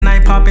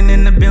hopping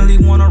in the Bentley,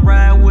 wanna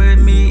ride with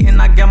me,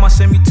 and I got my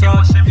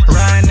semi-truck.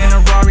 Riding in a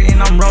Rari,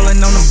 and I'm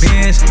rolling on the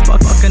Benz.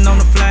 Fucking on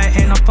the flat,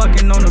 and I'm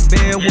fucking on the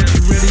bed. What you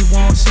really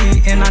want to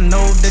see, and I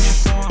know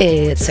that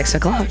you. It's 6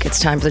 o'clock. It's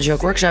time for the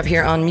Joke Workshop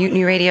here on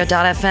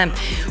MutinyRadio.fm.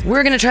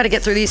 We're gonna try to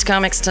get through these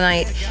comics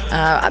tonight,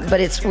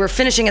 but we're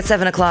finishing at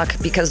 7 o'clock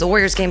because the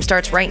Warriors game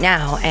starts right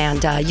now,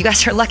 and you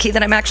guys are lucky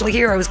that I'm actually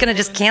here. I was gonna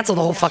just cancel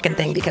the whole fucking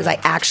thing because I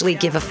actually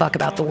give a fuck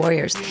about the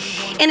Warriors,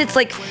 and it's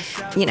like,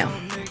 you know.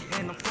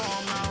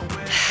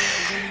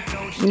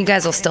 You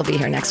guys will still be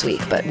here next week,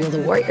 but will the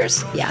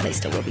Warriors? Yeah, they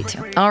still will be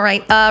too. All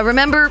right.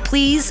 Remember,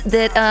 please,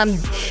 that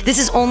this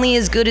is only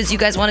as good as you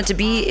guys want it to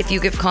be if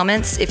you give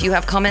comments. If you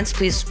have comments,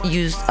 please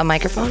use a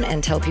microphone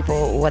and tell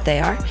people what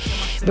they are.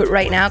 But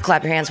right now,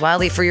 clap your hands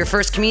wildly for your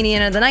first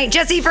comedian of the night,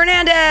 Jesse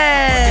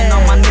Fernandez.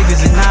 All my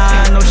niggas and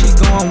I know she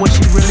going what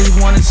she really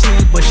want to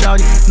see, but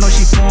shawty know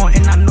she foreign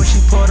and I know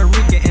she Puerto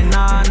Rican and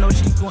I know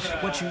she going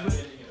what you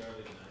really.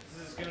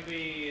 This is gonna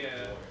be.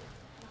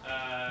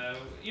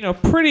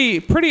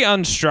 Pretty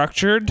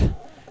unstructured.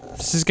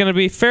 This is going to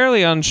be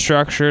fairly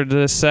unstructured,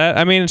 this set.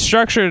 I mean,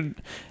 structured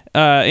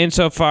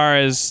insofar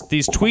as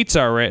these tweets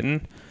are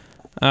written.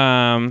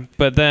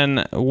 But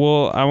then I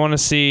want to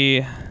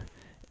see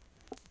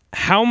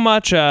how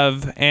much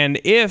of and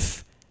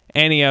if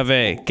any of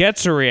it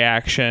gets a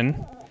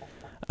reaction.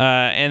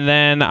 And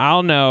then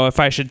I'll know if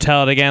I should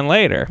tell it again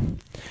later.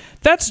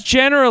 That's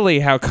generally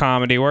how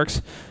comedy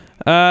works.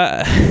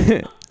 All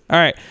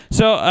right.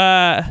 So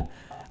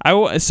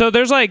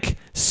there's like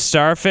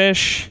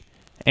starfish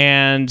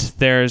and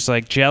there's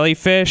like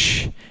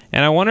jellyfish,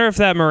 and I wonder if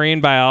that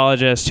marine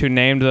biologist who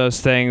named those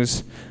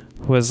things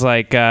was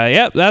like,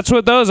 yep, that's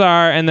what those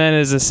are, and then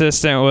his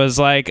assistant was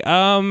like,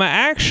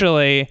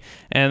 actually,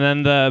 and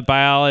then the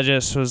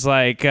biologist was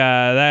like,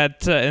 and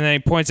then he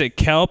points at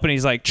kelp and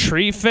he's like,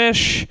 tree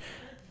fish,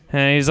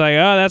 and he's like,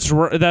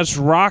 oh, that's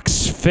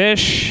rocks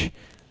fish.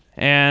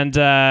 And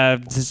I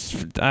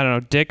don't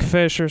know, dick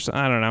fish or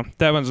something. I don't know.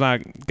 That one's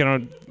not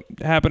gonna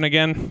happen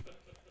again.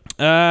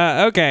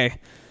 Okay,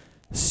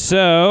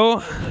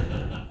 so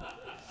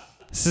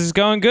this is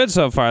going good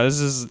so far. This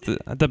is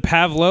the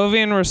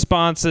Pavlovian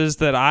responses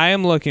that I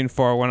am looking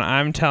for when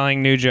I'm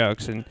telling new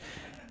jokes, and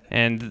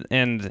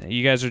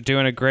you guys are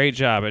doing a great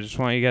job. I just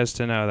want you guys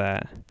to know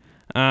that.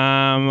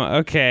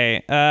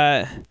 Okay.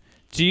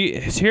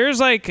 Here's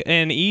like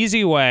an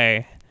easy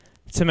way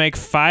to make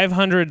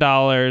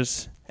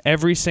 $500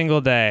 every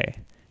single day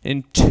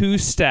in 2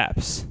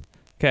 steps.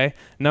 Okay.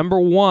 Number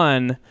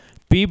 1,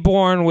 be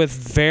born with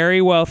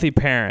very wealthy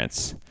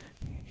parents.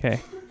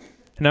 Okay.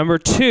 Number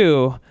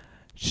 2,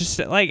 just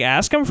like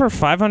ask them for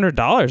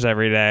 $500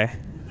 every day.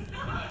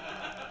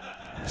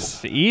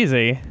 It's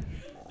easy.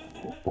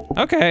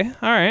 Okay.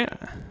 All right.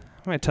 I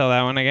might tell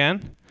that one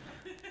again.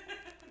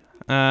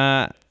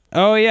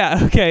 Oh yeah.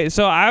 Okay.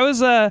 So I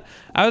was at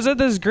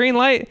this green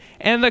light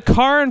and the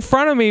car in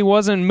front of me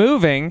wasn't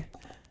moving.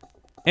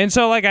 And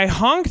so, like, I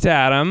honked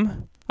at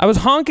him. I was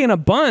honking a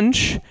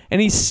bunch, and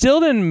he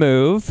still didn't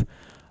move.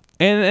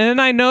 And then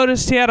I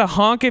noticed he had a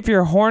honk if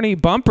you're horny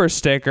bumper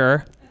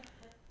sticker.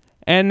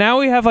 And now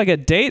we have, like, a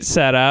date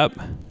set up.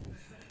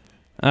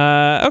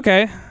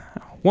 Okay.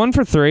 1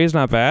 for 3 is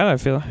not bad, I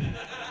feel.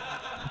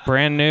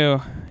 Brand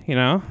new,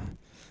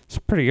 It's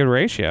a pretty good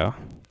ratio.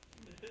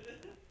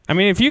 I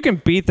mean, if you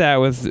can beat that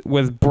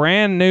with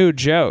brand new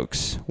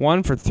jokes,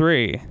 1 for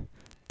 3,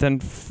 then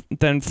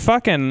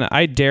fucking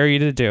I dare you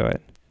to do it.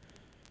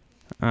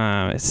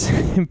 It's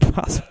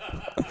impossible.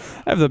 I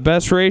have the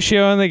best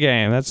ratio in the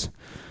game. That's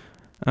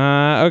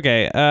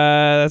okay.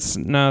 That's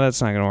not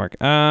gonna work.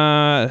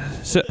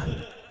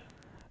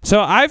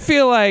 So I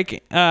feel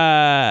like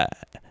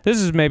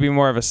this is maybe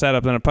more of a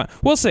setup than a pun.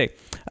 We'll see.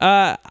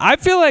 I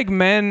feel like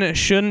men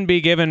shouldn't be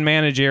given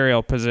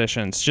managerial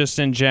positions, just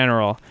in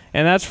general,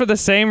 and that's for the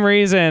same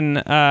reason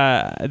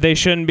they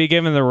shouldn't be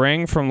given the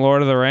ring from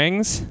Lord of the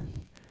Rings,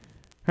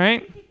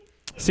 right?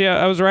 See,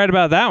 I was right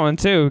about that one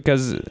too,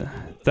 because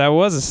that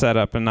was a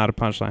setup and not a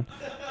punchline.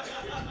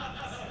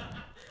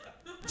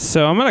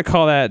 So I'm gonna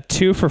call that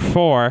 2 for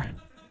 4.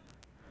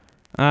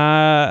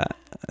 Let's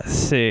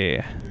see,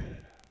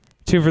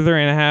 2 for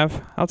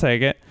 3.5. I'll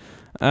take it.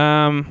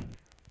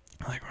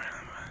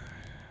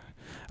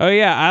 Oh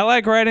yeah, I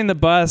like riding the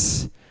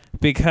bus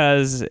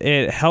because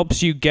it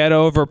helps you get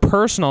over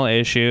personal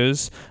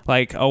issues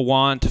like a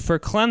want for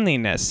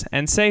cleanliness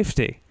and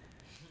safety.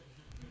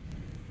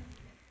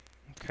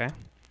 Okay.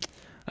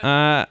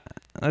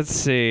 Let's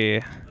see.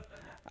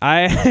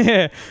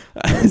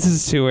 This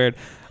is too weird.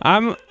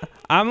 I'm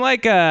kind of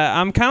like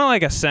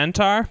a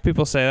centaur.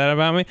 People say that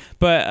about me,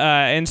 but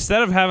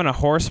instead of having a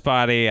horse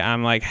body,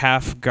 I'm like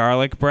half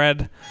garlic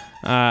bread.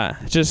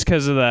 Just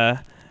because of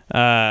the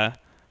I'm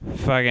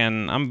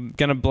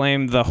gonna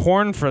blame the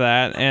horn for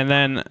that, and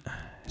then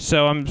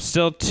so I'm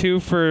still 2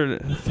 for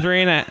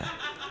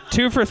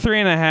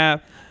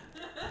 3.5.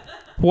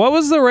 What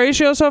was the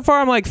ratio so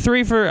far? I'm like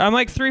 3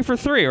 for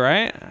 3,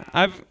 right?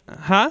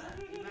 Huh?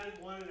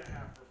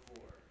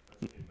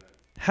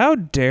 How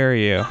dare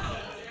you?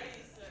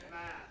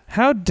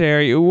 How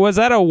dare you? Was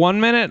that a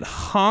 1 minute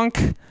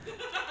honk?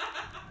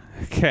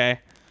 Okay.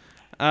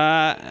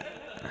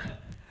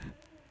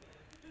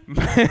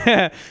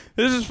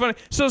 This is funny.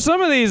 So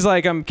some of these,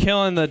 like, I'm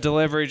killing the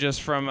delivery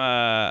just from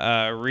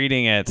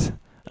reading it.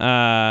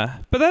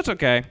 But that's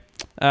okay.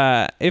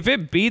 If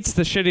it beats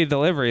the shitty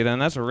delivery, then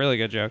that's a really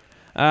good joke.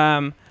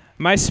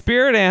 My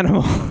spirit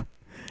animal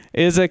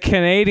is a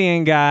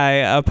Canadian guy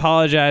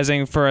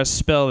apologizing for a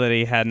spill that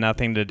he had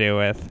nothing to do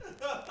with.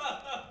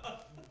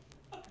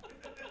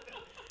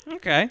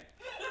 Okay.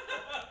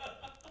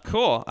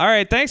 Cool. All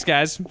right. Thanks,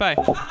 guys. Bye.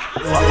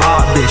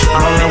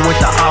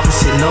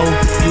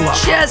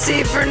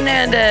 Jesse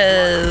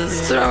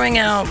Fernandez throwing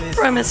out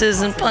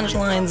premises and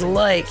punchlines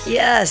alike.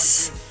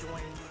 Yes.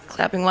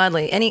 Clapping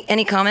wildly.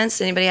 Any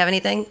comments? Anybody have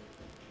anything?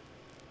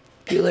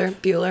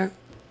 Bueller.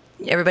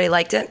 Everybody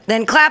liked it?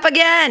 Then clap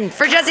again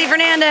for Jesse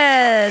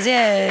Fernandez.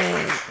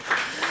 Yay.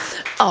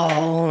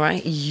 All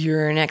right,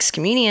 your next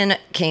comedian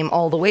came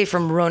all the way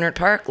from Rohnert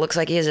Park. Looks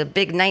like he has a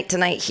big night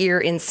tonight here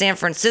in San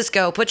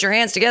Francisco. Put your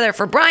hands together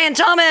for Brian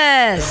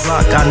Thomas.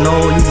 I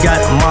know you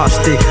got a mob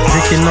stick.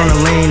 Drinking on the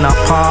lane, I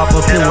pop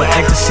up here with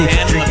ecstasy.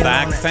 Stand in the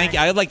back. Thank you.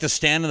 I would like to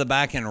stand in the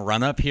back and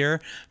run up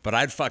here, but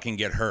I'd fucking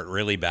get hurt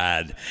really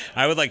bad.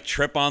 I would like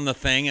trip on the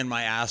thing and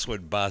my ass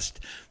would bust.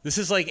 This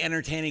is like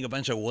entertaining a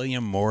bunch of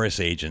William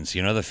Morris agents.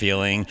 You know the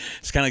feeling?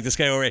 It's kind of like this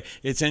guy over here.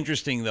 It's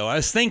interesting, though. I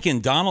was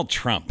thinking Donald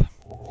Trump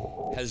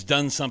has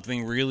done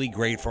something really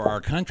great for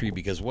our country,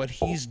 because what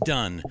he's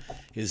done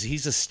is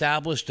he's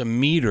established a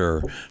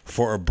meter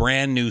for a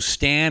brand new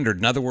standard.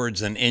 In other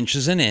words, an inch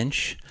is an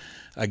inch,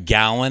 a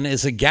gallon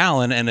is a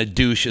gallon, and a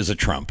douche is a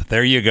Trump.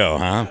 There you go,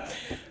 huh?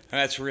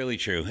 That's really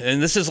true.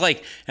 And this is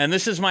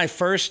my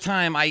first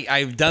time.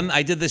 I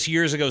did this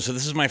years ago, so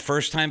this is my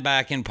first time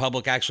back in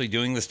public actually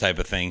doing this type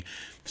of thing.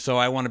 So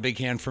I want a big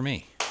hand for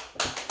me.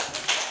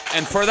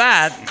 And for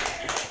that,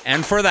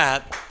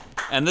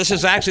 and this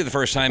is actually the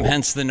first time,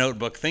 hence the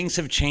notebook. Things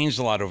have changed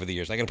a lot over the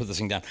years. I got to put this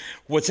thing down.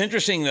 What's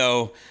interesting,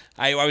 though,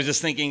 I was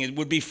just thinking it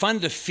would be fun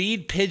to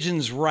feed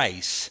pigeons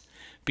rice,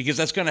 because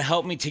that's going to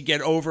help me to get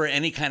over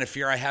any kind of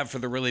fear I have for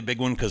the really big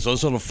one, because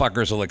those little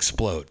fuckers will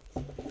explode.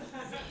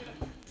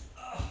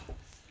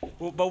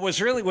 But what's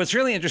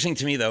really interesting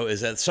to me, though,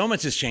 is that so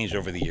much has changed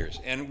over the years,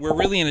 and we're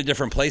really in a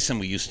different place than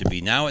we used to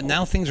be.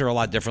 Now things are a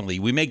lot differently.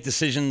 We make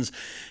decisions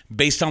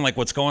based on like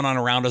what's going on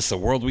around us, the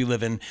world we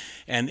live in,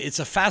 and it's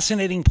a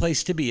fascinating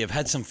place to be. I've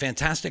had some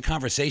fantastic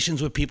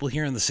conversations with people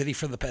here in the city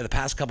for the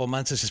past couple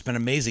months. It's just been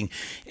amazing.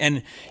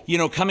 And, you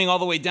know, coming all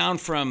the way down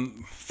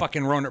from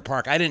fucking Rohnert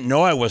Park, I didn't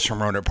know I was from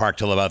Rohnert Park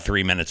till about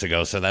 3 minutes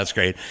ago, so that's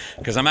great,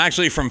 because I'm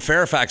actually from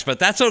Fairfax, but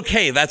that's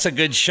okay. That's a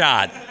good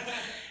shot.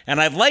 And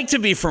I'd like to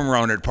be from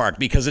Rohnert Park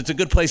because it's a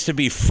good place to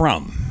be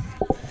from.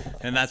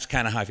 And that's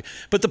kind of how I feel.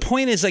 But the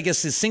point is, I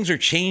guess, is things are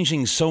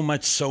changing so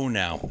much so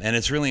now. And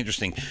it's really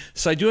interesting.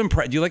 So I do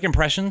you like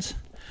impressions?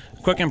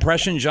 Quick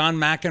impression, John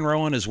McEnroe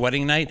on his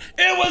wedding night.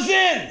 It was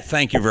in!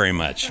 Thank you very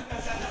much.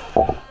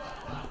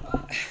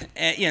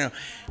 And, you know,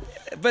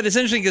 but it's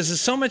interesting because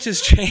so much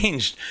has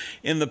changed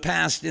in the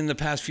past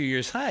few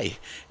years. Hi.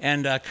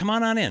 And come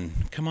on in.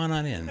 Come on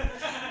in.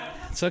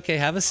 It's okay.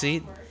 Have a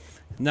seat.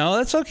 No,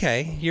 that's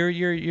okay.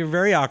 You're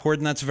very awkward,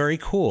 and that's very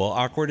cool.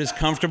 Awkward is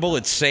comfortable,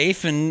 it's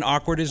safe, and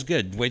awkward is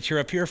good. Wait, you're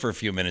up here for a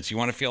few minutes. You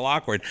want to feel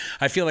awkward?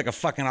 I feel like a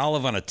fucking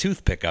olive on a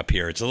toothpick up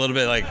here. It's a little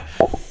bit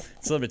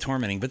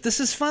tormenting. But this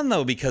is fun,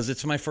 though, because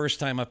it's my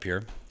first time up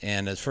here,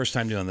 and it's first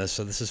time doing this,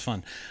 so this is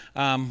fun.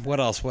 What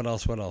else?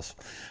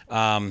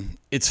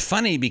 It's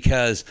funny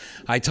because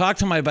I talked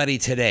to my buddy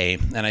today,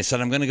 and I said,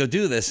 I'm going to go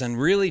do this, and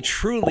really,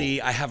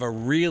 truly, I have a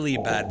really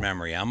bad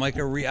memory. I'm like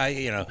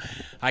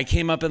I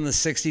came up in the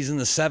 60s and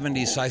the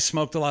 70s, so I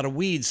smoked a lot of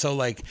weed,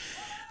 so I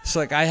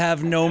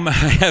have no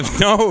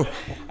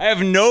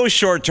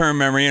short-term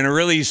memory and a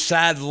really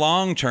sad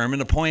long-term,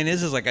 and the point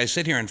is like I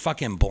sit here and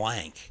fucking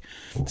blank.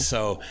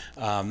 So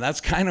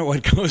that's kind of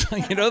what goes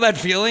on. You know that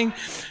feeling?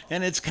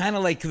 And it's kind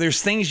of like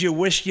there's things you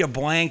wish you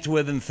blanked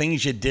with and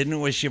things you didn't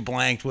wish you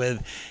blanked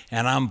with.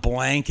 And I'm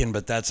blanking,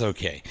 but that's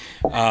okay.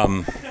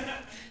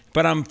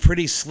 But I'm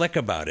pretty slick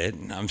about it.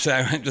 I'm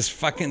just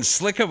fucking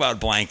slick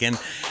about blanking.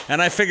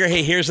 And I figure,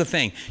 hey, here's the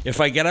thing.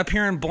 If I get up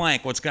here and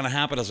blank, what's going to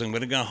happen is I'm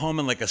going to go home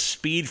and like a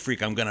speed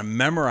freak, I'm going to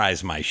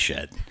memorize my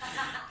shit.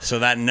 So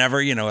that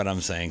never, you know what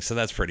I'm saying. So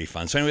that's pretty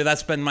fun. So anyway,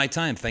 that's been my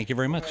time. Thank you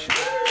very much.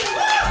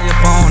 Your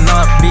phone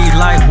up, be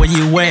like where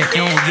you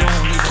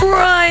at.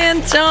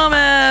 Brian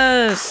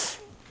Thomas.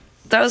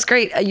 That was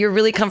great. You're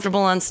really comfortable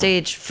on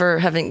stage for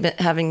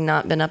having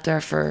not been up there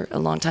for a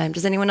long time.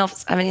 Does anyone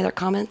else have any other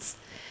comments?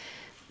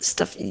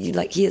 Stuff you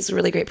like? He has a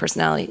really great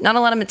personality. Not a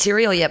lot of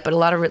material yet, but a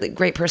lot of really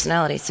great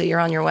personality. So you're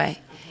on your way.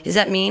 Is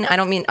that mean? I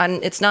don't mean.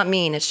 It's not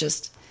mean. It's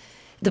just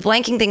the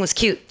blanking thing was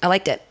cute. I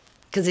liked it.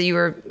 Because you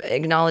were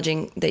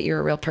acknowledging that you're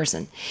a real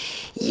person.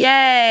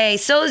 Yay!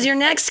 So is your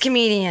next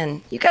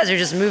comedian. You guys are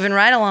just moving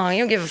right along.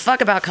 You don't give a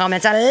fuck about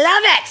comments. I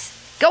love it!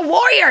 Go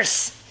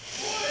Warriors!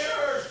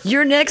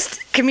 Your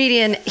next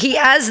comedian, he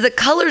has the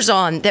colors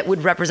on that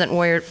would represent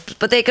Warrior,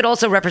 but they could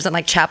also represent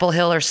like Chapel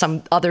Hill or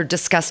some other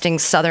disgusting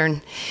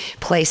southern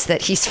place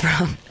that he's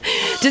from.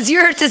 Does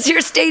your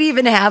state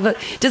even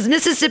does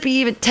Mississippi,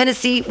 even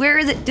Tennessee, where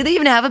is it? Do they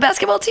even have a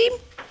basketball team?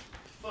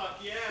 Fuck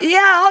yeah.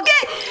 Yeah,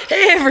 okay.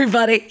 Hey,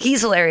 everybody.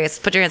 He's hilarious.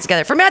 Put your hands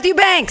together for Matthew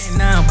Banks.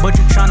 Now, but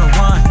you tryna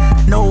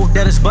run. Know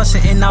that it's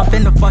busting and I'm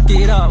finna fuck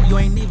it up. You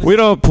ain't even. We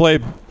don't play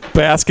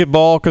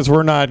basketball because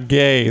we're not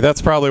gay.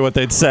 That's probably what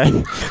they'd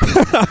say.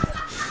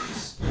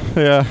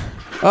 Yeah.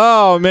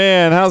 Oh,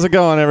 man. How's it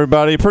going,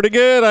 everybody? Pretty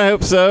good? I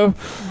hope so.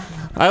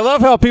 I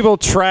love how people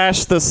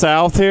trash the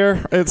South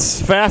here.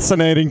 It's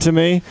fascinating to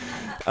me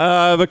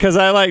because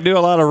I do a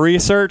lot of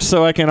research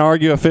so I can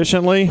argue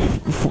efficiently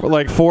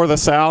for the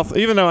South,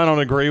 even though I don't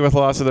agree with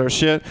lots of their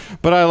shit.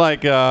 But I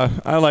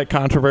like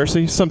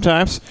controversy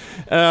sometimes.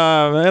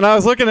 And I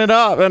was looking it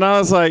up, and I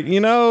was like,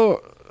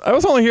 I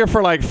was only here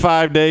for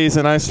 5 days,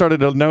 and I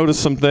started to notice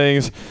some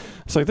things.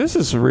 It's like, this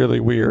is really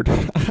weird.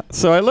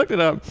 So I looked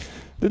it up.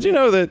 Did you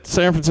know that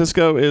San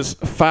Francisco is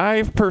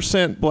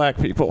 5% black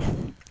people?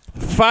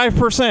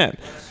 5%.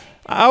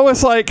 I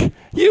was like,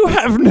 you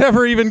have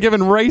never even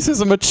given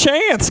racism a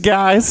chance,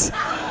 guys.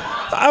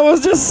 I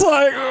was just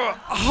like,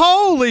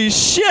 holy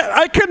shit.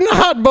 I could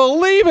not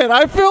believe it.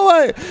 I feel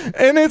like,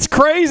 and it's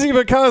crazy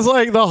because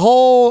the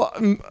whole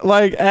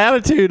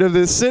attitude of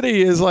this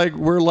city is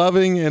we're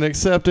loving and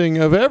accepting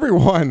of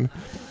everyone.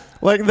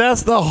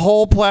 That's the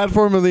whole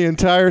platform of the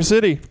entire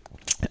city.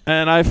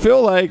 And I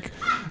feel like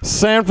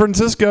San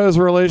Francisco's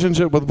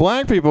relationship with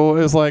black people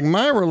is like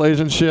my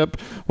relationship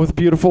with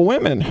beautiful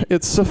women.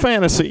 It's a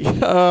fantasy.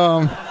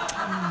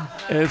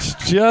 It's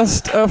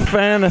just a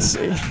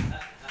fantasy.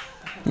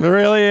 It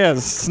really is.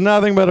 It's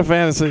nothing but a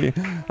fantasy.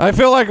 I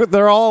feel like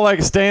they're all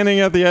standing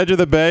at the edge of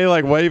the bay,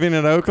 waving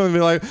in Oakland, and be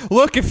like,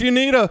 look, if you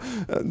need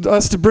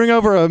us to bring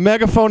over a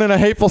megaphone and a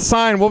hateful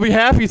sign, we'll be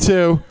happy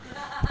to.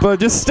 But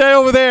just stay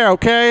over there,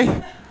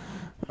 okay?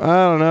 I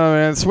don't know,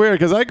 man. It's weird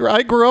because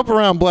I grew up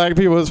around black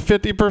people. It was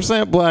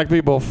 50% black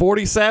people,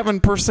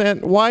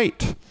 47%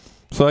 white.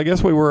 So I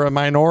guess we were a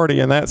minority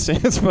in that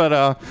sense. But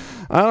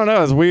I don't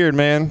know. It's weird,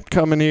 man,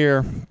 coming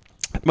here.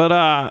 But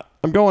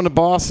I'm going to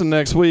Boston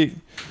next week.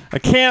 I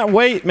can't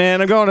wait,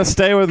 man. I'm going to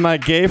stay with my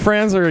gay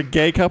friends. They're a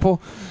gay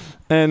couple.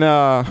 And,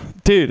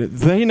 dude,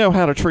 they know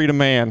how to treat a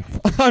man.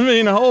 I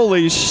mean,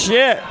 holy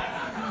shit.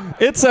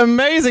 It's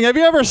amazing. Have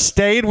you ever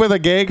stayed with a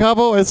gay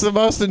couple? It's the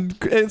most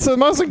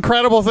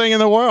incredible thing in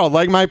the world.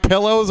 My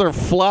pillows are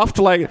fluffed.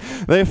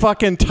 They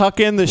fucking tuck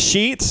in the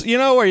sheets.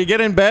 Where you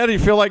get in bed and you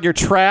feel like you're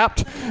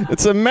trapped.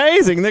 It's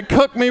amazing. They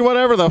cook me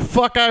whatever the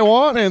fuck I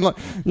want.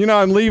 And,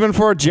 I'm leaving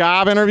for a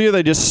job interview.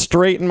 They just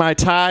straighten my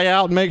tie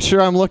out and make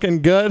sure I'm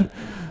looking good.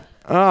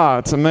 Oh,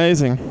 it's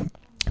amazing.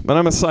 But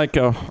I'm a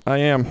psycho. I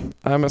am.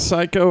 I'm a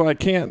psycho. I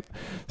can't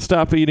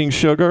stop eating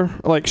sugar.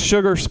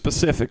 Sugar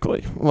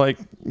specifically.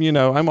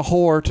 I'm a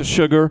whore to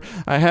sugar.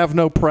 I have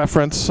no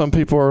preference. Some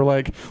people are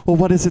like, well,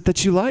 what is it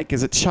that you like?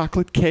 Is it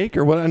chocolate cake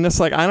or what? And it's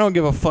I don't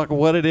give a fuck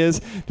what it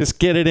is. Just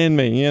get it in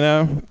me,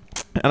 And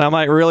I'm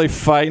really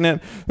fighting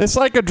it. It's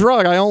like a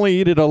drug. I only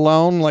eat it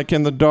alone,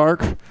 in the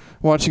dark,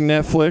 watching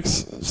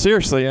Netflix.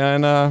 Seriously.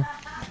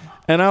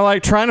 And I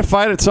trying to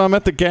fight it, so I'm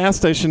at the gas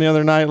station the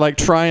other night,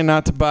 trying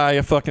not to buy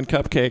a fucking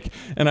cupcake,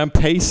 and I'm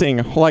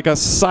pacing like a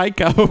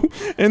psycho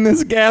in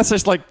this gas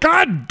station,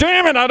 God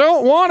damn it, I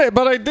don't want it,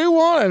 but I do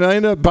want it. And I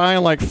ended up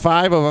buying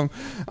 5 of them.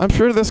 I'm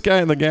sure this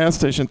guy in the gas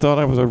station thought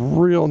I was a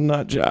real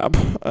nut job.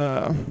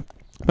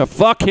 But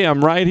fuck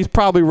him, right? He's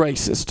probably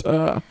racist.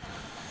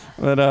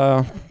 But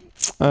I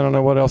don't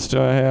know, what else do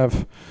I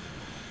have?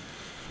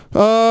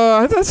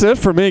 That's it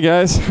for me,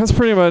 guys. That's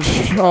pretty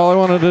much all I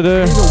wanted to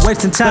do.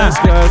 Wasting time. Thanks,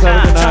 guys.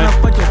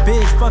 Have a good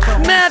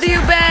night. Matthew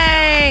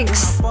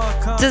Banks.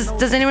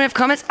 Does anyone have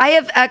comments? I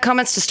have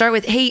comments to start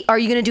with. Hey, are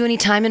you going to do any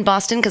time in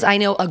Boston? Because I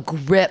know a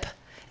grip.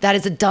 That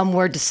is a dumb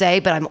word to say,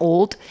 but I'm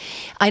old.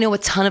 I know a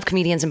ton of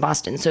comedians in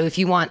Boston. So if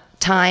you want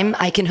time,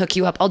 I can hook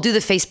you up. I'll do the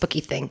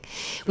Facebooky thing.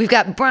 We've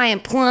got Brian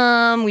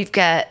Plum. We've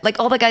got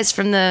all the guys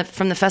from the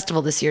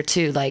festival this year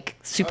too,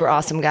 super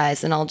awesome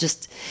guys. And I'll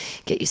just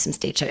get you some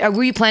stage time.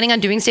 Were you planning on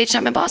doing stage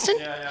time in Boston?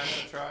 Yeah, I'm gonna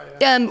try.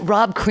 Yeah.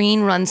 Rob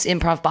Crean runs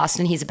Improv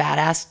Boston. He's a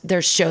badass.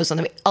 There's shows on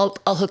the way.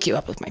 I'll hook you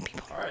up with my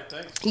people. All right,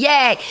 thanks.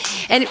 Yay!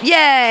 And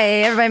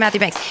yay, everybody, Matthew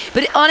Banks.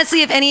 But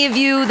honestly, if any of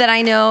you that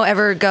I know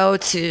ever go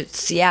to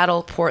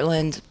Seattle,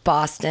 Portland,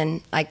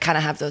 Boston, I kind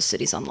of have those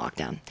cities on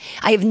lockdown.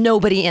 I have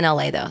nobody in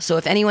LA though. So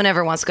if anyone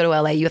ever wants to go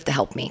to LA, you have to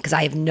help me because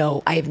I have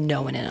no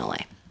one in LA.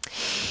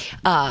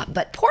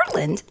 But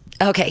Portland.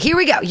 Okay, here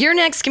we go. Your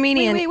next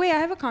comedian. Wait, I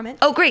have a comment.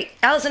 Oh, great.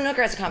 Allison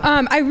Nooker has a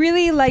comment. I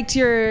really liked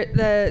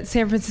the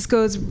San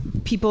Francisco's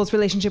people's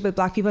relationship with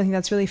black people. I think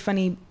that's a really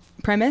funny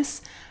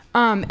premise.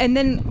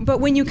 But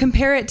when you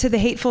compare it to the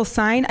hateful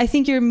sign, I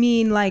think you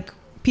mean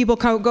people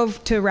go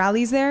to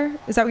rallies there.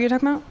 Is that what you're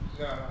talking about?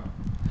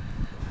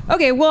 No.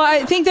 Okay, well,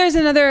 I think there's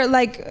another,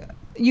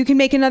 you can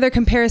make another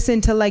comparison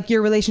to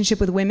your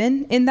relationship with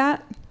women in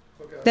that.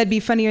 Okay. That'd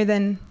be funnier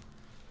than,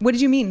 what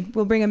did you mean?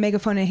 We'll bring a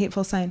megaphone and a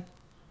hateful sign.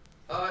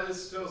 It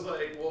just feels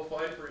like we'll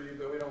fight for you,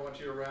 but we don't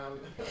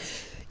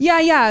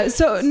Yeah.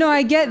 So no,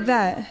 I get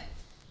that.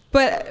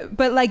 But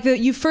like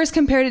you first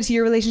compared it to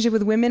your relationship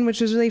with women,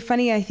 which was really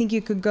funny. I think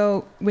you could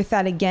go with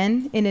that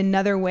again in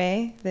another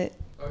way that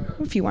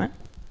if you want.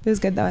 It was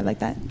good though. I like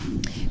that.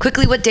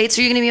 Quickly, what dates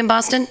are you going to be in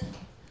Boston?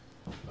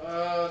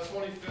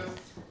 25th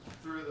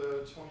through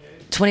the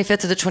 28th. 25th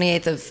to the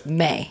 28th of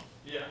May.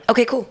 Yeah.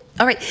 Okay, cool.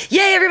 All right.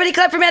 Yay, everybody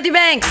clap for Matthew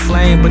Banks.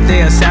 Flame, but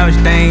they a savage,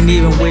 they ain't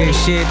even weird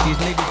shit. These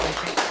niggas.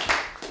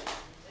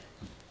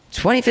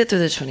 25th through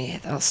the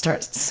 28th. I'll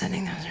start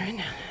sending those right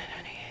now.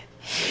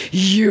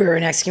 You're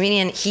an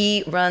ex-comedian.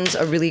 He runs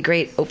a really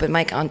great open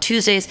mic on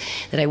Tuesdays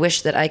that I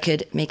wish that I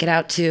could make it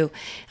out to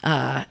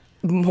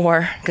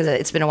more, because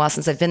it's been a while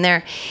since I've been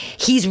there.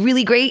 He's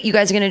really great. You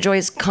guys are going to enjoy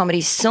his comedy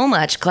so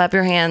much. Clap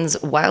your hands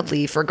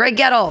wildly for Greg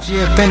Gettle.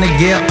 Yeah, finna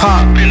get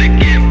pop.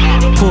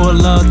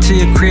 Pull up to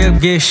your crib,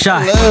 get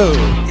shot. Hello.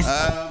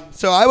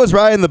 So I was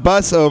riding the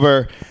bus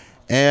over,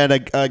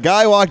 and a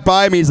guy walked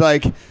by me. He's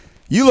like,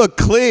 "You look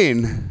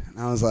clean." And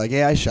I was like,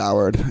 "Yeah, I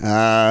showered."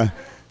 And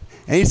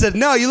he said,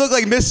 "No, you look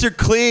like Mr.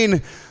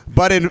 Clean,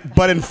 but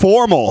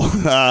informal,"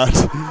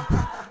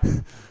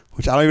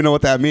 which I don't even know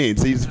what that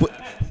means.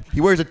 He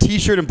wears a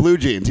T-shirt and blue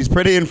jeans. He's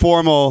pretty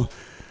informal.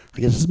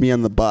 I guess it's me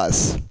on the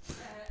bus.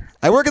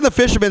 I work in the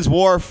Fisherman's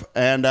Wharf,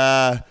 and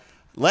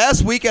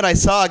last weekend I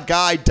saw a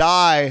guy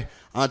die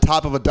on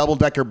top of a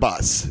double-decker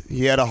bus.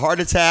 He had a heart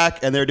attack,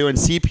 and they're doing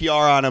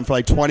CPR on him for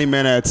like 20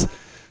 minutes.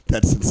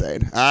 That's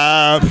insane.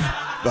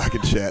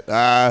 Fucking shit.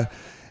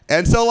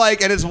 And so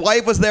and his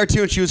wife was there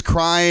too, and she was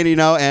crying, and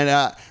and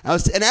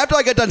after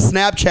I got done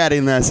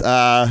Snapchatting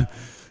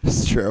this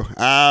is true.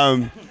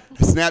 I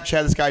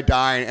Snapchat this guy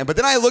dying, but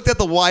then I looked at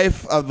the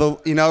wife of the,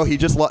 she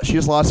just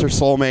lost her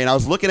soulmate, and I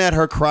was looking at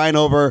her crying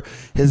over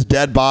his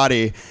dead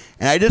body,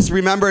 and I just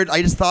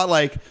thought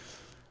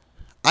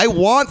I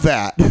want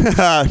that.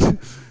 Does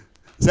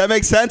that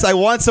make sense? I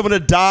want someone to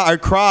die or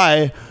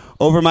cry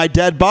over my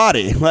dead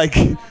body,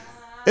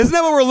 Isn't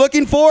that what we're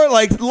looking for?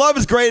 Love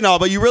is great and all,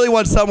 but you really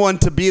want someone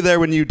to be there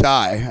when you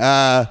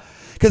die.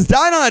 Because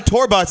dying on a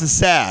tour bus is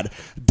sad.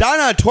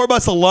 Dying on a tour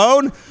bus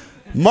alone,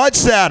 much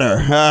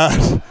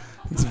sadder.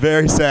 It's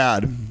very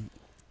sad.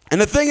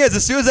 And the thing is,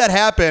 as soon as that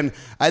happened,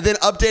 I then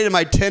updated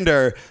my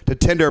Tinder to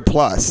Tinder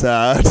Plus.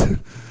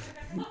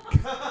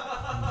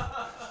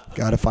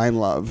 Gotta find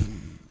love.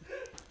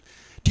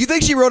 Do you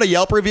think she wrote a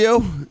Yelp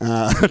review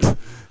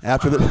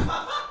after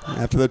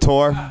the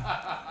tour?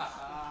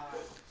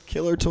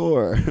 Killer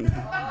tour.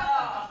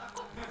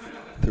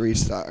 3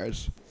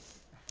 stars.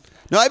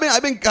 No,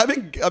 I've been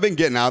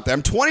getting out there.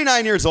 I'm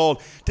 29 years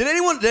old. Did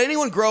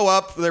anyone grow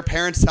up with their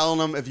parents telling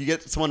them if you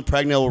get someone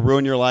pregnant, it will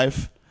ruin your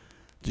life?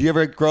 Did you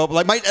ever grow up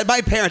like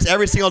my parents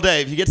every single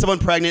day? If you get someone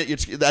pregnant,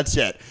 that's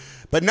it.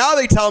 But now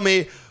they tell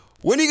me,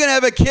 when are you gonna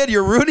have a kid?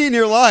 You're ruining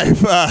your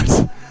life.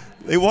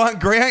 They want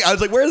grand. I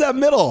was like, where's that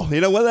middle?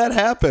 When did that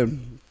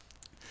happen?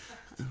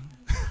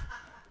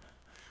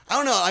 I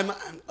don't know.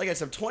 Like I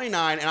said, I'm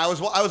 29, and I was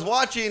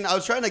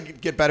trying to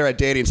get better at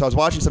dating, so I was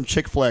watching some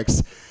chick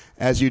flicks,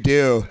 as you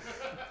do.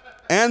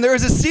 And there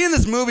was a scene in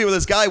this movie where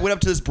this guy went up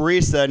to this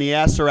barista, and he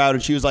asked her out,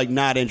 and she was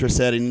not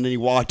interested, and then he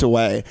walked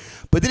away.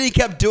 But then he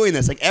kept doing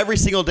this, every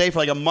single day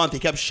for a month. He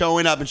kept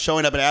showing up and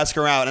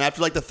asking her out. And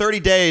after the 30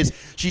 days,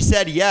 she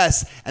said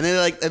yes, and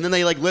then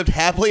they lived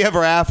happily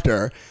ever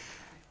after.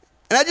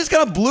 And that just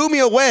kind of blew me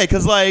away,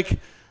 because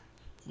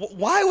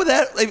why would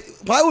that?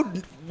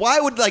 Why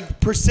would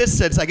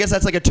persistence? I guess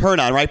that's a turn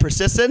on, right?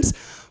 Persistence.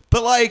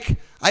 But I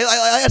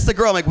asked the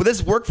girl, I'm like, would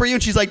this work for you?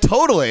 And she's like,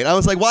 totally. And I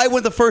was like, why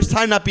would the first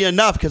time not be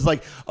enough? Because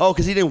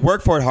because he didn't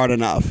work for it hard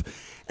enough.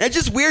 And it's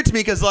just weird to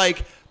me because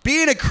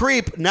being a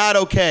creep, not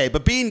okay,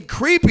 but being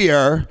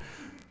creepier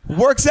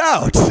works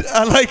out.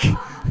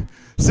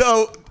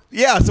 So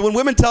when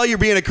women tell you you're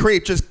being a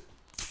creep, just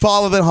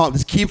follow them home.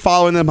 Just keep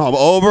following them home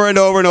over and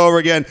over and over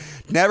again.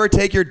 Never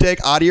take your dick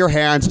out of your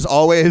hands.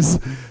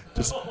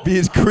 Just be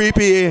as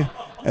creepy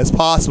as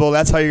possible.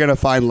 That's how you're going to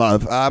find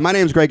love. My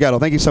name is Greg Gettle.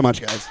 Thank you so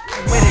much, guys.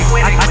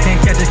 I can't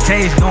catch a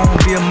case,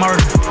 gonna be a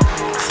murder.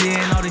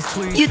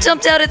 You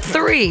jumped out at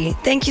 3.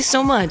 Thank you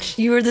so much.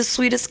 You are the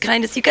sweetest,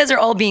 kindest. You guys are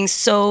all being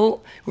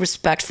so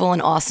respectful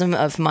and awesome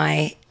of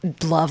my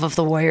love of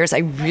the Warriors. I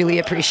really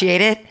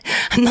appreciate it.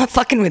 I'm not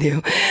fucking with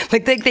you.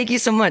 Thank you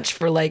so much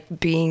for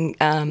being,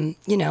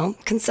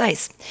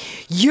 concise.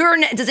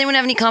 Does anyone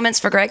have any comments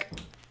for Greg?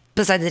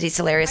 Besides that he's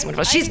hilarious and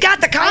wonderful. She's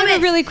got the comment. I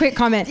have a really quick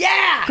comment.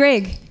 Yeah.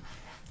 Greg.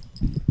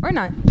 Or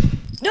not.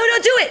 No,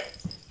 do it.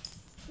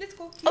 It's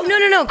cool. Oh,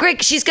 no.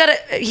 Greg, she's got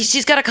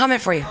a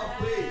comment for you.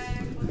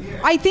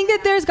 I think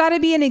that there's got to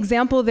be an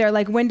example there.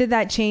 When did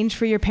that change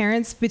for your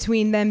parents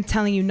between them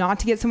telling you not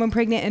to get someone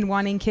pregnant and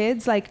wanting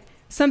kids?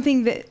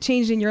 Something that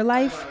changed in your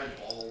life?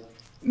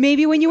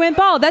 Maybe when you went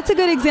bald. That's a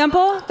good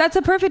example. That's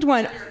a perfect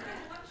one.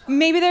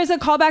 Maybe there's a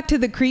callback to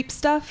the creep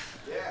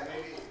stuff. Yeah,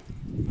 maybe.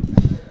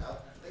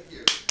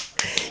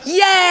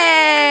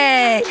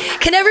 Yay!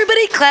 Can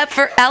everybody clap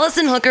for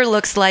Allison Hooker?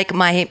 Looks like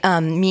my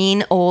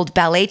mean old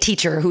ballet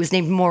teacher who was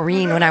named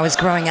Maureen when I was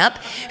growing up,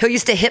 who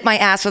used to hit my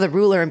ass with a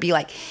ruler and be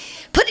like,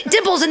 Put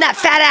dimples in that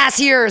fat ass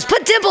of yours.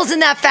 Put dimples in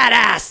that fat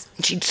ass.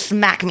 And she'd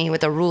smack me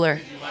with a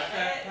ruler.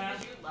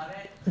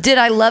 Did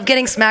I love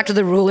getting smacked with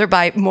a ruler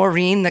by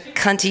Maureen, the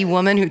cunty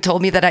woman who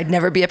told me that I'd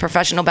never be a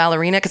professional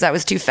ballerina because I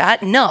was too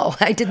fat? No,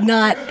 I did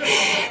not.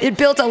 It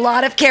built a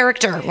lot of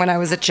character when I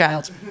was a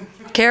child.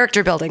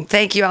 Character building.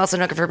 Thank you,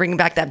 Alison Hooker, for bringing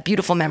back that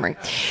beautiful memory.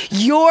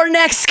 Your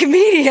next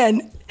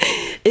comedian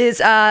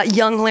is a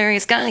young,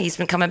 hilarious guy. He's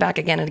been coming back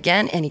again and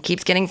again, and he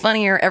keeps getting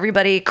funnier.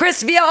 Everybody,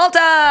 Chris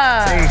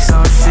Vialta! Take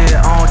some shit,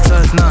 I don't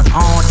trust none.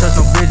 I don't trust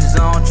no bitches,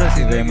 I don't trust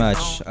Thank you very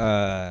much.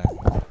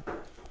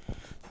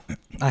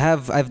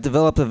 I've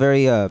developed a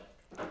very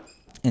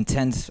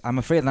intense. I'm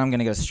afraid that I'm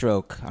gonna get a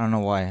stroke. I don't know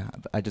why.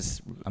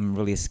 I'm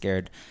really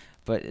scared,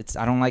 but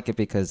I don't like it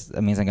because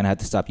that means I'm gonna have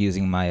to stop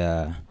using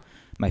my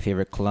my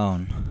favorite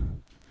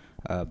cologne,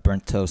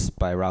 Burnt Toast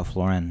by Ralph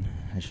Lauren.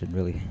 I should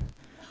really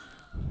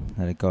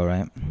let it go,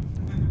 right?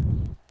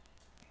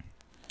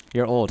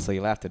 You're old, so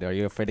you laughed at it. Are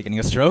you afraid of getting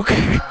a stroke?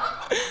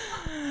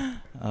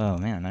 Oh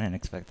man, I didn't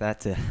expect that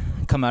to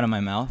come out of my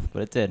mouth,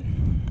 but it did.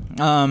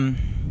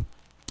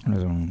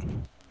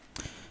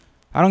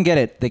 I don't get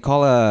it. They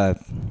call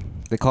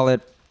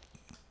it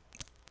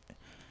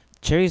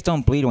cherries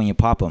don't bleed when you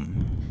pop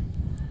them.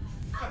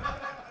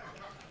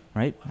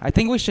 Right? I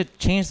think we should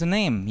change the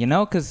name,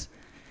 because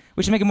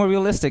we should make it more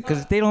realistic,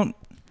 because they don't.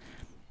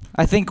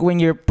 I think when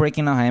you're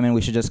breaking a hymen,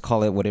 we should just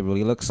call it what it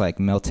really looks like,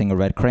 melting a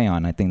red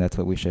crayon. I think that's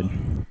what we should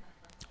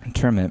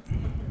term it.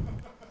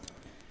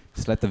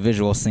 Just let the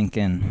visual sink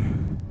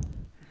in.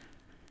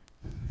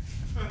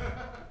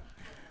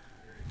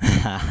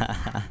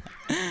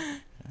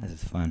 This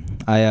is fun.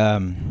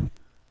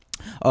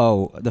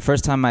 The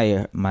first time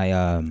my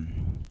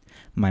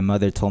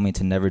mother told me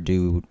to never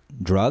do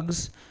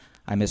drugs,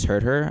 I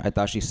misheard her. I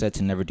thought she said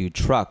to never do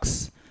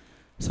trucks.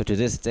 So to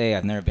this day,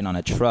 I've never been on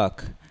a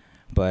truck,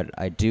 but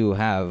I do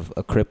have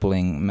a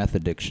crippling meth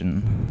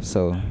addiction.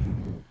 So I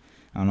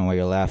don't know why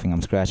you're laughing.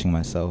 I'm scratching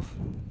myself.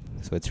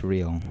 So it's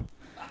real.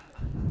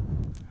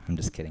 I'm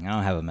just kidding. I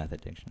don't have a meth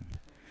addiction.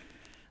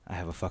 I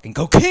have a fucking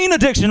cocaine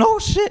addiction. Oh,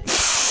 shit.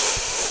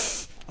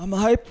 I'm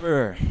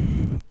hyper.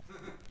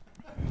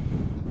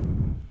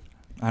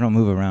 I don't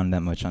move around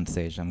that much on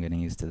stage. I'm getting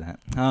used to that.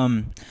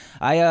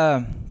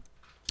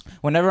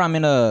 Whenever I'm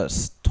in a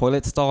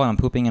toilet stall and I'm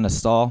pooping in a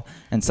stall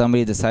and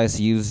somebody decides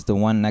to use the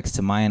one next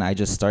to mine, I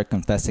just start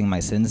confessing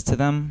my sins to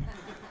them.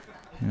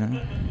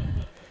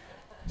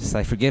 Just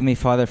like, forgive me,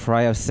 Father, for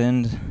I have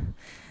sinned.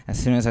 As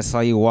soon as I saw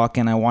you walk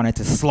in, I wanted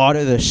to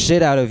slaughter the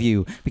shit out of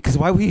you. Because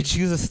why would you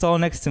choose a stall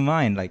next to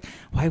mine? Like,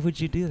 why would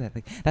you do that?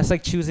 Like, that's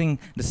like choosing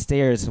the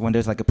stairs when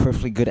there's like a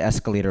perfectly good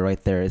escalator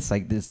right there. It's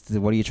like,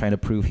 what are you trying to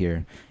prove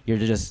here?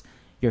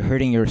 You're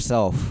hurting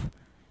yourself.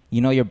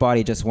 Your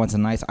body just wants a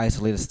nice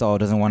isolated stall. It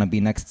doesn't want to be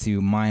next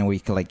to mine where you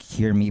can like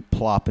hear me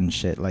plop and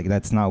shit. Like,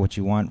 that's not what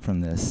you want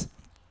from this.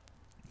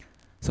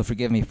 So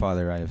forgive me,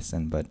 Father, I have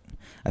sinned, but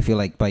I feel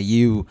like by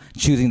you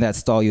choosing that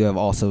stall, you have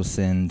also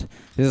sinned.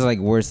 This is like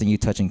worse than you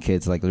touching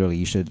kids. Like, literally,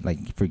 you should like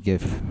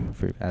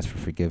ask for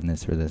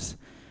forgiveness for this.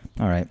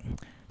 All right,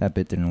 that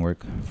bit didn't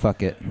work.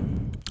 Fuck it.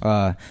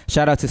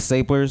 Shout out to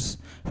Staplers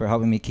for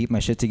helping me keep my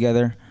shit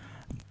together.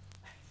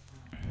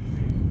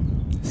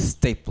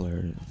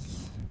 Staplers.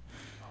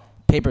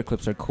 Paper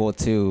clips are cool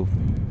too.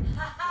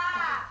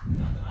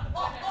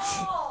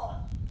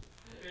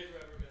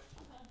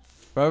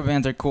 Rubber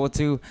bands are cool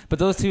too, but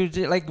those two,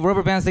 like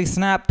rubber bands, they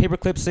snap. Paper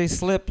clips, they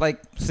slip.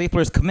 Like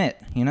staplers commit,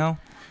 I don't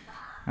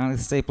like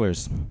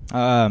staplers.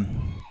 All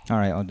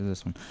right, I'll do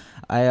this one.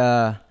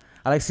 I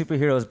like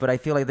superheroes, but I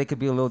feel like they could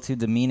be a little too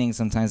demeaning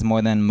sometimes,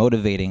 more than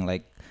motivating.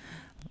 Like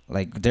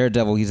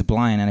Daredevil, he's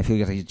blind, and I feel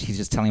like he's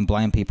just telling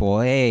blind people,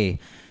 "Hey,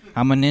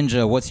 I'm a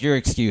ninja. What's your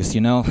excuse?"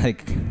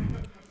 Like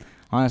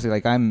honestly,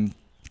 like I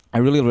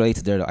really relate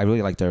to Daredevil. I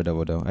really like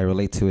Daredevil though. I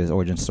relate to his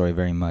origin story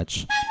very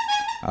much.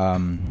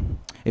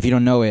 If you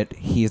don't know it,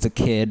 he's a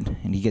kid,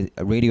 and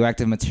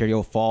radioactive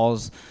material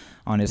falls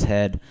on his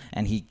head,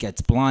 and he gets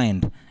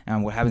blind.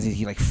 And what happens is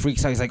he like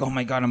freaks out. He's like, "Oh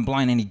my God, I'm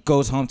blind!" And he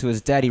goes home to his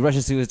dad. He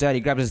rushes to his dad.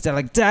 He grabs his dad,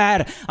 like,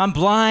 "Dad, I'm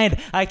blind.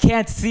 I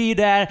can't see,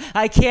 Dad.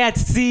 I can't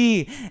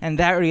see." And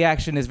that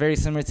reaction is very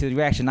similar to the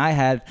reaction I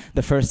had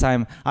the first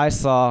time I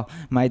saw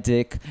my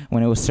dick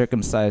when it was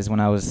circumcised when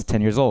I was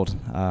 10 years old.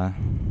 I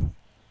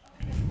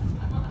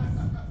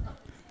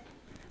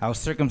was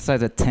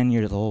circumcised at 10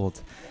 years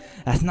old.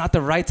 That's not the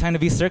right time to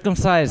be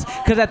circumcised,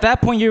 because at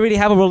that point you already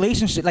have a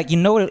relationship. Like,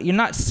 you're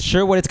not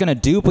sure what it's gonna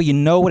do, but you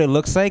know what it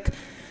looks like.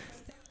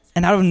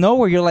 And out of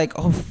nowhere, you're like,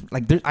 oh,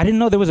 like I didn't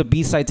know there was a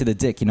B-side to the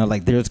dick.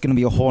 Like there's gonna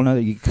be a whole nother.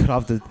 You cut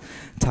off the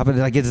top of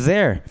it, like it's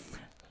there.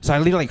 So I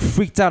literally like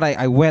freaked out.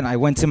 I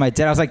went to my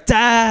dad. I was like,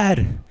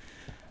 "Dad,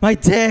 my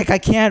dick. I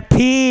can't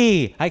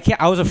pee.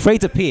 I was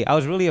afraid to pee. I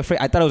was really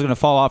afraid. I thought I was gonna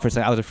fall off for a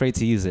second. I was afraid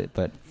to use it.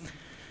 But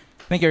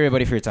thank you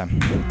everybody for your time.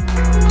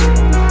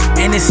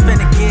 And it's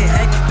finna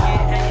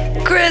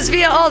get Chris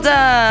Vialta.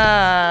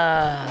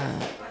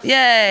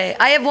 Yay.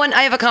 I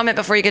have a comment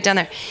before you get down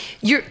there.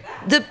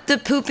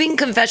 The pooping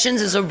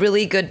confessions is a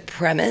really good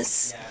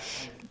premise,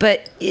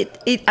 But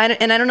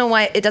I don't know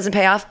why it doesn't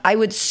pay off. I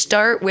would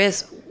start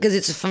with, because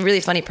it's a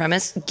really funny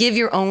premise, give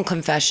your own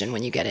confession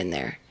when you get in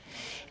there.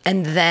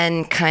 And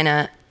then kind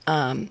of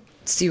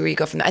see where you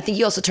go from there. I think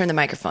you also turned the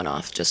microphone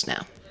off just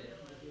now.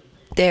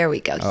 There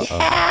we go.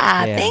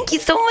 Yeah. Thank you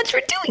so much for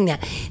doing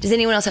that. Does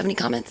anyone else have any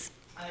comments?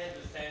 I had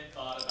the same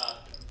thought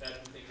about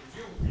confession thing, because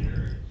you're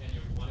weird and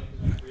you're wanting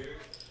to be weird.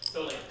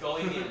 So like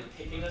going in and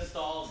picking a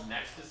stall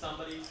next to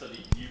somebody so that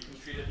you can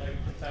treat it like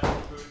a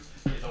confession food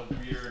is a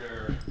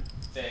weirder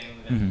thing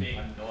than being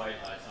annoyed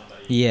by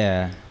somebody.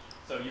 Yeah.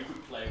 So you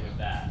could play with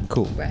that.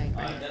 Cool. Right.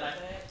 Then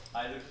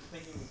I was just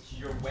thinking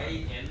your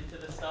way into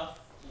the stuff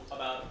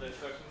about the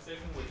cooking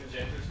station, which is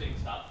interesting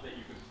stuff that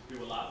you could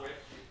do a lot with,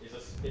 is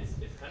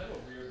it's kind of a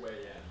weird way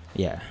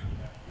in. Yeah.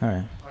 All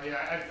right. Oh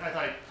yeah, I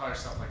thought you'd call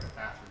yourself like a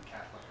bathroom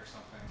Catholic or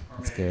something. Or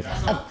That's maybe good.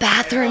 A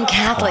bathroom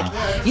Catholic.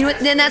 You know what?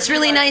 Then that's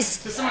really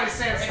nice. To somebody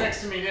stands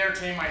next to me to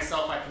entertain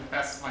myself, I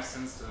confess my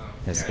sins to them.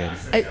 That's good.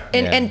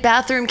 And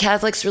bathroom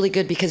Catholic's really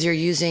good because you're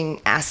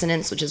using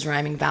assonance, which is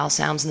rhyming vowel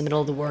sounds in the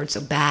middle of the word.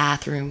 So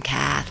bathroom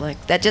Catholic.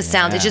 That just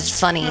sounds. It's just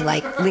funny,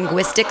 like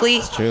linguistically.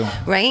 It's true.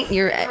 Right?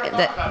 You're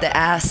the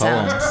ass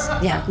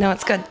sounds. Yeah. No,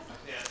 it's good.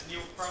 Yeah, you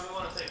probably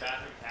want to say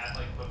bathroom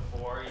Catholic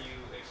before you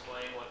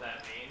explain what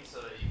that means, so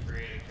that you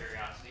create a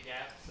curiosity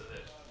gap, so that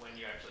when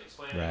you actually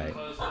explain it, you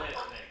close it, and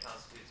then it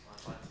constitutes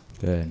punchline.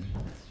 Good.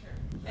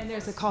 And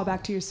there's a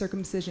callback to your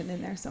circumcision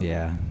in there somewhere.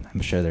 Yeah,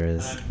 I'm sure there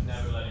is. I'm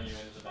never letting you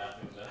into the bathroom.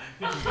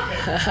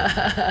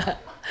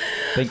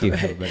 Thank you,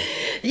 everybody.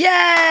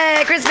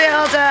 Yay, Chris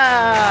Vilda!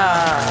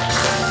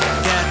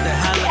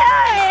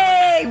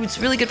 Yay! It's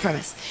a really good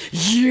premise.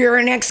 You're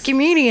an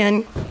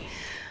ex-comedian.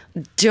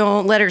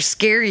 Don't let her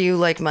scare you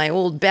like my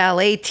old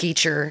ballet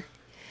teacher.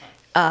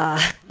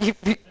 You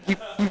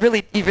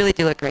really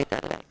do look great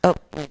that way. Oh,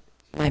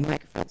 my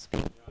microphone's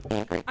being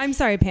angry. I'm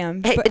sorry,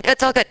 Pam. Hey,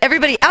 it's all good.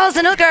 Everybody,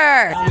 Allison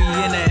Hooker!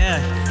 We in the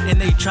air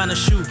and they trying to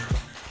shoot.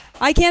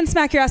 I can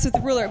smack your ass with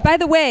the ruler. By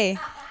the way,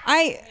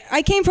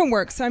 I came from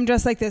work, so I'm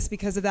dressed like this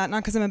because of that,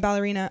 not because I'm a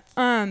ballerina.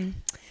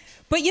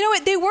 But you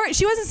know what?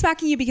 She wasn't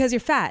smacking you because you're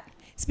fat.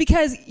 It's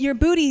because your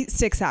booty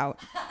sticks out.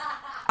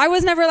 I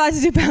was never allowed to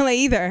do ballet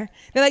either.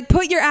 They're like,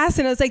 put your ass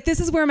in. I was like, this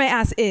is where my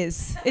ass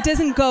is. It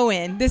doesn't go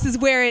in. This is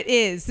where it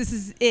is. This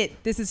is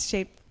it. This is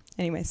shape.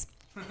 Anyways.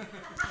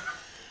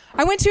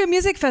 I went to a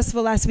music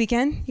festival last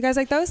weekend. You guys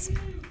like those?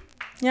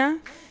 Yeah?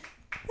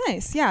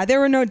 Nice. Yeah, there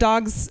were no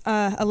dogs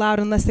allowed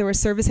unless they were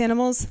service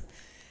animals.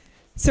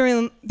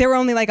 So there were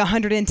only like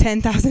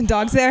 110,000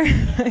 dogs there.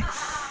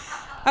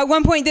 At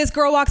one point, this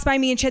girl walks by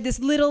me and she had this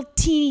little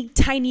teeny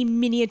tiny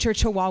miniature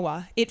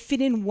chihuahua. It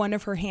fit in one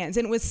of her hands,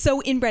 and it was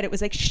so inbred, it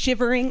was like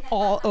shivering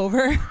all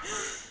over.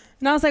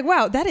 And I was like,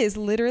 wow, that is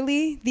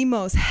literally the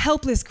most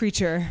helpless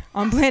creature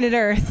on planet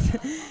Earth.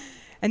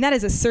 And that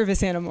is a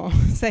service animal.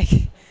 It's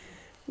like,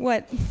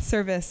 what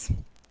service?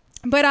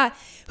 But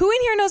who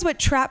in here knows what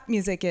trap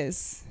music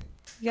is?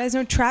 You guys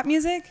know trap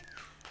music?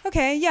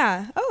 Okay,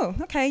 yeah. Oh,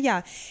 okay,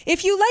 yeah.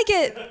 If you like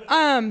it,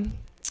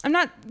 I'm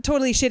not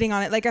totally shitting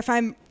on it. Like if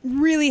I'm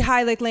really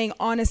high, like laying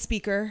on a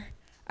speaker,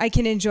 I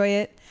can enjoy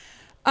it.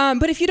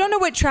 But if you don't know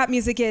what trap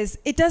music is,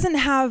 it doesn't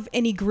have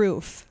any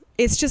groove.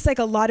 It's just like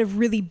a lot of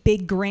really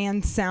big,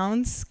 grand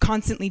sounds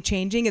constantly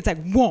changing. It's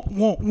like whoa,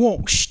 whoa,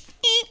 whoa, shh,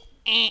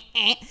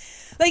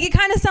 like it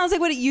kind of sounds like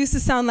what it used to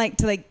sound like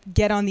to like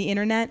get on the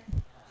internet,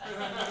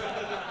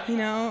 you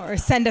know, or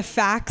send a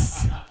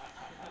fax.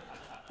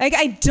 Like,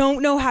 I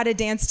don't know how to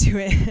dance to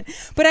it.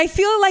 But I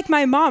feel like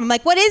my mom. I'm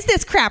like, what is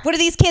this crap? What are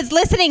these kids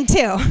listening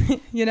to?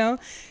 You know?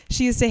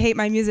 She used to hate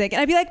my music. And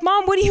I'd be like,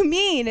 Mom, what do you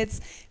mean? It's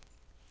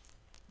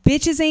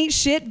bitches ain't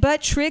shit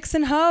but tricks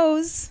and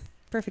hoes.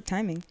 Perfect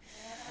timing.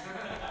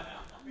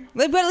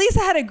 But at least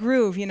I had a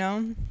groove, you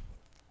know?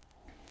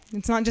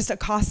 It's not just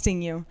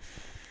accosting you.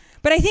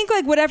 But I think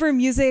like whatever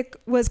music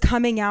was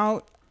coming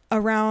out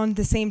around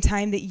the same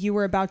time that you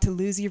were about to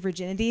lose your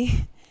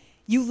virginity,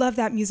 you love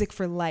that music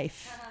for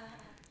life.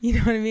 You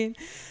know what I mean?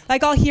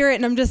 Like I'll hear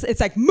it and it's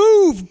like,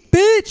 move,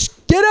 bitch,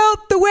 get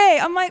out the way.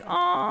 I'm like,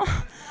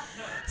 oh,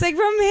 it's like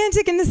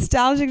romantic and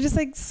nostalgic, just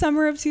like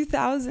summer of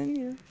 2000.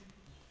 You know?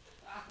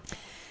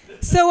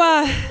 So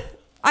I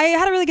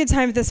had a really good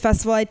time at this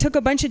festival. I took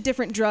a bunch of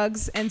different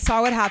drugs and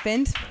saw what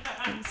happened.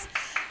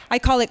 I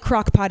call it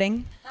crock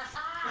potting.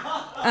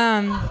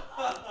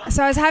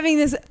 So I was having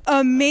this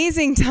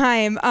amazing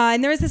time,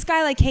 and there was this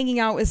guy like hanging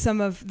out with some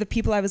of the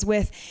people I was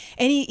with,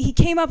 and he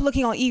came up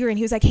looking all eager, and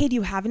he was like, hey, do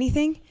you have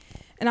anything?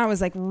 And I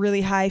was like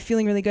really high,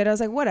 feeling really good. I was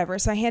like, whatever.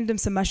 So I handed him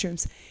some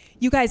mushrooms.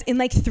 You guys, in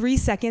like 3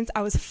 seconds,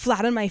 I was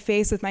flat on my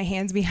face with my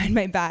hands behind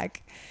my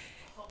back.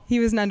 He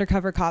was an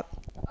undercover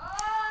cop.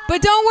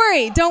 But don't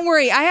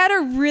worry. I had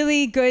a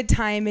really good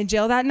time in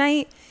jail that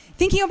night,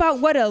 thinking about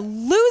what a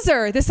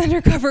loser this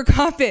undercover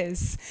cop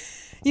is.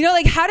 You know,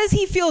 like, how does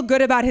he feel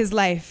good about his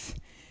life?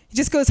 He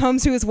just goes home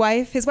to his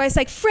wife. His wife's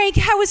like, Frank,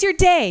 how was your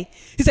day?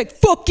 He's like,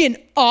 fucking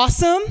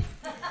awesome.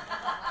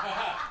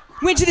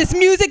 Went to this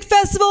music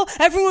festival.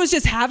 Everyone was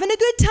just having a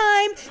good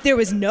time. There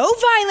was no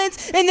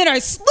violence. And then I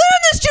slammed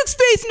this chick's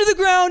face into the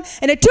ground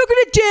and I took her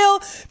to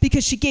jail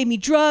because she gave me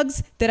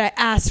drugs that I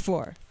asked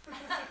for.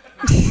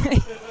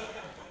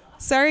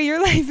 Sorry,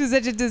 your life is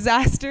such a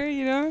disaster,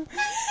 you know?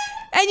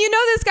 And you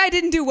know this guy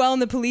didn't do well in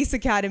the police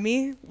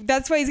academy.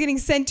 That's why he's getting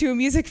sent to a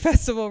music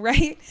festival,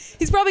 right?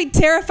 He's probably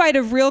terrified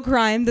of real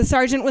crime. The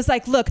sergeant was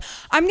like, look,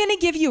 I'm going to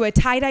give you a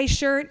tie-dye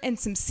shirt and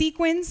some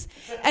sequins,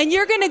 and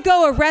you're going to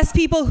go arrest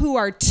people who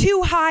are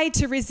too high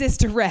to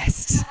resist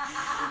arrest.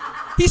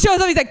 He shows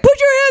up, he's like, put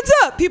your hands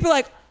up. People are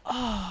like,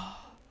 oh,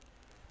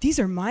 these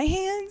are my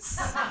hands?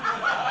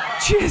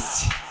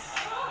 Just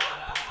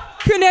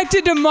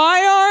connected to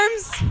my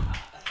arms?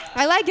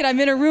 I like it. I'm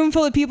in a room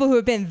full of people who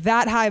have been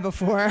that high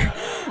before,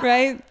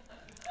 right?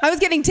 I was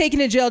getting taken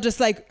to jail just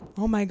like,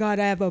 oh my God,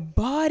 I have a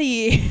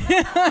body.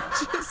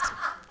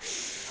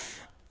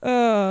 But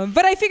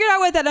I figured out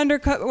what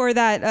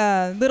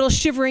that little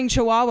shivering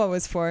chihuahua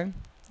was for.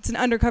 It's an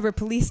undercover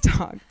police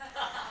dog.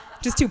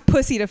 Just too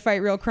pussy to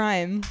fight real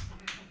crime.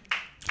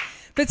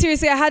 But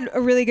seriously, I had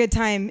a really good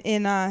time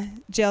in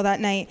jail that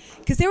night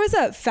because there was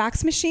a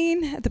fax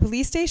machine at the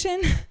police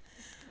station.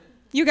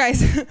 You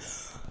guys...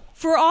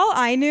 For all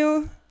I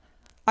knew,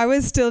 I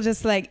was still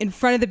just like in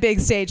front of the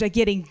big stage, like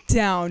getting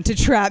down to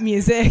trap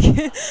music.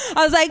 I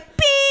was like,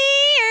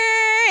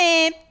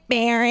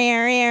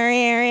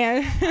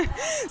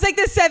 it's like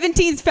the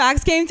 17th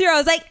fax came through. I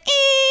was like,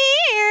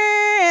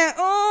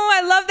 oh,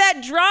 I love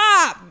that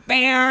drop.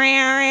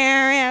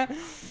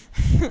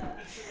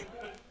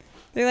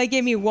 They like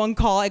gave me one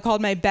call. I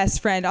called my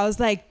best friend. I was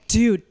like,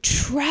 dude,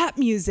 trap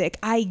music,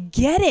 I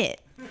get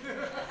it.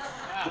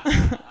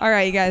 All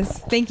right, you guys.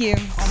 Thank you.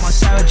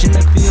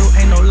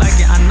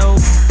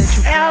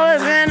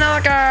 Allison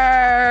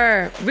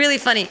Hooker! Really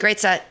funny. Great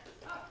set.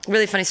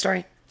 Really funny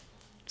story.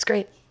 It's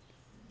great.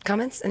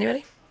 Comments?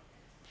 Anybody?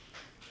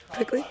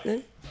 Quickly? Yeah.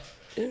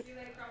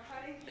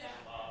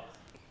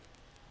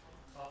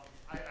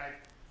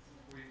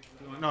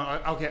 No,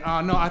 okay.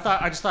 No,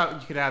 I just thought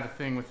you could add the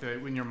thing with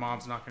when your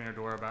mom's knocking on your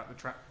door about the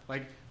trap.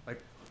 Like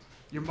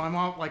my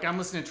mom. Like I'm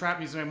listening to trap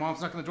music. My mom's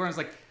knocking on the door and it's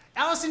like,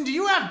 Allison, do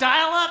you have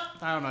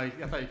dial-up? I don't know. I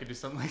thought you could do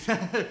something like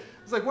that.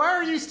 It's like, why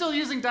are you still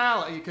using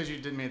dial-up? Because you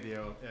did make the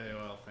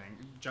AOL thing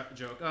joke.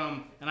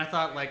 And I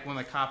thought like when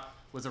the cop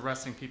was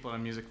arresting people at a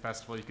music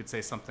festival, you could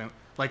say something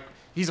like,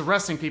 he's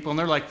arresting people, and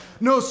they're like,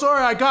 no,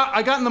 sorry, I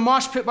got in the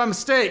mosh pit by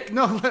mistake.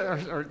 No,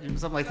 or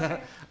something like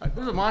that.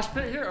 There's a mosh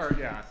pit here? Or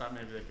yeah, I thought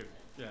maybe they could.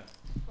 Yeah.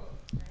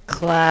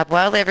 Clap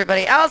wildly,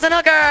 everybody. Allison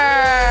Hooker!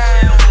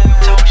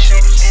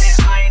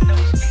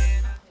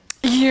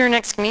 Your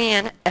next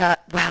comedian.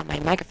 Wow, my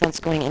microphone's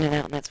going in and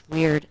out, and that's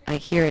weird. I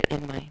hear it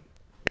in my...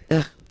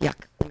 Ugh, yuck.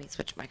 Let me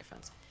switch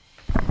microphones.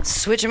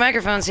 Switching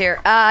microphones here.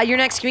 Your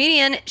next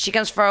comedian, she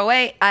comes far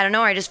away. I don't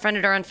know her. I just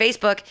friended her on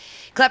Facebook.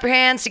 Clap your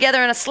hands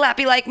together in a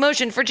slappy-like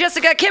motion for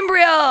Jessica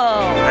Kimbriel.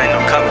 I ain't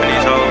no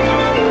companies,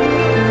 hoes.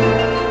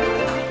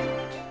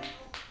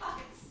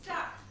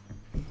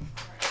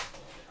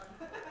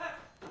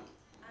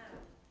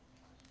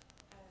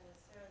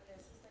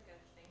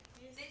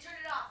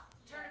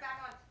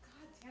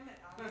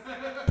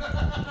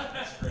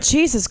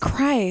 Jesus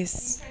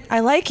Christ. I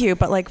like you,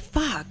 but like,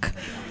 fuck.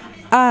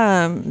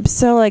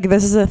 So like,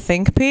 this is a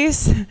think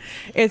piece.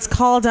 It's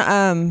called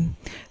IKEA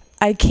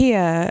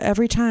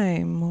every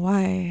time.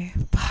 Why?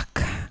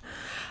 Fuck.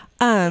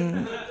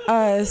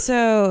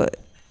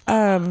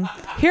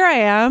 Here I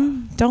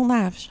am. Don't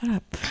laugh. Shut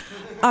up.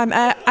 I'm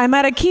at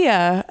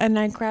IKEA and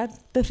I grabbed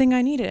the thing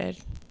I needed.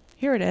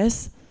 Here it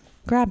is.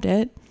 Grabbed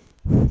it.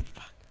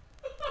 Fuck.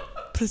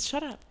 Please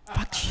shut up.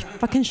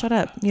 Fucking shut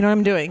up. You know what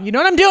I'm doing. You know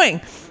what I'm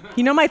doing.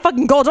 You know my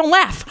fucking goal. Don't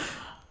laugh.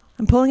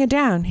 I'm pulling it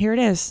down. Here it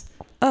is.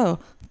 Oh,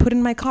 put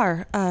in my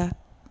car.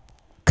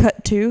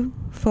 Cut to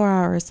 4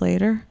 hours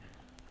later.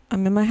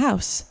 I'm in my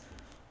house.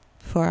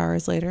 4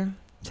 hours later.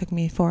 Took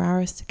me 4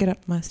 hours to get up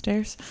my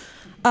stairs.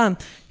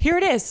 Here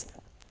it is.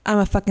 I'm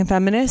a fucking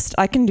feminist.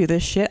 I can do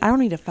this shit. I don't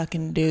need a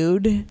fucking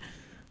dude.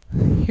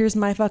 Here's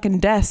my fucking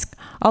desk.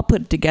 I'll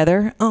put it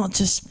together. Oh,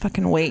 just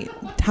fucking wait.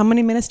 How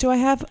many minutes do I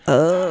have?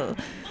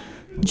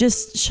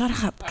 Just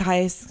shut up,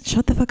 guys.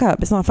 Shut the fuck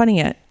up. It's not funny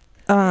yet.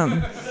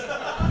 Why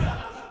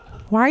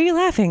are you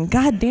laughing?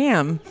 God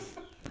damn.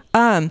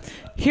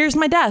 Here's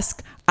my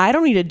desk. I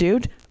don't need a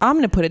dude. I'm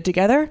going to put it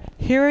together.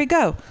 Here we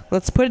go.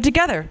 Let's put it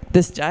together.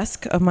 This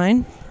desk of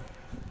mine.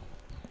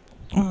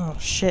 Oh,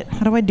 shit.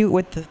 How do I do it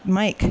with the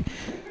mic?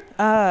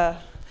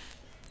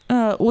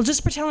 We'll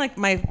just pretend like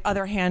my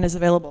other hand is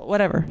available.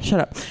 Whatever. Shut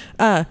up.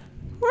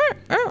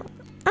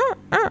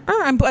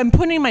 I'm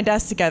putting my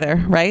desk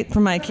together, right,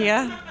 from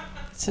IKEA.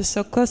 It's just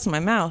so close to my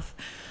mouth.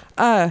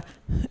 And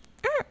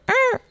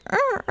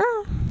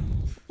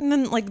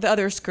then, like, the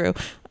other screw.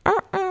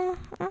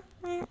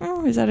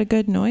 Is that a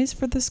good noise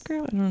for the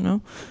screw? I don't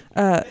know.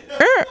 And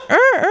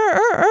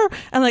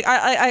like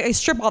I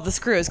strip all the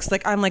screws because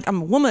I'm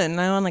a woman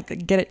and I want to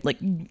get it like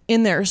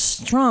in there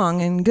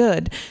strong and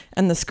good,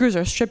 and the screws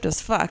are stripped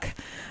as fuck.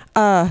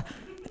 And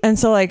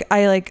so like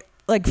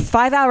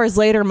 5 hours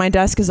later, my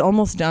desk is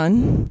almost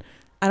done.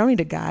 I don't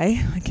need a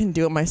guy. I can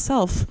do it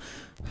myself.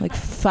 Like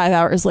 5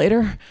 hours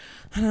later.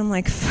 And I'm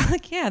like,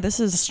 fuck yeah, this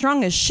is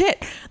strong as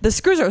shit. The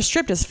screws are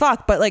stripped as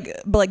fuck, but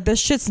this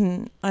shit's,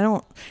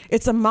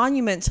 it's a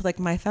monument to like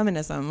my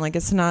feminism. Like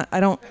it's not,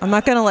 I'm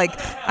not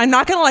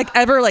gonna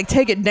ever like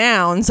take it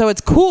down. So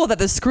it's cool that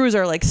the screws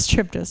are like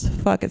stripped as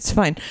fuck. It's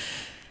fine.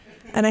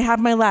 And I have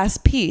my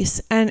last piece,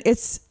 and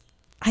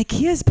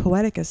IKEA's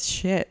poetic as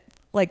shit.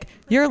 Like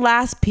your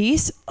last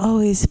piece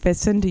always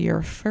fits into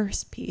your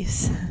first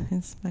piece.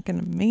 It's fucking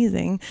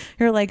amazing.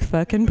 You're like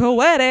fucking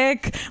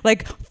poetic,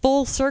 like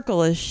full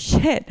circle as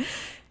shit.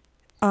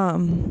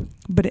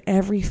 But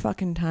every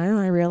fucking time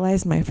I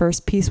realized my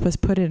first piece was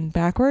put in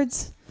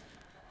backwards.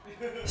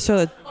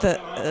 So the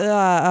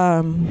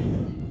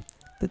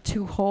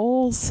two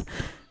holes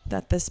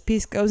that this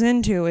piece goes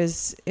into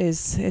is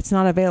it's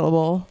not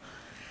available.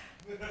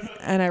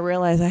 And I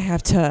realize I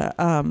have to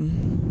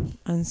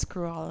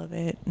unscrew all of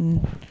it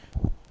and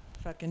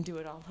fucking do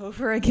it all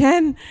over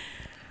again.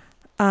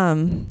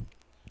 I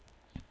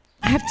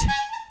have to.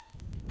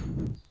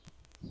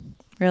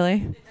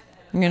 Really?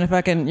 You're gonna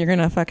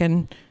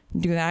fucking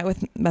do that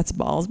with, that's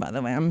balls, by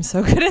the way. I'm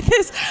so good at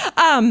this.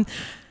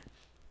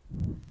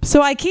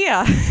 So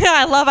IKEA.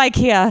 I love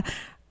IKEA.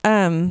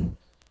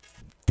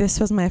 This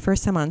was my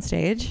first time on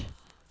stage,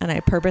 and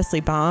I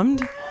purposely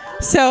bombed.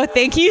 So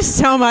thank you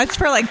so much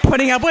for like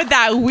putting up with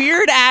that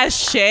weird ass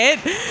shit.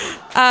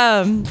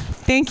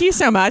 Thank you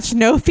so much.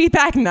 No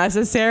feedback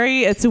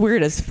necessary. It's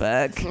weird as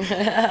fuck.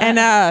 And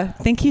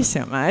thank you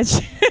so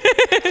much.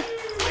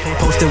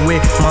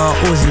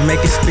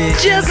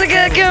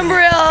 Jessica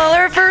Kimbrell,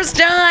 her first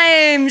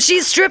time.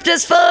 She's stripped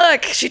as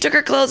fuck. She took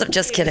her clothes off.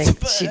 Just kidding.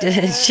 She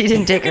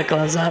didn't take her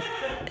clothes off.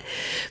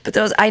 But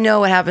I know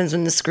what happens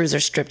when the screws are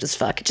stripped as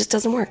fuck. It just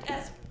doesn't work.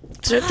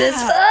 Stripped as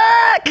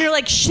fuck. You're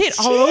like, shit,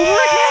 all over again.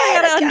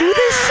 I gotta undo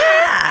this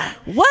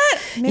shit.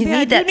 What? Maybe you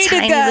need that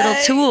tiny little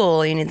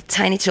tool. You need the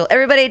tiny tool.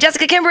 Everybody,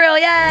 Jessica Kimbrell,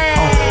 yay!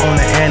 On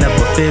the end of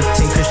a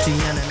 15,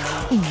 Christiana.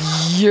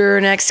 Your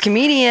next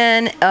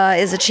comedian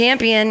is a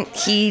champion.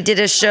 He did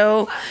a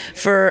show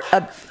for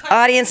an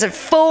audience of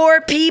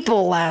 4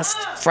 people last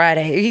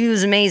Friday. He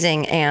was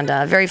amazing and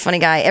a very funny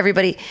guy.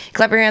 Everybody,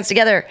 clap your hands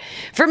together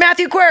for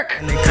Matthew Quirk.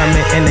 They come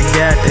in the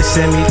gap, they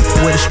send me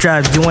with a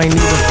strap. You ain't even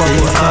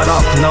fucking cut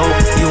off. No,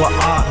 you a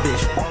odd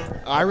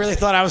bitch. I really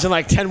thought I was in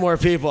like 10 more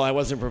people. I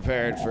wasn't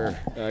prepared for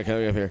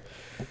coming up here.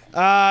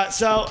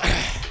 So,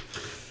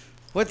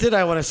 what did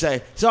I want to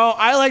say? So,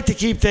 I like to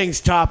keep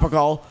things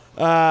topical.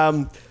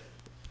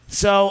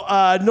 So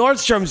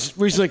Nordstrom's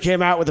recently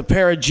came out with a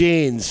pair of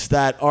jeans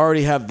that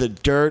already have the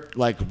dirt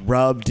like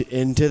rubbed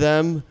into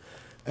them,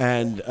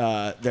 and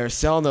they're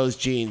selling those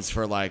jeans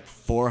for like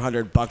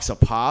 $400 a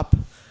pop.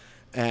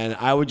 And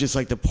I would just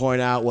like to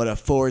point out what a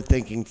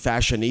forward-thinking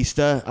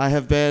fashionista I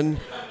have been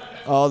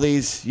all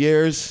these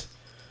years.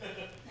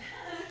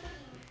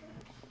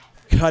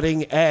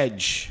 Cutting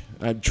edge.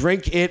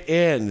 Drink it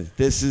in.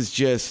 This is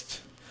just...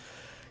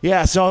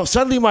 Yeah, so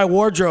suddenly my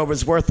wardrobe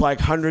is worth like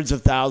hundreds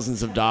of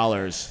thousands of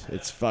dollars.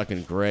 It's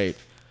fucking great.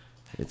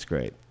 It's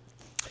great.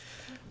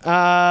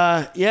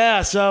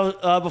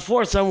 So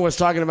before someone was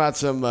talking about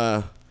some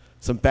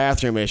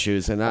bathroom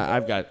issues, and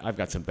I've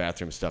got some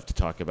bathroom stuff to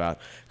talk about,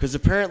 because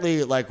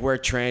apparently like where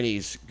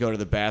trannies go to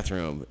the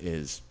bathroom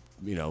is,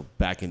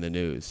 back in the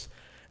news.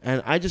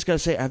 And I just got to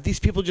say, have these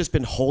people just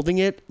been holding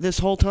it this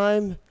whole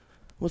time?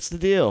 What's the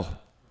deal?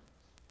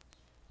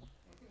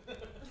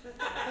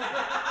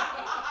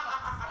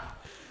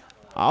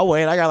 I'll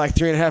wait. I got like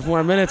 3.5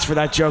 more minutes for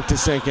that joke to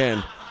sink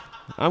in.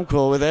 I'm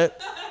cool with it.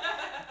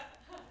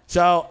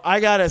 So I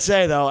got to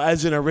say, though,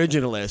 as an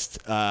originalist,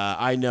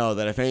 I know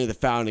that if any of the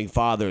founding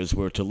fathers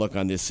were to look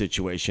on this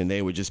situation,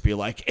 they would just be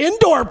like,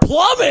 indoor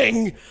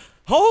plumbing?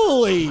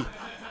 Holy...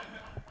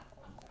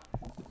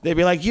 They'd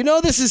be like,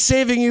 this is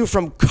saving you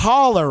from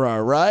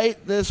cholera,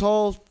 right? This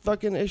whole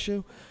fucking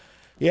issue?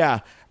 Yeah.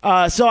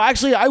 So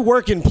actually, I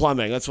work in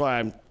plumbing. That's why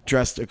I'm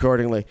dressed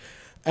accordingly.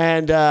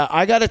 And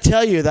I got to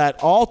tell you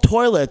that all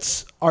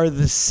toilets are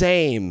the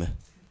same.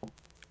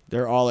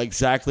 They're all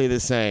exactly the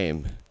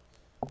same.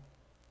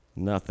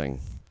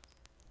 Nothing.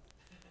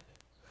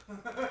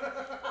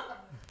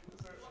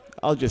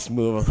 I'll just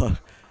move along.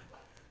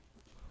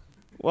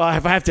 Well,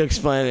 if I have to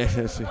explain it.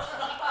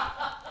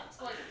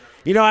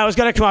 I was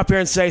going to come up here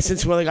and say,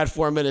 since we only got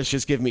 4 minutes,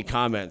 just give me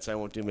comments. I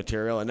won't do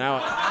material. And now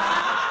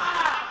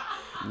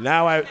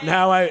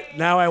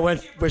I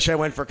wish I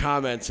went for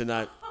comments and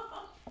not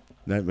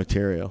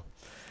material.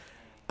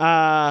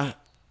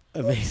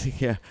 Amazing,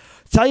 yeah.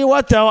 Tell you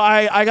what, though,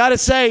 I got to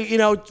say,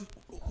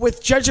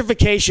 with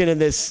gentrification in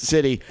this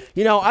city,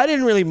 I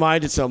didn't really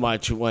mind it so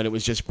much when it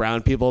was just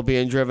brown people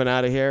being driven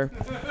out of here.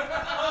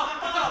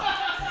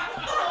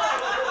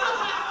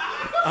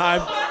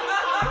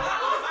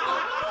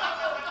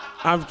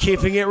 I'm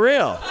keeping it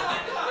real.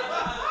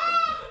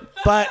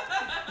 But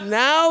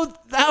now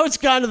it's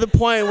gotten to the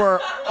point where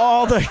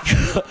all the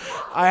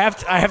I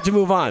have to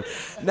move on.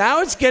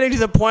 Now it's getting to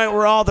the point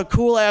where all the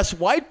cool ass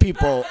white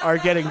people are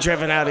getting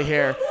driven out of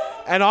here.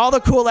 And all the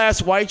cool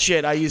ass white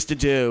shit I used to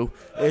do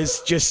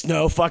is just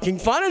no fucking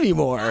fun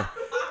anymore.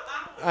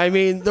 I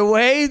mean, the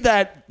way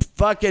that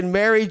fucking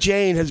Mary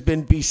Jane has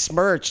been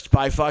besmirched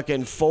by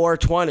fucking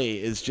 420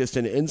 is just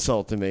an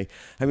insult to me.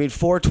 I mean,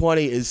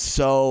 420 is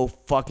so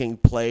fucking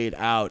played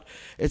out.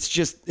 It's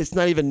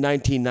not even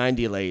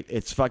 1990 late.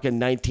 It's fucking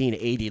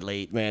 1980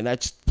 late, man.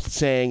 That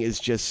saying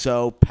is just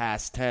so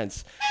past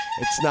tense.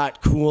 It's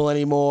not cool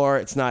anymore.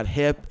 It's not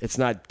hip. It's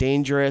not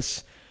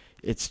dangerous.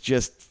 It's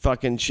just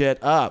fucking shit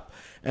up.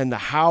 And the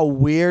How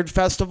Weird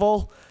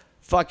Festival,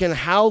 fucking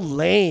how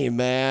lame,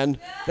 man.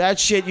 That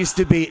shit used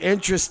to be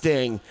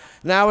interesting.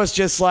 Now it's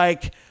just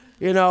like,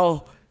 you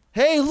know,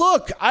 hey,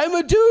 look, I'm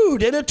a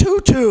dude in a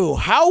tutu.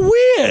 How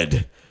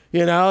weird.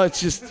 You know,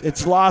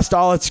 it's lost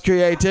all its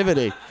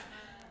creativity.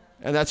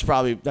 And that's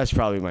probably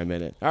my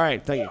minute. All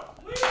right, thank you.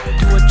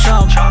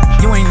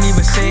 You ain't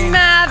even say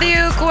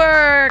Matthew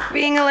Quirk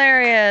being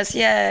hilarious.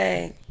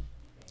 Yay.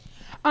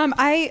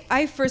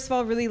 I first of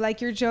all really like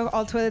your joke.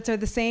 All toilets are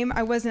the same.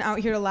 I wasn't out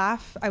here to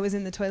laugh. I was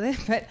in the toilet,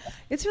 but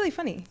it's really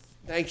funny.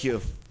 Thank you.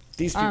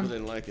 These people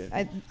didn't like it.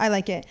 I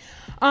like it.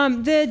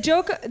 The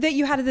joke that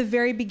you had at the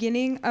very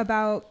beginning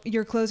about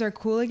your clothes are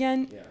cool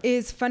again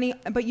is funny,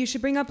 but you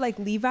should bring up like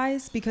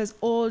Levi's, because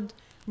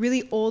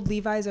really old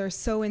Levi's are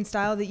so in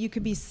style that you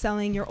could be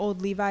selling your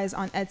old Levi's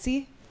on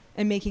Etsy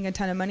and making a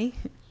ton of money.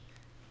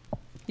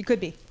 You could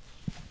be.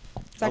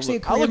 It's actually a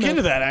career I'll look move.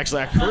 into that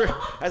actually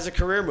as a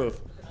career move.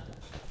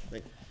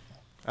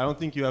 I don't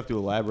think you have to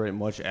elaborate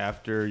much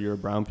after your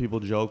brown people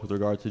joke with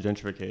regards to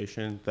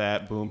gentrification.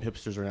 That boom,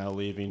 hipsters are now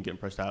leaving, getting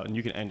pressed out, and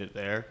you can end it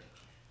there,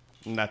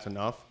 and that's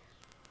enough.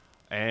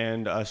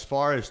 And as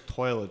far as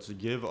toilets,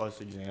 give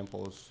us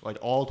examples. Like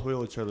all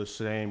toilets are the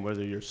same,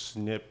 whether you're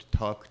snipped,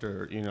 tucked,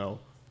 or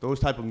those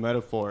type of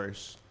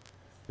metaphors.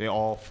 They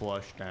all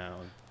flush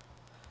down,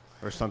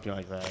 or something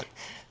like that.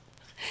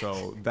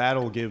 So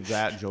that'll give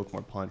that joke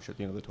more punch at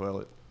the end of the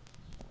toilet.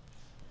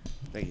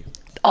 Thank you.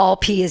 All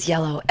pee is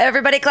yellow.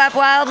 Everybody clap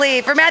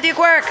wildly for Matthew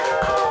Quirk.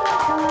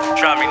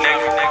 Drop me,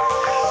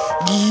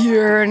 Nick.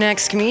 Your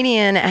next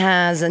comedian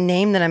has a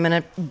name that I'm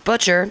going to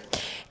butcher,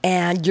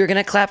 and you're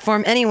going to clap for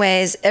him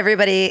anyways.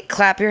 Everybody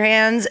clap your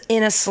hands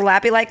in a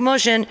slappy-like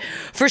motion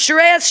for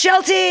Shreyas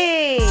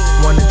Shelty.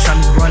 Wanna try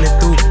me running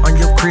through on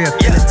your crib.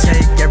 Finna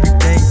take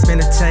everything,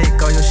 finna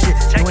take all your shit.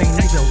 You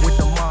ain't even with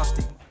the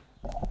monster.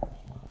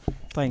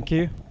 Thank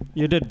you.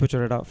 You did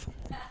butcher it off.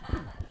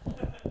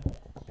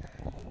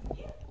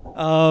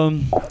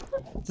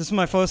 This is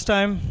my first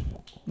time,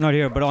 not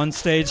here, but on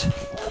stage.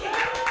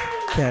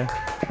 Okay.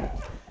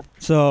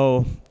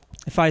 So,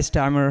 if I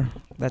stammer,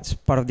 that's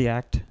part of the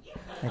act.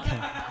 Okay.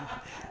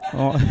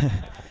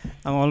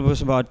 I'm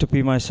almost about to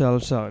pee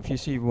myself, so if you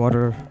see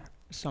water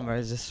somewhere,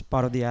 it's just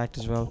part of the act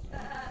as well.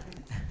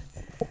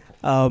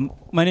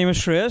 My name is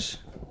Shreyas.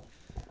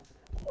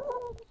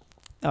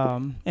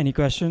 Any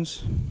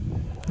questions?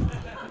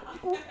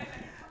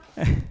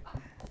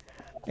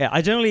 Yeah,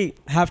 I generally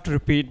have to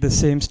repeat the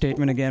same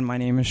statement again. My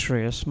name is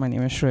Shreyas. My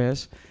name is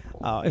Shreyas.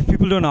 If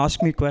people don't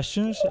ask me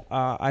questions,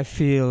 I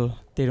feel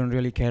they don't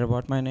really care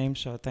about my name,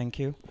 so thank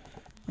you.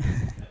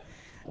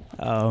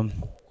 I'm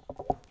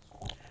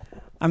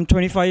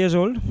 25 years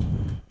old.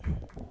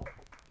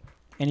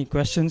 Any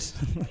questions?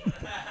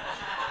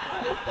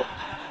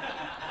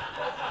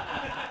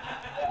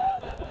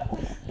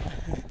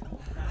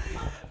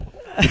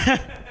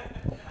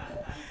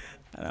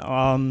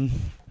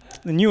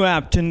 The new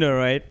app, Tinder,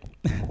 right?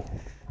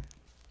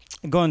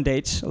 I go on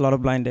dates, a lot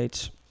of blind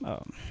dates.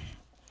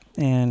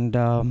 And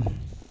I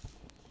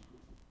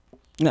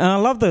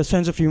love the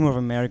sense of humor of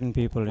American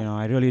people,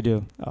 I really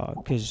do.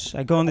 Because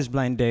I go on these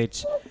blind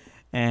dates,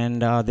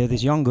 and they're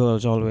these young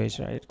girls always,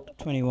 right?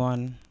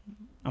 21,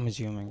 I'm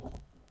assuming.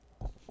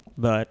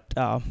 But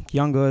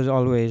young girls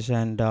always,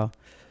 and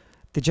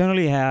they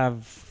generally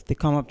they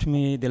come up to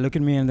me, they look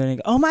at me, and then they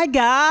go, "Oh my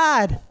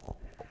God,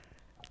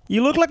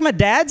 you look like my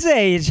dad's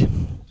age."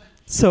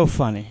 So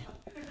funny.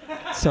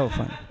 So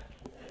funny.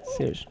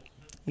 Seriously.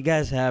 You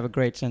guys have a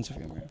great sense of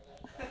humor.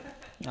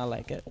 I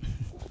like it.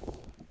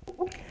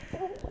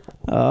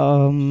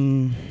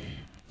 I'm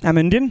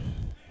Indian.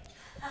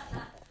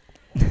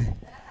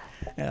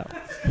 Yeah.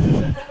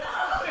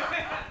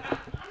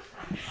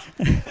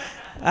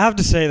 I have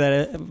to say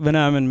that when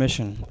I'm in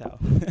mission, though.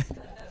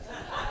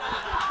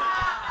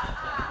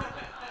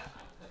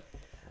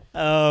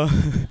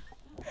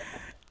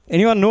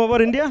 Anyone know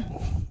about India?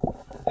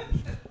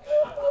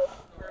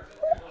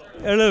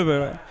 A little bit,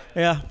 right?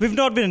 Yeah, we've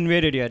not been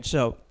invaded yet,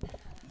 so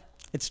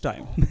it's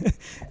time.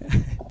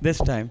 This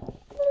time.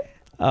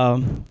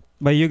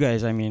 By you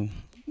guys, I mean.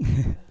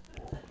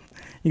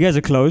 You guys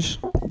are close,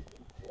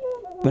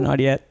 but not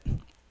yet.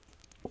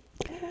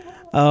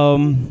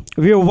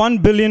 We are 1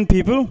 billion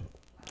people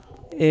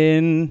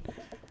in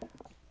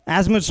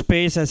as much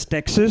space as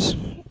Texas.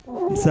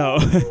 So,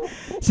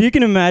 so you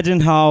can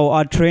imagine how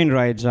our train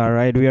rides are,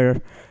 right? We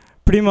are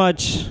pretty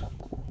much...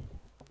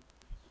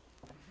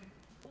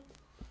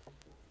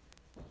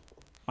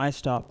 I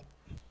stop.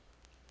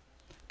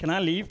 Can I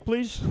leave,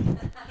 please?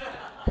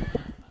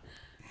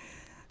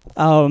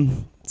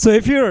 So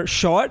if you're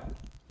short,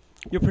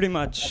 you're pretty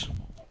much.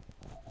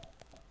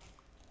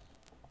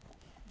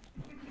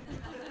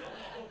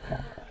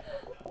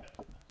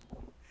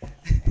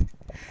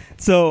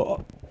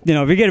 So,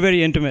 we get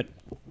very intimate.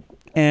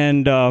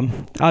 And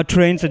our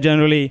trains are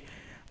generally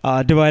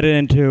divided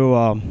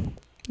into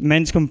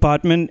men's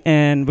compartment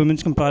and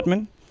women's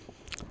compartment.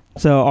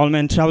 So all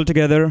men travel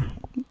together,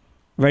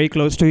 very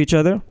close to each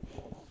other.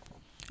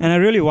 And I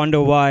really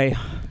wonder why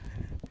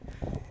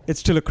it's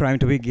still a crime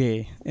to be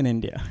gay in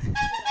India.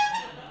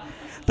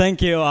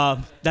 Thank you.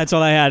 That's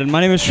all I had. And my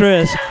name is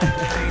Shreyas.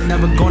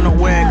 Never going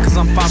nowhere 'cause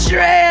I'm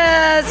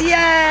Shreyas,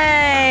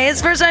 yay!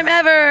 It's first time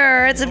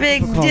ever. It's a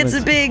big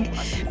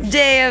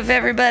day of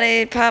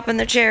everybody popping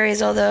their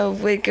cherries. Although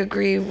we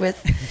agree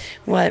with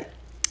what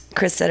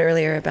Chris said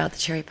earlier about the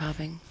cherry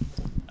popping.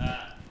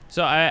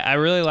 So I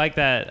really like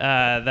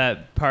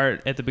that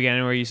part at the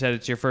beginning where you said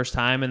it's your first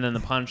time, and then the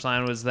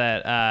punchline was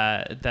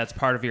that that's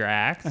part of your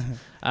act.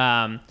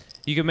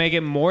 You can make it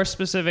more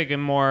specific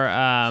and more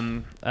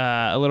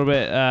a little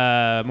bit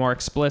more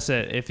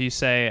explicit if you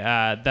say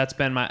that's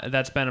been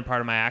a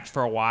part of my act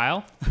for a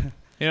while,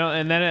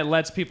 and then it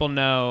lets people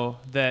know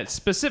that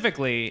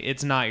specifically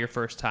it's not your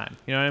first time.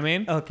 You know what I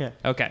mean? Okay.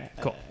 Okay.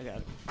 Cool. I got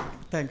it.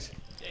 Thanks.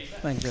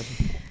 Thanks,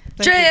 Jesse.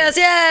 Shreyas,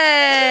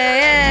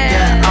 yay!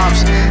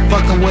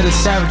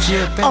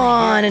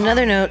 On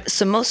another note,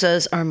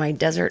 samosas are my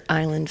desert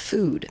island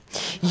food.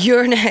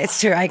 Your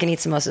next, I can eat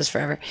samosas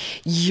forever.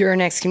 Your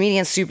next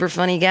comedian, super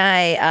funny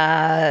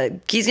guy.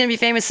 He's gonna be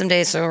famous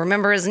someday, so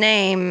remember his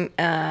name.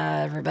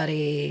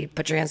 Everybody,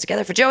 put your hands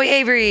together for Joey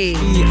Avery.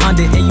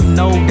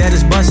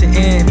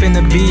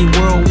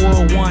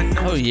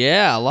 Oh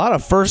yeah, a lot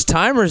of first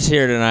timers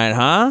here tonight,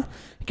 huh?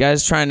 You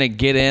guys trying to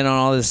get in on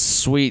all this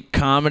sweet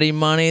comedy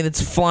money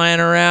that's flying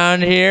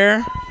around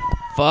here?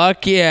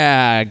 Fuck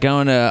yeah,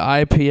 going to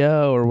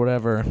IPO or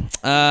whatever.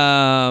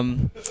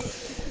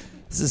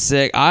 This is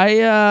sick.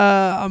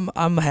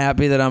 I'm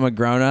happy that I'm a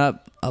grown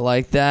up. I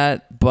like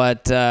that,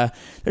 but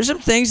there's some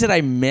things that I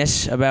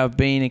miss about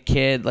being a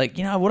kid. Like,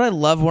 what I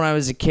loved when I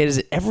was a kid is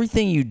that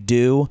everything you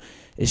do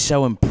is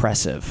so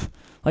impressive.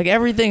 Like,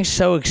 everything's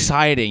so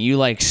exciting.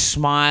 You,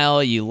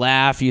 smile, you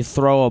laugh, you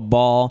throw a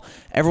ball.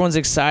 Everyone's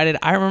excited.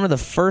 I remember the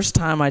first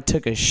time I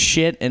took a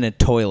shit in a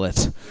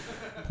toilet.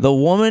 The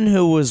woman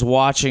who was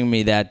watching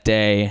me that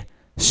day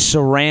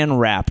saran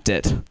wrapped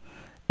it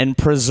and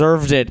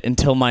preserved it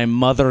until my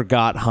mother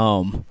got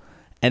home.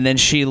 And then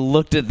she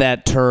looked at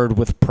that turd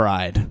with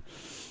pride.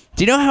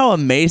 Do you know how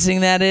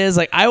amazing that is?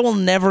 I will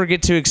never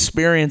get to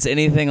experience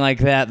anything like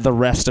that the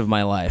rest of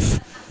my life.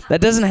 That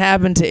doesn't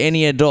happen to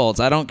any adults.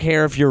 I don't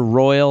care if you're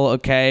royal,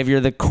 okay? If you're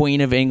the Queen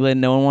of England,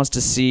 no one wants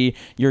to see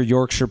your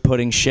Yorkshire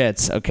pudding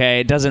shits, okay?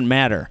 It doesn't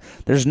matter.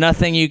 There's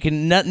nothing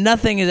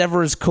nothing is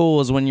ever as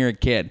cool as when you're a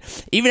kid.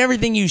 Even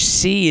everything you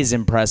see is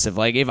impressive.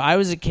 If I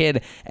was a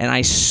kid and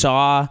I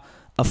saw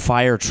a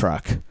fire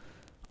truck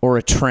or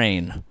a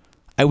train,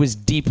 I was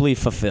deeply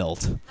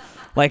fulfilled.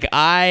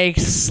 I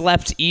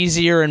slept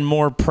easier and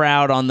more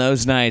proud on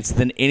those nights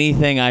than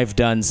anything I've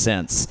done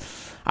since.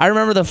 I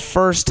remember the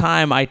first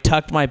time I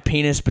tucked my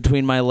penis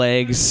between my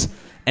legs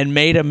and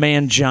made a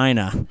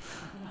mangina.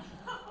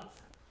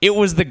 It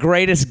was the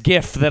greatest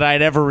gift that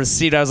I'd ever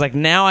received. I was like,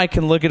 now I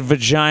can look at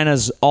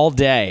vaginas all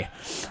day.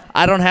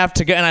 I don't have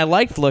to go. And I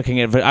liked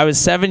looking at I was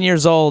 7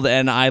 years old,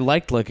 and I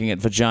liked looking at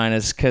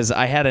vaginas because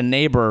I had a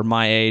neighbor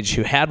my age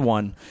who had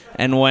one.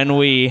 And when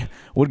we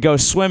would go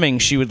swimming,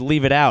 she would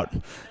leave it out.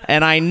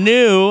 And I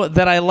knew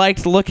that I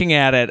liked looking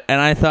at it,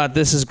 and I thought,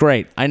 this is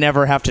great. I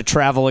never have to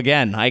travel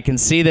again. I can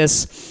see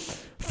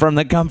this from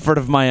the comfort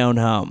of my own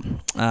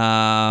home.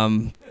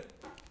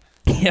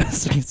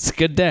 Yes, it's a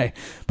good day.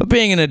 But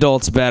being an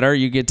adult's better.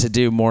 You get to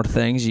do more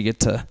things. You get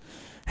to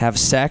have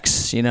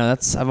sex.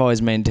 I've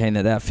always maintained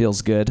that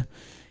feels good.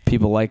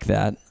 People like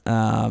that.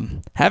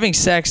 Having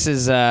sex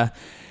is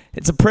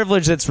it's a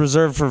privilege that's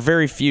reserved for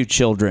very few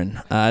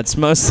children. It's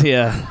mostly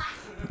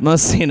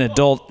an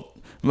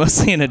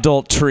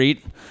adult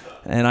treat,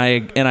 and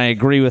I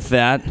agree with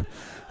that.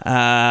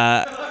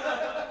 I've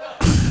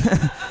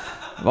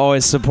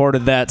always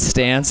supported that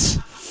stance.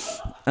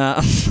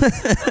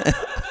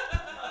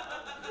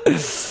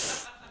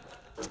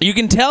 You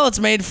can tell it's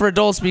made for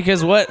adults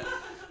because what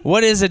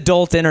is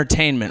adult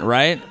entertainment,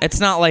 right? It's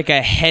not like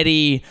a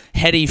heady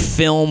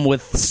film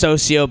with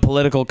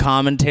socio-political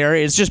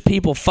commentary. It's just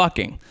people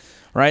fucking,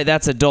 right?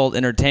 That's adult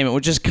entertainment,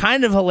 which is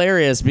kind of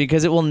hilarious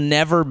because it will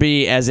never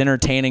be as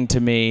entertaining to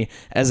me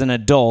as an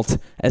adult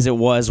as it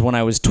was when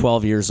I was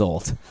 12 years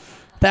old.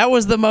 That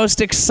was the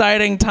most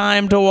exciting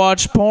time to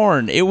watch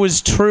porn. It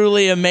was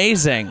truly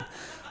amazing.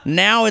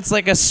 Now it's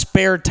like a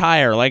spare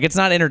tire. It's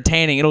not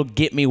entertaining. It'll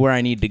get me where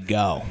I need to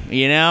go,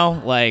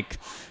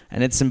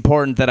 and it's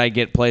important that I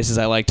get places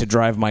I like to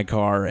drive my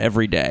car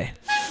every day.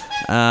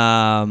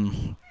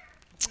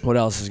 What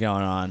else is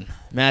going on?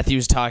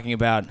 Matthew's talking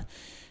about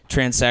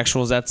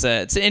transsexuals.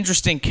 It's an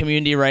interesting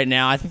community right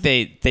now. I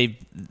think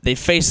they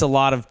face a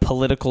lot of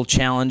political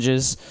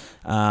challenges.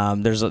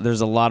 There's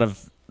a lot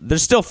of they're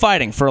still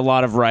fighting for a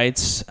lot of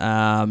rights,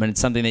 and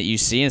it's something that you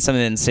see, and it's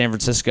something that in San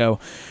Francisco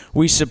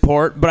we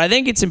support. But I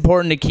think it's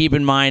important to keep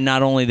in mind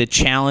not only the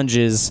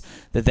challenges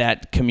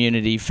that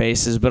community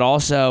faces, but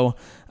also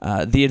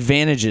the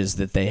advantages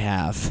that they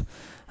have.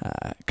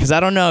 Because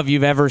I don't know if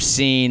you've ever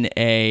seen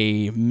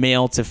a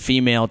male to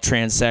female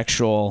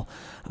transsexual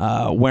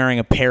wearing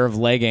a pair of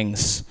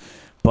leggings,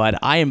 but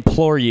I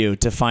implore you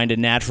to find a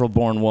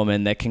natural-born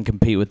woman that can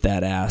compete with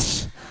that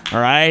ass. All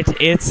right?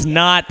 It's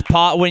not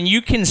when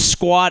you can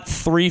squat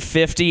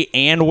 350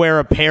 and wear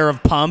a pair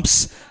of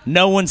pumps,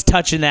 no one's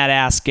touching that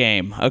ass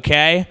game,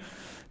 okay?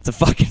 It's a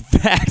fucking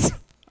fact.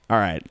 All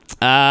right.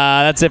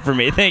 That's it for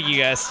me. Thank you,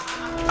 guys.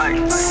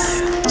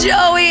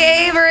 Joey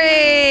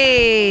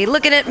Avery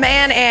looking at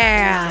man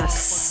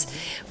ass.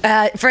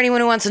 For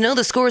anyone who wants to know,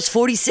 the score is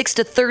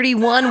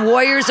 46-31.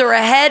 Warriors are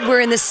ahead.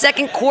 We're in the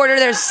second quarter.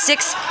 There's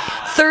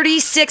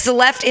 6:36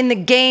 left in the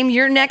game.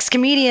 Your next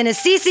comedian is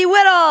Cece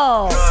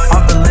Whittle.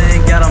 Off the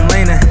lane, got them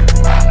leaning.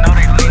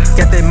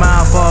 Got their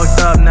mind fogged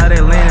up, now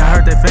they leaning,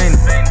 hurt they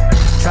fainting.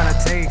 Trying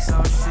to take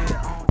some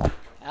shit.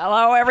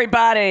 Hello,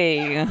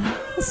 everybody.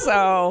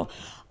 So,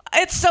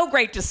 it's so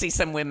great to see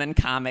some women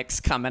comics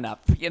coming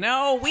up. You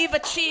know, we've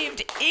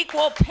achieved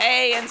equal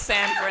pay in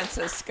San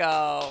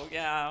Francisco.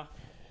 Yeah.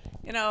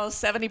 You know,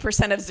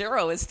 70% of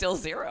zero is still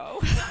zero.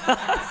 So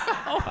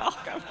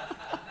welcome.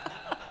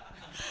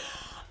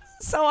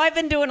 So I've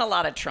been doing a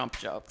lot of Trump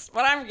jokes,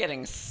 but I'm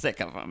getting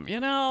sick of them, you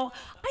know?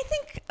 I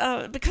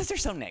think because they're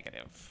so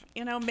negative.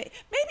 You know, maybe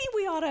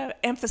we ought to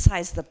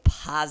emphasize the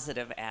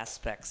positive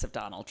aspects of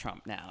Donald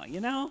Trump now,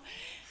 you know?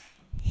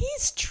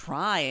 He's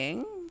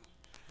trying.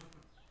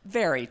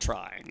 Very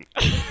trying.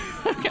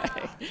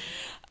 Okay.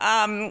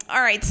 All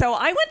right, so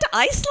I went to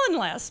Iceland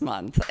last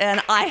month,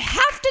 and I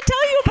have to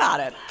tell you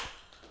about it.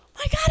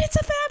 My God, it's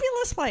a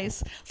fabulous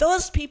place.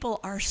 Those people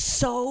are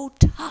so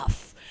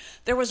tough.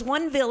 There was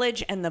one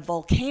village, and the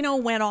volcano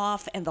went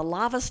off, and the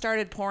lava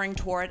started pouring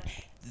toward it.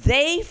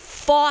 They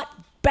fought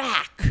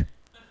back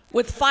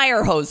with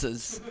fire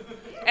hoses,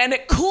 and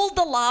it cooled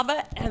the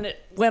lava, and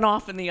it went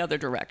off in the other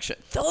direction.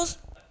 Those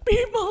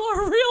people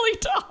are really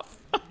tough.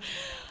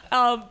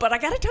 But I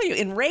got to tell you,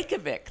 in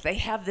Reykjavik, they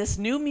have this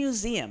new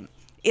museum.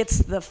 It's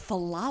the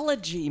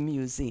Philology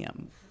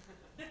Museum.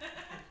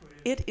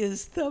 It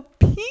is the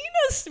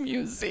Penis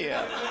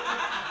Museum.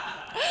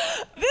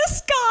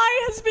 This guy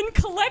has been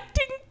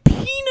collecting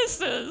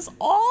penises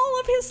all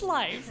of his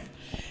life.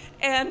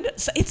 And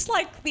so it's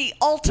like the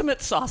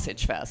ultimate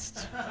sausage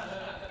fest.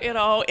 You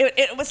know,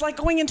 it was like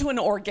going into an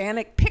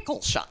organic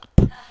pickle shop.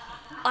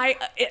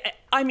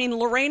 I mean,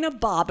 Lorena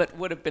Bobbitt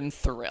would have been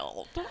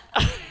thrilled.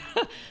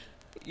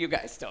 You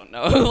guys don't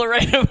know who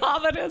Lorena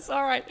Bobbitt is,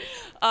 all right.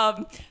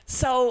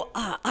 So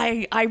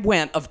I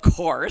went, of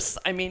course.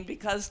 I mean,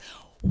 because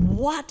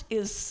what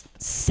is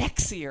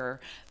sexier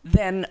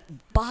than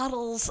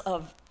bottles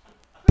of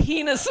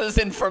penises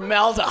in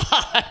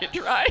formaldehyde,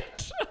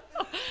 right?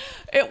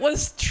 It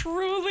was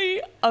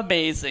truly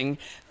amazing.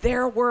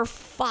 There were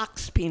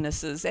fox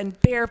penises and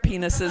bear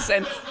penises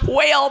and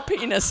whale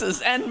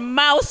penises and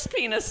mouse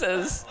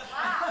penises.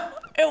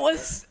 It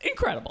was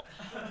incredible.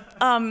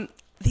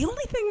 The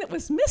only thing that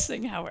was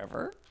missing,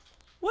 however,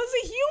 was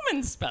a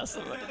human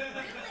specimen.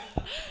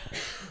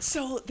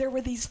 So there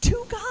were these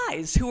two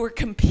guys who were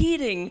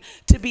competing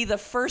to be the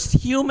first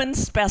human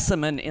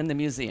specimen in the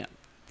museum.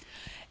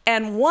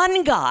 And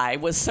one guy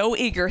was so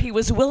eager, he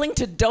was willing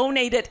to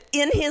donate it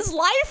in his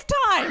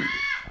lifetime.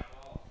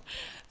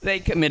 They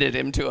committed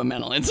him to a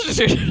mental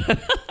institution.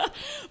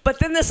 But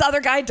then this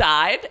other guy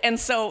died, and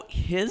so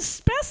his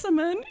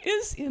specimen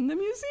is in the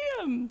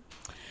museum.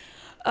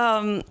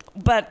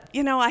 But,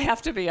 you know, I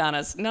have to be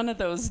honest, none of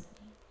those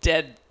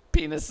dead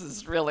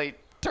penises really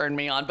turned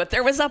me on. But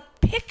there was a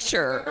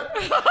picture.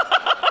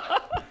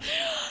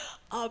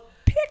 A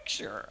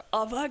picture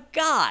of a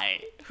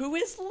guy who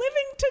is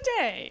living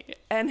today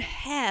and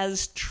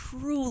has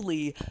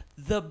truly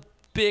the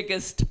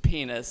biggest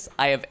penis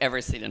I have ever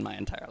seen in my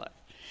entire life.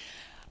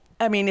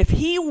 I mean, if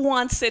he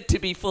wants it to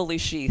be fully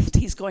sheathed,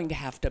 he's going to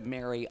have to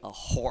marry a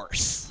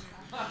horse.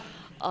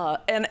 All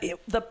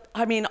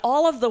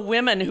of the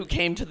women who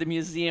came to the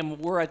museum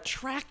were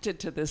attracted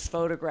to this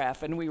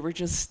photograph, and we were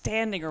just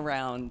standing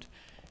around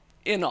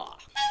in awe.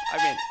 I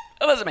mean,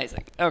 it was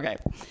amazing. Okay.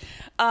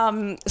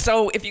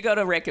 So if you go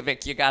to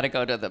Reykjavik, you got to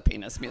go to the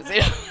Penis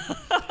Museum.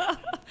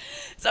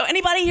 So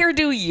anybody here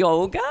do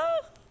yoga?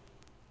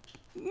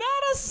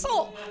 Not a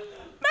soul.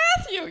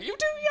 Matthew, you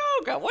do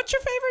yoga. What's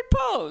your favorite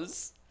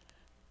pose?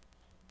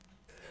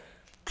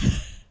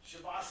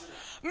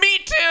 Shavasana. Me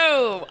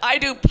too. I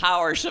do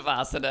power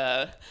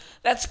Shavasana.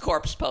 That's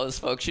corpse pose,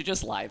 folks. You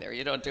just lie there.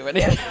 You don't do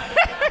anything.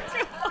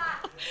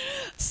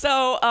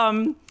 So,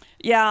 I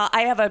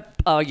have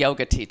a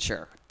yoga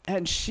teacher,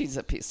 and she's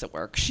a piece of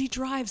work. She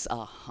drives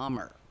a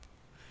Hummer.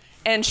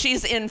 And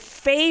she's in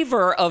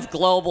favor of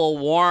global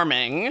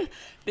warming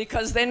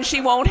because then she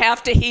won't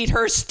have to heat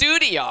her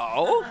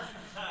studio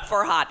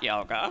for hot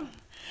yoga.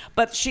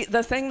 But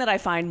the thing that I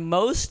find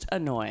most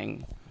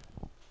annoying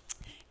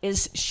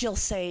is she'll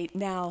say,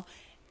 now,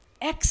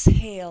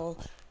 exhale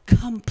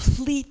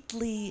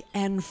completely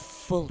and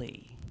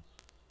fully.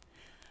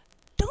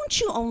 Don't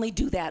you only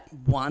do that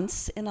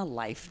once in a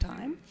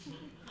lifetime?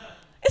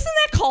 Isn't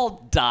that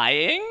called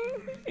dying?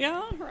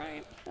 Yeah,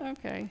 right.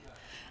 Okay.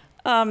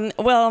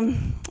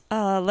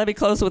 Let me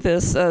close with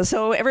this.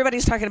 So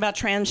everybody's talking about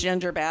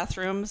transgender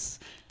bathrooms.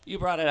 You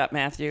brought it up,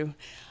 Matthew.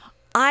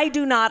 I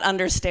do not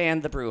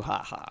understand the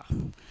brouhaha.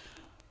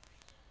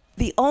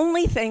 The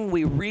only thing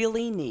we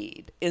really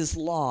need is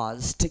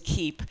laws to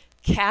keep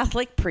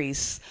Catholic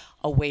priests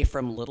away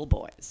from little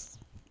boys.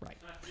 Right.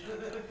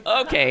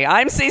 Okay,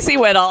 I'm Cece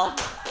Whittle.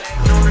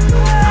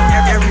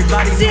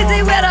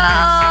 Cece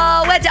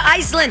Whittle went to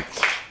Iceland.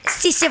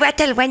 Cece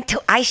Whittle went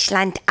to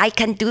Iceland.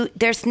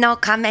 There's no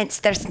comments,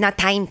 there's no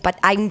time, but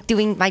I'm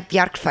doing my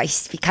Björk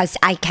voice because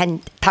I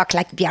can talk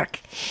like Björk.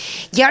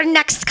 Your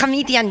next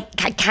comedian,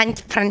 I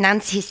can't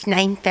pronounce his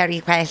name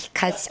very well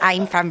because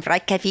I'm from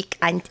Reykjavik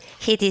and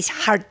it is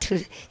hard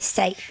to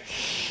say.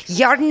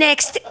 Your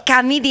next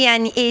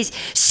comedian is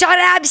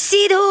Sorab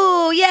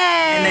Sidhu, yay!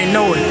 And they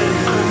know it.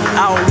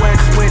 Out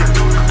west with it.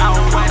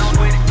 Out west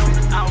with it.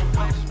 Out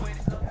west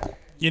with it.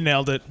 You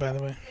nailed it, by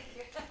the way.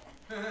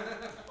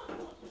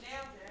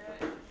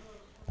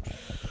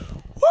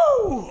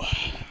 Woo!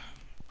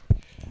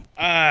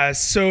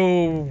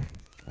 So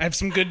I have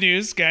some good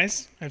news,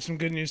 guys. I have some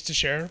good news to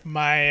share.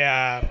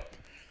 My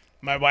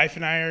wife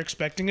and I are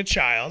expecting a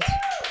child.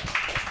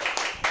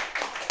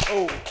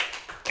 Oh,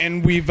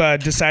 and we've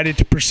decided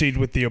to proceed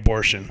with the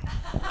abortion.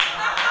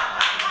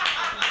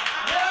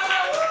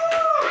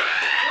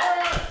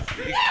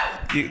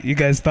 You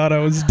guys thought I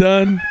was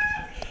done?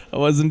 I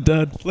wasn't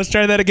done. Let's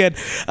try that again.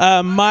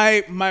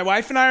 My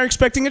wife and I are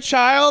expecting a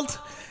child,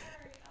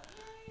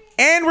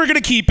 and we're gonna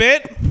keep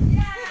it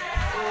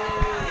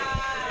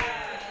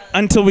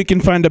until we can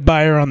find a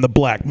buyer on the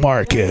black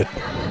market.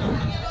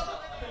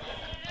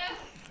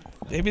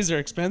 Babies are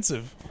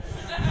expensive.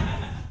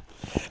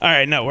 All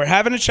right, no, we're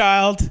having a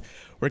child.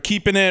 We're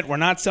keeping it. We're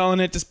not selling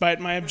it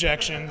despite my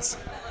objections.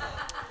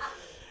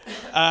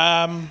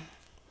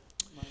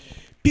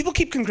 People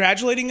keep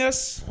congratulating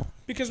us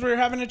because we're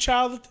having a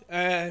child.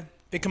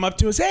 They come up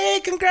to us,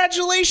 hey,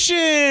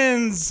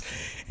 congratulations!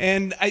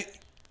 And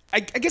I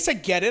guess I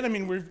get it. I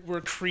mean,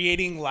 we're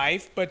creating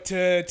life, but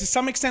to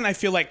some extent, I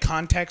feel like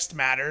context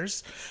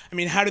matters. I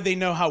mean, how do they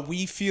know how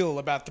we feel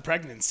about the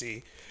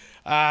pregnancy?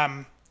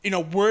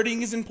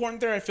 Wording is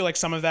important there. I feel like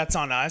some of that's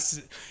on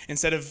us.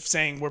 Instead of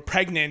saying we're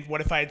pregnant,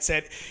 what if I had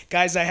said,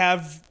 guys, I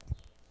have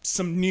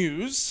some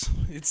news.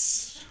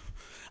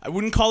 I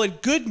wouldn't call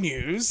it good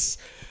news.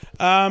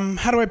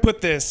 How do I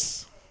put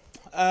this?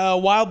 A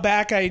while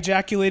back, I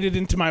ejaculated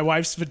into my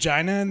wife's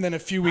vagina, and then a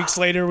few weeks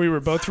later, we were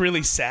both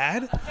really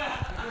sad.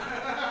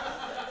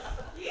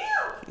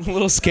 A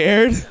little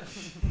scared.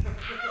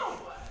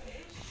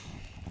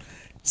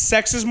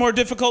 Sex is more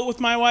difficult with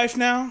my wife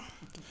now.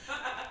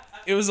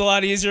 It was a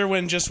lot easier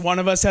when just one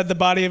of us had the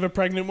body of a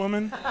pregnant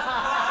woman.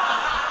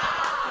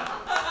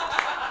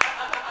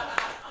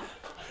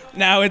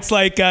 Now it's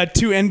like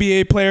two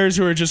NBA players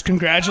who are just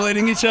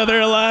congratulating each other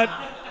a lot.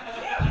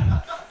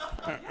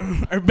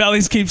 Our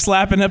bellies keep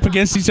slapping up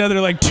against each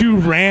other like two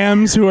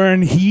rams who are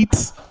in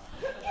heat.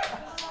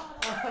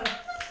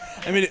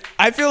 I mean,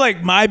 I feel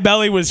like my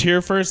belly was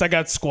here first. I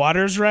got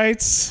squatters'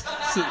 rights.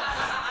 So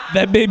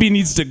that baby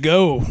needs to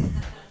go.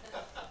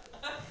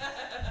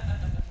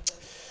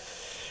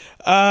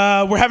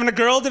 We're having a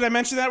girl. Did I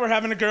mention that? We're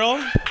having a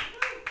girl.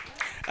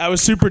 I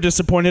was super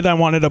disappointed. I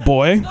wanted a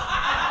boy.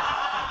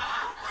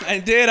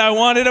 I did. I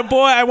wanted a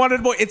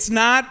boy. It's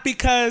not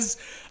because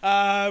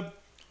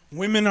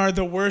women are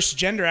the worst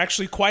gender.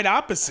 Actually, quite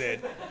opposite.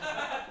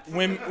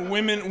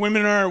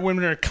 Women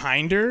are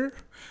kinder.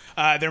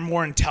 They're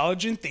more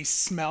intelligent. They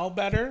smell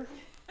better.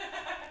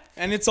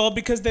 And it's all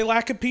because they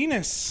lack a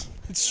penis.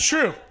 It's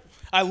true.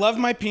 I love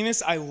my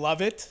penis. I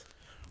love it.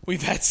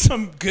 We've had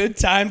some good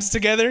times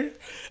together.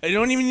 I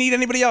don't even need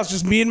anybody else.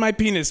 Just me and my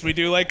penis. We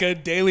do like a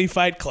daily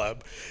fight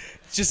club.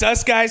 It's just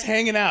us guys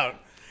hanging out.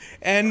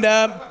 And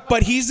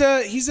but he's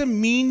a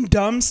mean,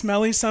 dumb,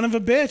 smelly son of a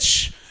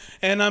bitch.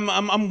 And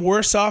I'm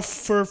worse off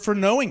for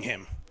knowing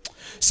him.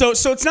 So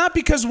it's not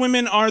because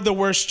women are the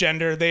worst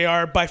gender. They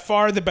are by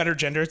far the better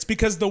gender. It's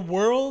because the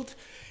world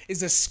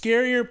is a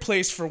scarier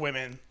place for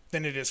women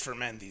than it is for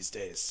men these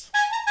days.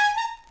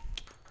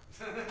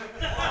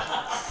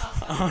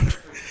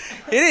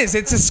 It is.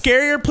 It's a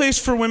scarier place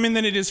for women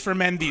than it is for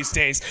men these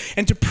days.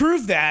 And to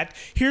prove that,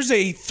 here's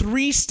a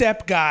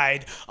 3-step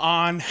guide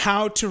on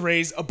how to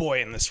raise a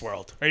boy in this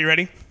world. Are you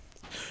ready?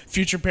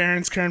 Future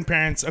parents, current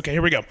parents. Okay,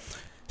 here we go.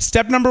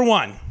 Step number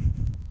 1.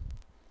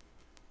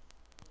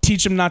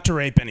 Teach them not to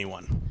rape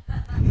anyone.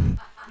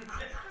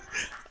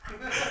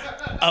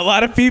 A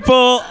lot of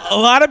people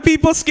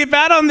skip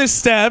out on this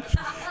step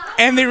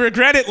and they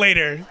regret it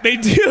later. They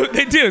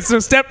do. So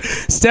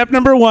step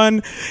number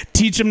 1,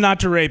 teach them not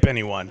to rape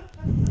anyone.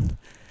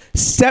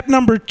 Step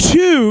number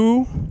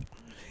 2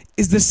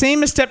 is the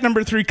same as step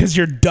number 3 because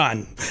you're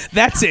done.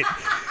 That's it.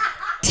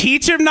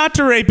 Teach them not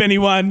to rape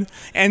anyone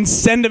and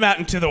send them out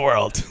into the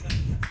world.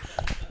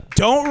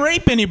 Don't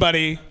rape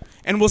anybody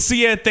and we'll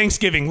see you at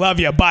Thanksgiving. Love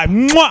you. Bye.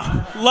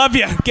 Mwah. Love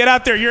you. Get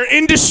out there. You're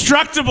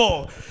indestructible.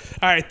 All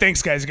right.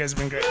 Thanks, guys. You guys have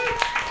been great.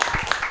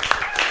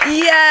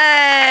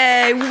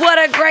 Yay! What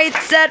a great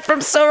set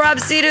from Sohrab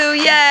Sidhu.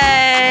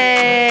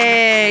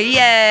 Yay!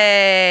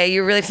 Yay!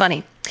 You're really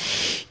funny.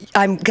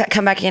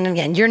 Come back in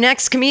again. Your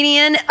next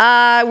comedian,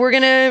 we're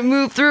going to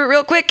move through it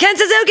real quick. Ken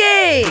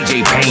Suzuki!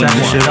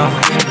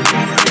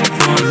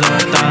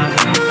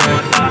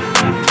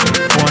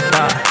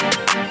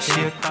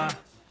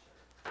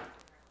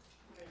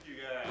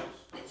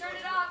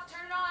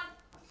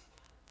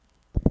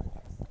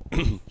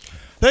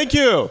 Thank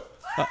you.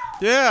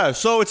 Yeah,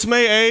 so it's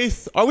May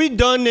 8th. Are we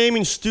done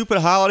naming stupid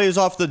holidays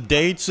off the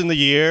dates and the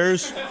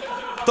years?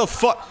 The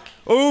fuck?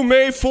 Oh,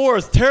 May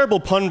 4th. Terrible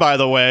pun, by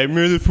the way.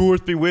 May the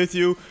 4th be with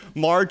you.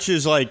 March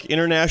is like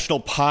International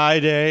Pie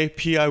Day.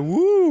 P.I.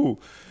 Woo.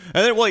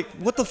 And then, like,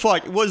 what the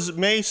fuck? It was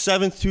May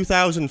 7th,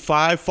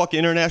 2005, fucking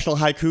International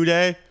Haiku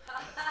Day?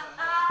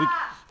 It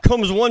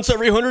comes once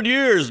every 100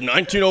 years.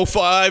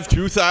 1905,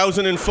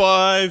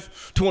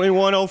 2005,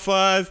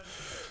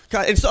 2105.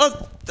 God, it's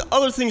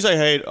other things I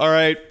hate, all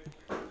right?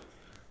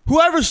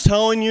 Whoever's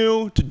telling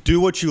you to do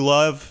what you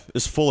love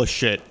is full of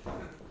shit.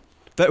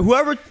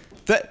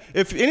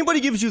 If anybody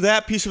gives you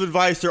that piece of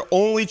advice, they're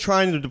only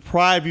trying to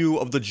deprive you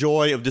of the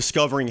joy of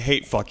discovering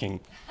hate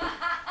fucking. I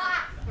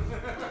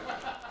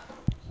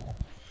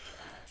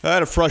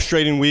had a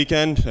frustrating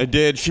weekend. I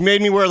did. She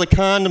made me wear the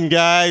condom,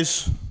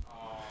 guys.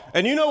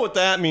 And you know what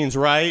that means,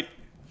 right?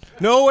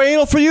 No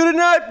anal for you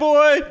tonight,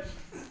 boy.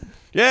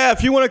 Yeah,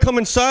 if you want to come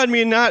inside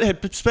me and not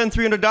spend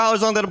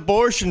 $300 on that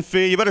abortion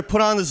fee, you better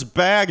put on this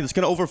bag that's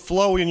going to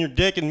overflow in your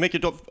dick and make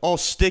it all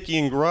sticky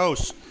and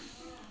gross.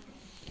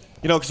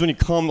 You know, because when you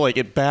come, like,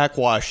 it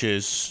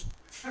backwashes.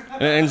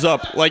 And it ends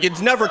up, like,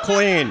 it's never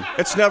clean.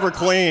 It's never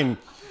clean,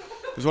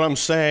 is what I'm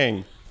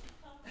saying.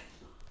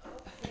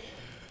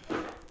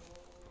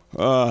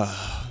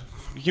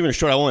 Keeping it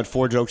short, I only had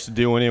 4 jokes to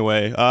do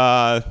anyway.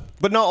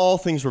 But not all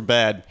things were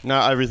bad.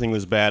 Not everything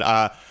was bad.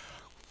 I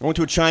went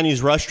to a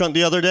Chinese restaurant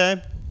the other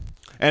day,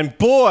 and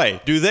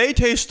boy, do they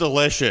taste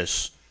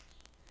delicious.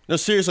 No,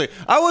 seriously.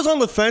 I was on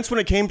the fence when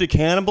it came to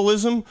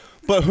cannibalism,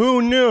 but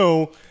who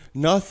knew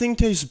nothing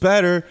tastes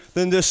better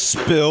than the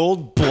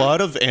spilled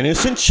blood of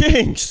innocent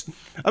chinks.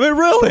 I mean,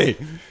 really.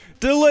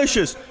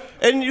 Delicious.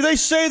 And they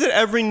say that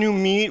every new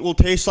meat will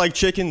taste like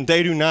chicken.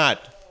 They do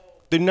not.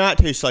 They do not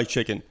taste like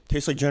chicken.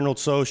 Tastes like General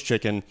Tso's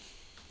chicken.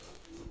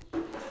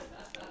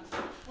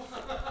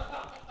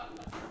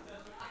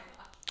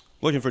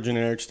 Looking for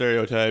generic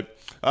stereotype.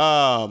 That's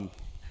all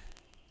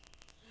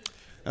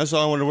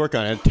I wanted to work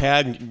on. I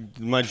tagged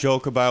my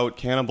joke about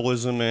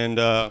cannibalism and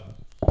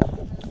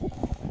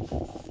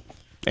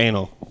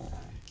anal.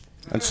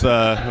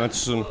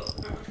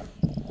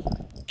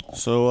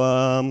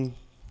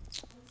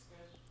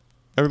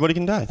 Everybody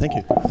can die. Thank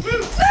you.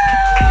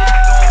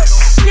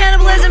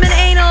 Cannibalism and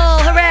anal.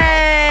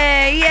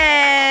 Hooray!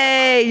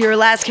 Yay! Your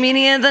last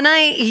comedian of the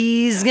night.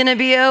 He's going to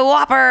be a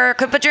whopper.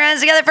 Could put your hands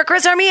together for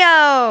Chris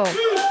Armillo.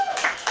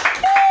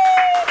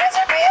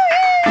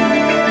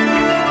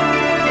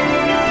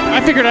 I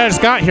figured I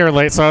just got here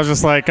late, so I was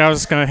just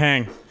gonna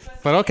hang.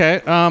 But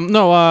okay.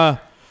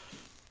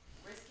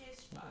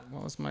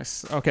 What was my?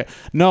 Okay.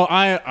 No,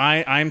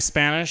 I'm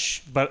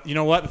Spanish, but you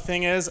know what? The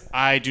thing is,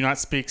 I do not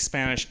speak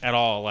Spanish at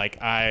all. Like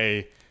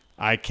I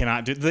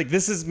cannot do. Like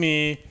this is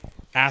me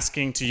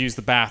asking to use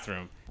the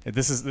bathroom.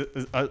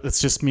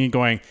 It's just me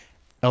going,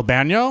 El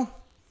baño,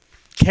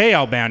 ¿Qué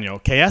el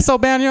baño? ¿Qué es el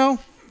baño?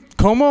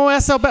 ¿Cómo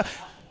es el baño?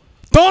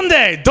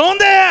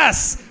 ¿Dónde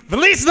es?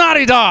 Feliz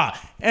Navidad.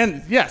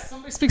 And yes,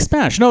 somebody speaks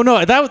Spanish. No,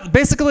 that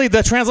basically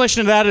the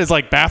translation of that is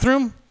like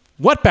bathroom.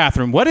 What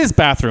bathroom? What is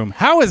bathroom?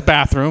 How is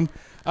bathroom?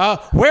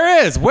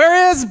 Where is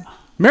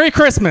Merry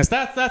Christmas?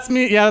 That's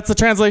me. Yeah, that's the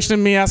translation of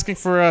me asking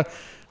for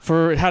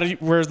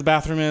where's the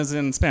bathroom is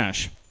in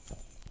Spanish.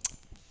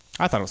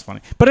 I thought it was funny.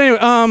 But anyway,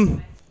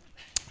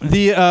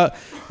 the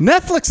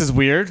Netflix is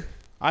weird.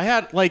 I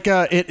had like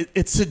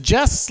it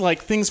suggests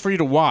like things for you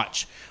to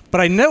watch, but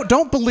I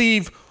don't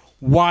believe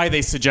why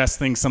they suggest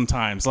things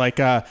sometimes. Like,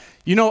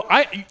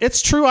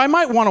 it's true. I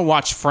might want to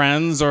watch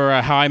Friends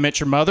or How I Met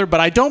Your Mother, but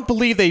I don't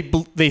believe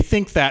they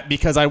think that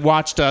because I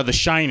watched The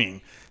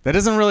Shining.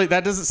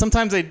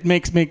 Sometimes they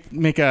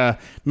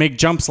make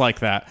jumps like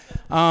that.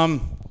 I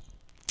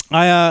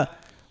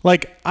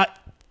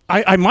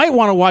might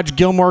want to watch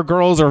Gilmore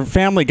Girls or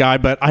Family Guy,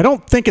 but I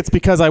don't think it's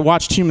because I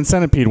watched Human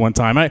Centipede one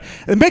time.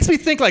 It makes me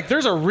think like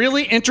there's a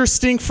really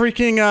interesting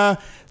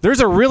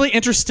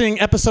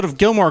episode of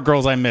Gilmore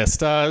Girls I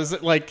missed. Is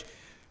it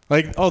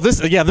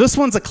this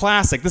one's a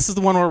classic. This is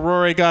the one where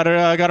Rory got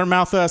her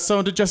mouth sewn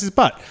into Jesse's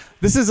butt.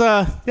 This is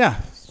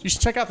you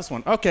should check out this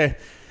one. Okay.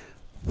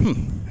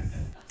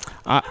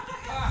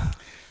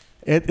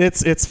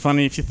 It's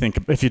funny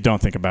if you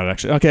don't think about it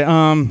actually. Okay.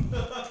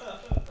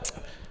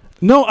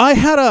 No, I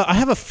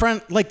have a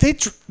friend like they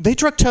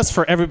drug test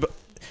for everybody.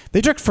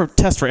 They drug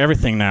test for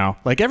everything now.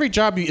 Like every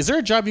job is there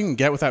a job you can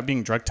get without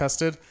being drug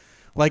tested?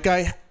 Like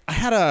I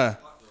had a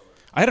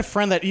I had a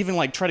friend that even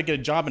like tried to get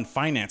a job in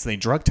finance and they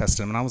drug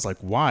tested him, and I was like,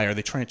 why? Are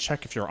they trying to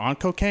check if you're on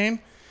cocaine?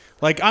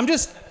 Like, I'm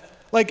just,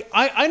 like,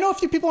 I know a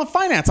few people in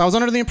finance. I was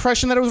under the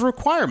impression that it was a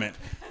requirement.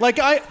 Like,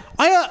 what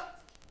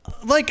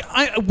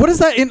is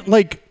that in,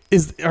 like,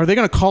 are they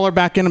going to call her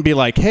back in and be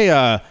like,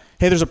 hey,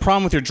 there's a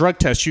problem with your drug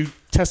test. You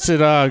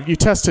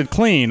tested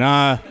clean.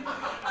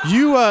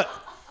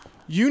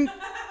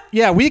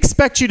 We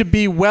expect you to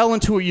be well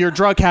into your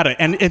drug habit,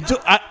 and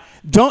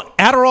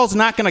Adderall's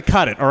not going to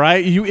cut it. All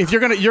right,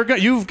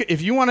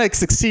 if you want to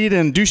succeed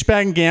in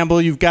douchebag and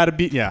gamble, you've got to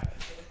be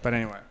But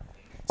anyway,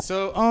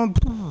 so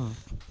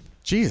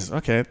geez,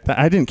 okay,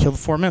 I didn't kill the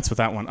 4 minutes with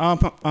that one.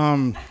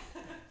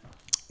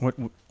 What?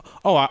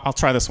 Oh, I'll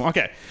try this one.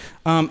 Okay,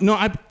 no,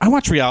 I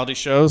watch reality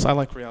shows. I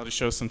like reality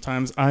shows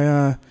sometimes.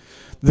 Anybody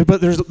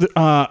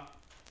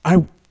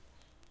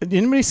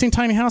seen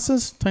Tiny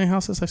Houses? Tiny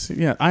Houses, I see.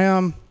 Yeah,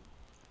 I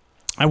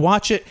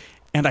watch it,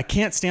 and I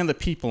can't stand the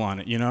people on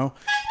it. You know,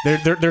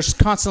 there's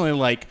constantly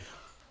like.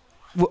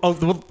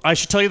 Well, I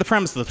should tell you the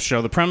premise of the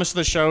show. The premise of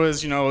the show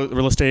is, a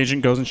real estate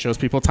agent goes and shows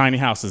people tiny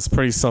houses.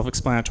 Pretty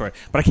self-explanatory.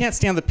 But I can't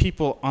stand the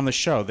people on the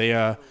show.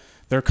 They're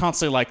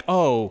constantly like,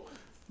 oh,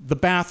 the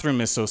bathroom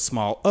is so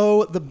small.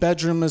 Oh, the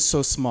bedroom is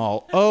so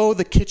small. Oh,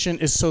 the kitchen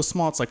is so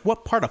small. It's like,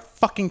 what part of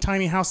fucking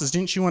tiny houses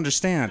didn't you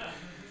understand?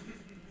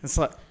 It's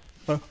like,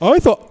 I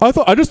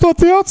just thought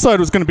the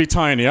outside was going to be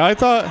tiny. I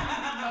thought.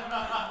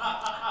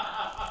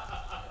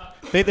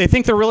 They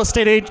think they're real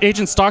estate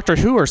agents, Doctor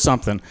Who or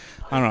something.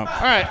 I don't know.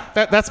 All right,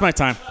 that's my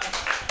time.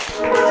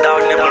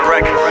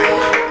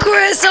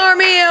 Chris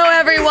Armio,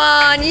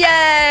 everyone.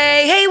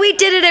 Yay. Hey, we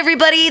did it,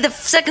 everybody. The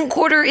second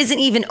quarter isn't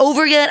even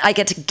over yet. I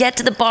get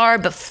to the bar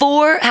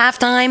before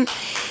halftime.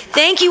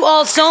 Thank you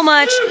all so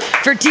much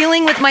for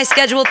dealing with my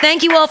schedule.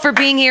 Thank you all for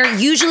being here.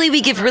 Usually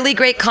we give really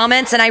great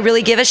comments and I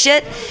really give a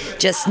shit.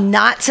 Just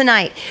not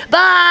tonight.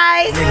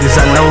 Bye. Niggas,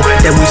 I know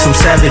that we some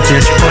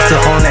savages. Posted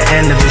on the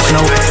end of the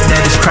snow.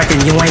 That is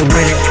cracking, you ain't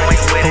with it.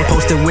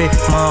 Posted with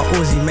my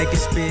Uzi, make it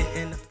spit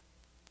in the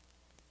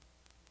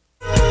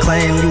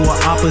claim you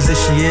are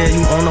opposition, yeah,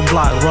 you on the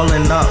block,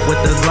 rolling up with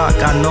the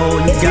Glock. I know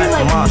you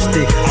got a mob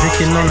stick,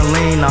 drinking on the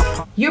lean.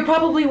 You're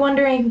probably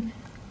wondering,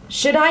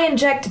 should I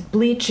inject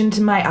bleach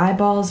into my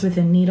eyeballs with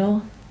a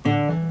needle?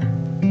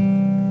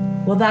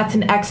 Well, that's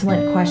an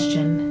excellent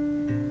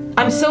question.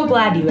 I'm so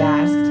glad you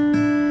asked.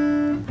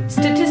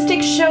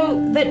 Statistics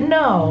show that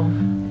no,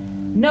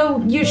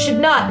 you should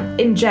not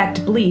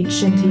inject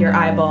bleach into your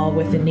eyeball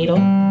with a needle.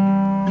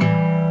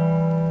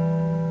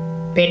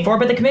 Paid for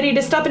by the committee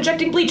to stop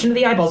injecting bleach into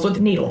the eyeballs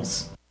with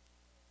needles.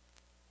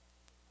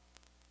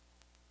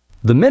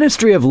 The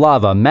Ministry of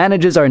Lava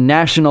manages our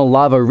national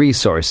lava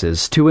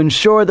resources to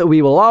ensure that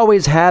we will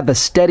always have a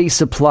steady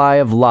supply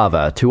of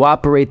lava to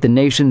operate the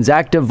nation's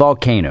active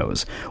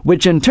volcanoes,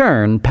 which in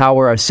turn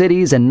power our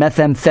cities and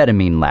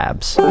methamphetamine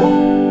labs.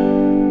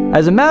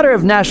 As a matter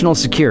of national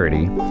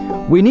security,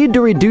 we need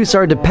to reduce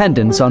our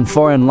dependence on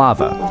foreign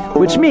lava,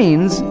 which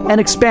means an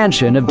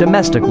expansion of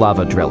domestic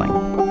lava drilling.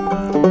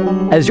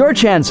 As your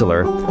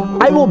chancellor,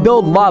 I will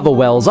build lava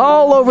wells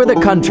all over the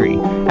country,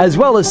 as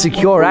well as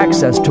secure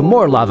access to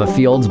more lava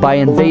fields by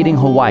invading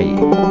Hawaii.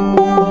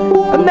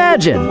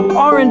 Imagine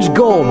orange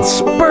gold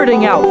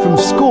spurting out from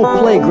school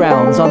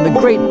playgrounds on the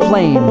Great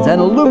Plains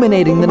and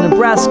illuminating the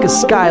Nebraska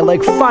sky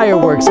like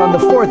fireworks on the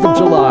 4th of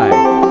July.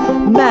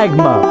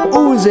 Magma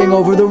oozing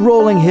over the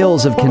rolling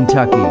hills of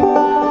Kentucky.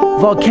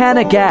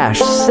 Volcanic ash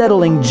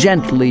settling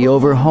gently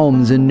over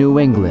homes in New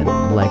England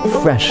like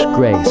fresh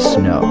gray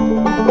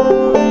snow.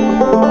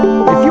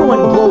 If you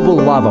want global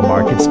lava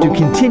markets to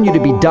continue to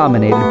be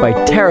dominated by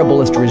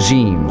terriblest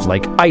regimes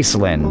like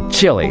Iceland,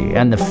 Chile,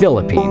 and the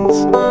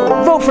Philippines,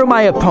 vote for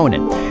my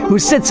opponent, who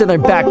sits in their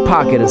back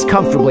pocket as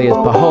comfortably as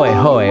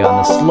Pahoehoe on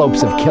the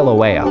slopes of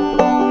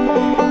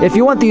Kilauea. If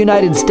you want the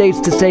United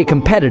States to stay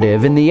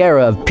competitive in the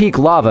era of peak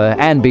lava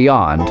and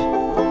beyond,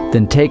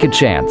 then take a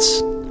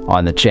chance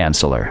on the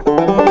Chancellor.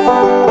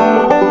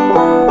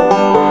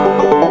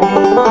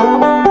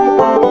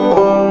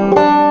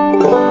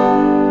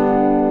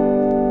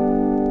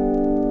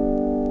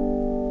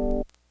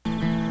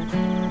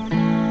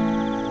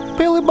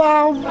 Billy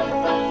Bob,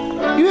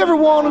 you ever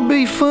want to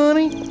be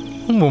funny?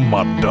 Well,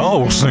 my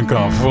dogs think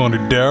I'm funny,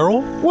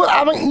 Daryl. Well,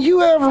 I mean,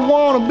 you ever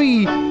want to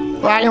be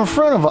like in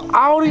front of an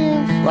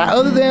audience, like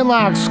other than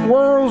like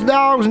squirrels,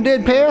 dogs, and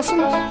dead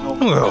peasants?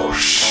 Oh,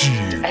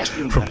 shit.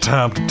 From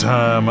time to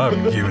time,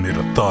 I've given it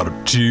a thought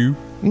or two.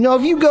 You know,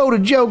 if you go to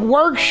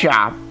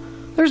JokeWorkshop,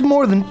 there's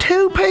more than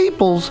 2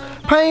 peoples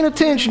paying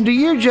attention to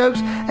your jokes,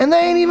 and they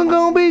ain't even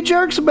gonna be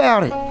jerks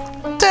about it.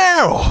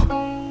 Daryl,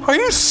 are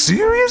you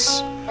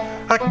serious?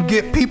 I can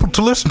get people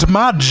to listen to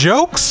my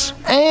jokes?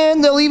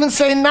 And they'll even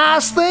say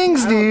nice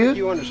things,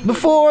 dude,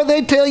 before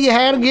they tell you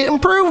how to get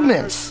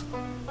improvements.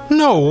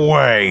 No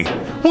way.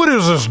 What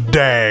is this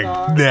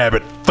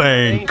dag-nabbit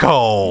thing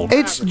called?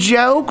 It's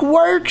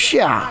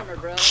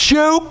JokeWorkshop.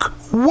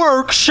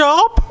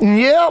 JokeWorkshop?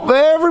 Yep,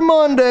 every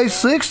Monday,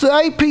 6 to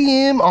 8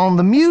 p.m. on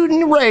the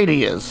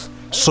MutinyRadio.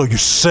 So you're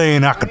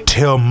saying I could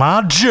tell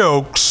my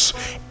jokes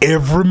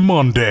every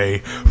Monday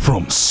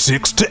from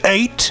 6 to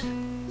 8?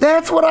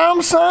 That's what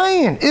I'm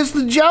saying. It's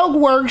the Joke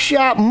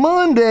Workshop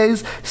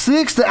Mondays,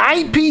 6 to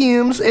 8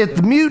 p.m. at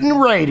the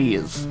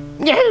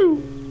MutinyRadio.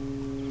 Yahoo!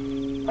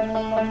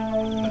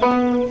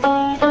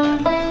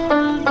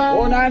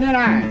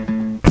 $4.99.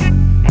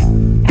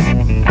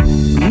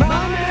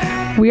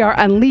 We are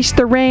Unleash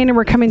the Rain, and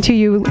we're coming to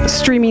you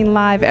streaming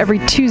live every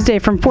Tuesday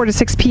from 4 to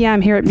 6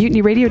 p.m. here at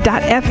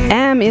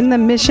MutinyRadio.fm in the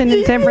Mission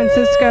in San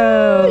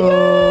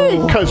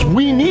Francisco. Because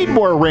we need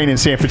more rain in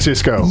San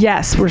Francisco.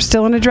 Yes, we're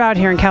still in a drought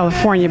here in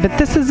California, but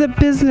this is a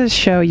business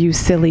show, you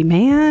silly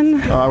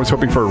man. I was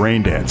hoping for a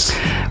rain dance.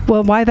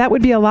 Well, why, that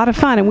would be a lot of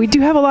fun, and we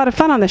do have a lot of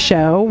fun on the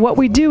show. What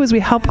we do is we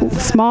help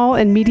small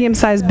and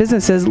medium-sized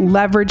businesses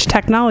leverage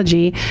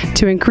technology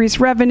to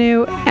increase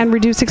revenue and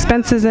reduce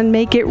expenses and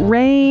make it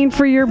rain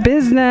for your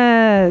business.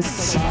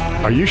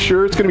 Are you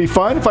sure it's going to be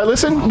fun if I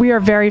listen? We are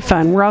very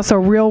fun. We're also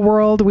real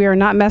world. We are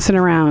not messing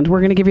around. We're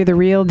going to give you the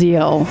real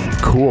deal.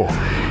 Cool.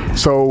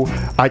 So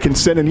I can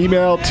send an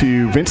email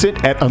to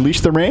Vincent at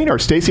Unleash the Rain or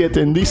Stacy at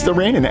Unleash the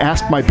Rain and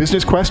ask my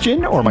business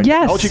question or my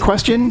technology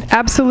question?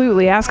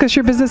 Absolutely. Ask us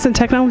your business and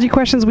technology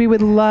questions. We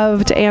would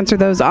love to answer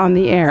those on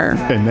the air.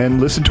 And then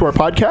listen to our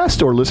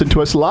podcast or listen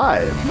to us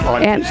live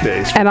on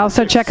Tuesdays. And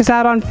also check us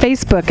out on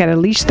Facebook at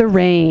Unleash the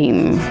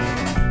Rain.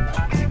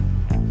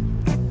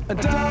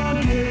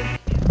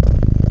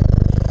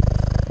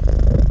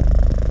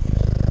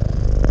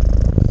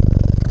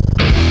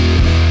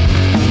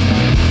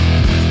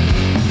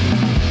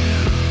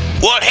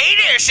 Well, hey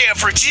there, San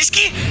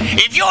Francisco.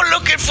 If you're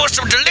looking for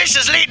some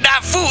delicious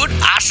late-night food,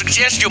 I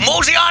suggest you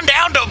mosey on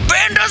down to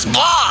Bender's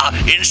Bar.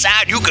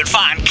 Inside, you can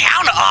find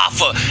counter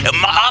offer,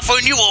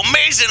 offering you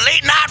amazing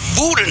late-night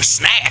food and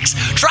snacks.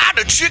 Try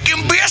the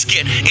chicken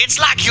biscuit. It's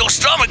like your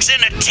stomach's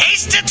in a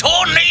tasty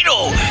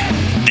tornado.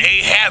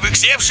 They have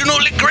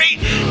exceptionally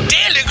great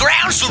daily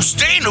ground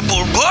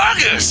sustainable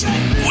burgers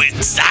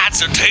with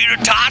sides of tater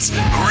tots,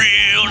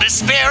 grilled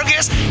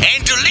asparagus,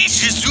 and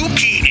delicious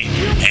zucchini,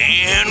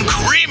 and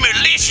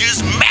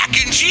creamy-licious mac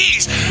and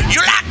cheese. You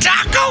like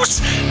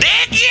tacos?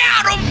 They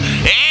got them.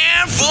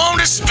 And from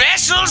the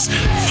specials,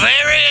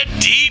 very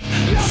deep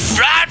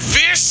fried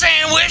fish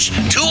sandwich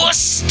to a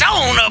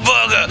stoner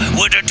burger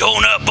with a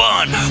donut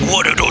bun.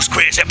 What are those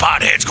crazy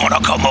potheads gonna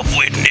come up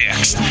with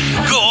next?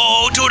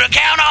 Go to the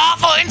counter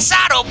offer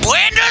inside of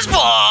Bender's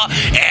Bar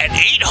at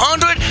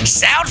 800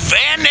 South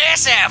Van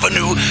Ness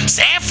Avenue,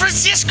 San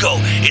Francisco.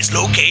 It's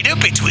located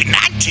between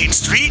 19th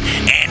Street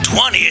and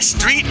 20th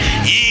Street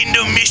in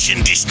the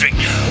Mission District.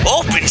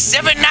 Open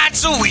 7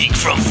 nights a week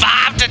from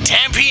 5 to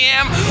 10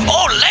 p.m.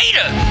 or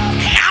later.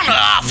 Counter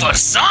offer,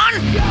 son.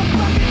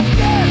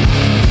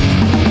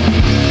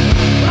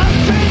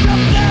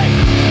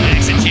 The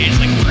accent changed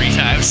like 3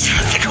 times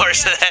throughout the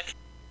course of that.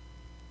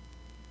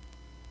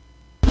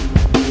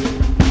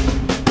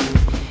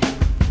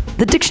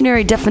 The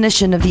dictionary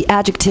definition of the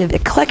adjective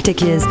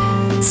eclectic is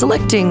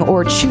selecting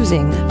or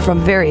choosing from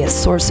various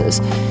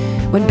sources.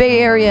 When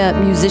Bay Area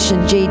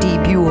musician J.D.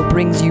 Buell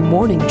brings you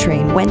Morning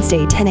Train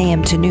Wednesday 10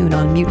 a.m. to noon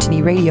on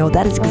Mutiny Radio,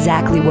 that is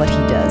exactly what he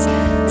does.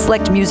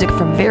 Select music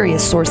from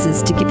various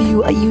sources to give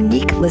you a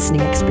unique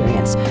listening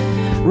experience.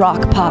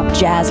 Rock, pop,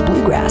 jazz,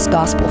 bluegrass,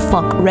 gospel,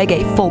 funk,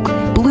 reggae, folk,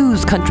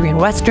 blues, country and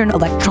western,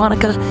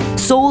 electronica,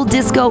 soul,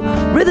 disco,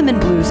 rhythm and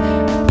blues,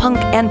 punk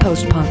and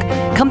post-punk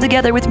come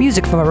together with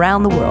music from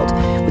around the world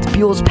with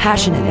Buell's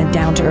passionate and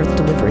down-to-earth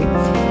delivery.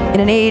 In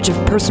an age of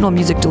personal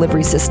music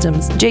delivery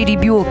systems, J.D.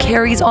 Buell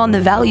carries on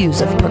the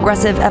values of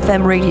progressive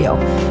FM radio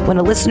when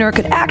a listener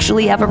could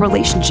actually have a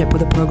relationship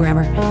with a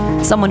programmer,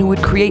 someone who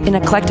would create an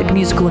eclectic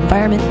musical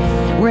environment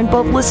wherein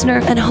both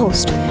listener and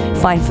host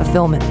find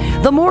fulfillment.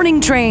 The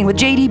Morning Train with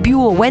J.D.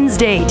 Buell,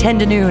 Wednesday, 10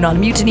 to noon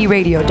on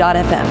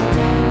MutinyRadio.fm.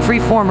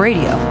 Freeform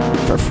radio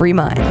for free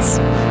minds.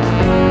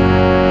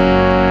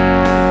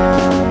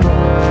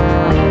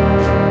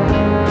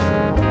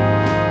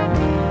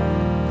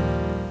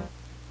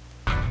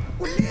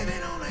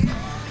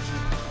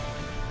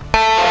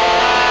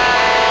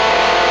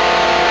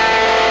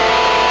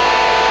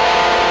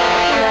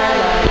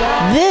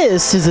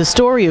 This is the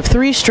story of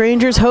 3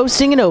 strangers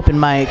hosting an open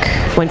mic.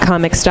 When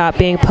comics stop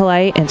being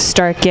polite and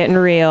start getting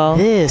real.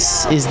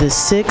 This is the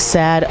Sick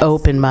Sad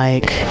Open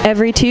Mic.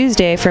 Every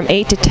Tuesday from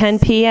 8 to 10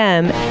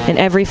 p.m. and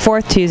every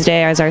 4th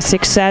Tuesday is our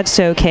Sick Sad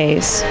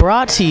Showcase.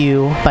 Brought to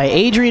you by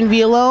Adrian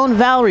Villalone,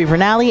 Valerie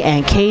Vernali,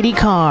 and Katie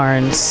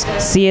Carnes.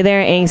 See you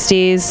there,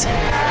 angsties.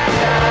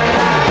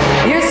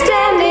 You're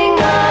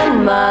standing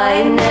on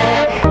my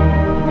neck.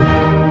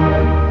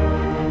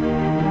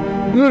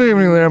 Good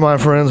evening there, my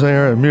friends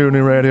here at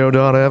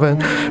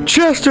MutinyRadio.fm.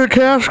 Chester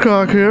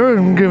Cashcock here,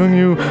 and giving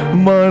you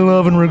my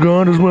love and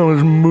regard as well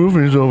as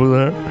movies over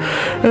there.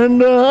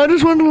 And I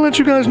just wanted to let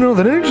you guys know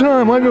that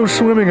anytime I go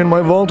swimming in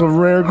my vault of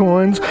rare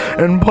coins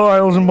and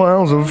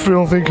piles of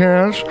filthy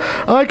cash,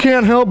 I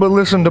can't help but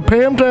listen to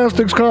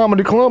Pamtastic's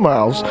Comedy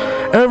Clubhouse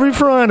every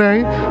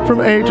Friday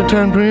from 8 to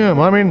 10 p.m.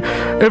 I mean,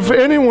 if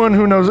anyone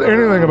who knows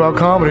anything about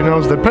comedy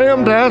knows that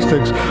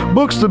Pamtastics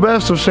books the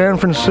best of San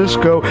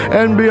Francisco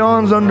and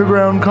beyond's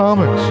underground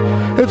comics.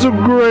 It's a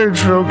great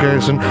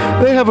showcase, and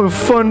they have a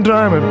fun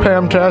time at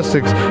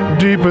Pamtastics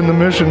deep in the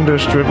Mission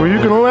District, where you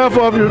can laugh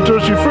off your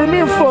tushy for a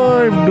mere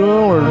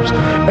 $5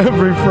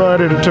 every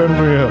Friday to 10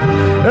 p.m.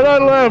 And I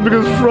laugh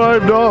because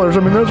 $5, I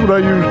mean, that's what I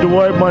use to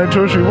wipe my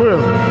tushy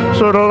with.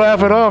 So to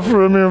laugh it off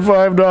for a mere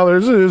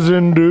 $5 is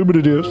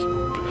indubitious.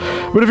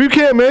 But if you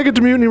can't make it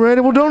to Mutiny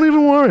Radio, well, don't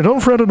even worry. Don't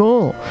fret at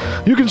all.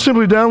 You can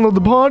simply download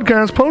the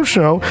podcast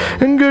post-show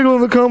and giggle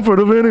in the comfort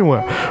of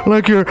anywhere,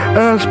 like your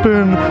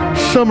Aspen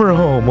summer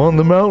home on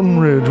the mountain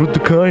ridge with the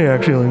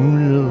kayak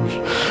feeling.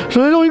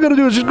 So all you got to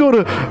do is just go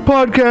to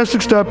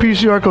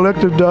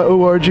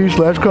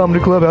podcastics.pcrcollective.org/comedy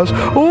clubhouse,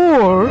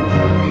 or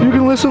you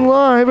can listen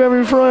live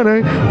every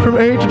Friday from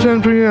 8 to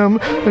 10 p.m.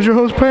 as your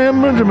host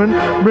Pam Benjamin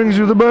brings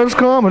you the best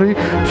comedy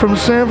from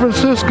San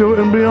Francisco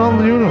and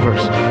beyond the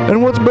universe.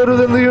 And what's better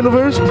than the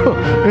universe?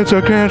 It's a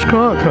cash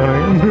cock,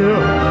 honey. Yeah.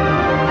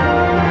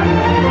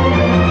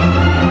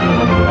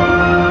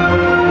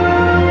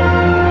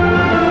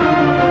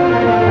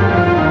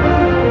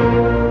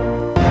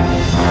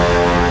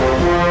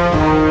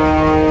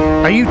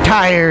 Are you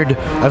tired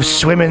of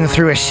swimming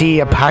through a sea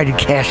of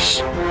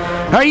podcasts?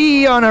 Are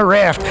ye on a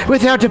raft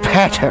without a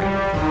paddle?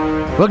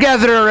 Well,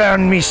 gather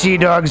around me, sea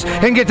dogs,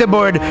 and get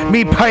aboard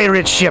me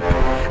pirate ship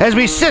as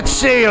we set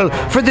sail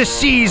for the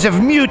seas of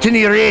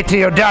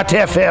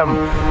MutinyRadio.fm.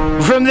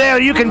 From there,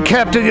 you can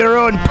captain your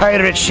own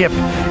pirate ship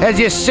as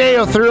you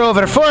sail through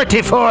over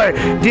 44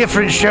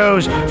 different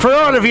shows for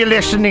all of your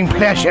listening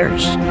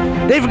pleasures.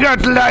 They've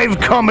got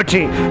live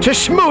comedy to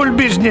small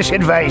business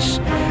advice,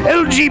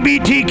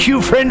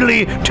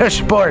 LGBTQ-friendly to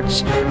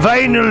sports,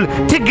 vinyl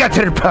to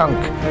gutter punk.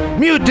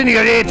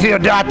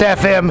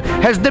 MutinyRadio.fm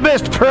has the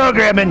best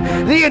programming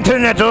the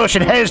internet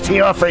ocean has to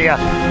offer you.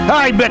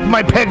 I bet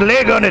my peg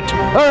leg on it,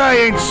 or I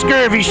ain't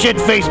scurvy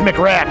shit-faced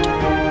McRat.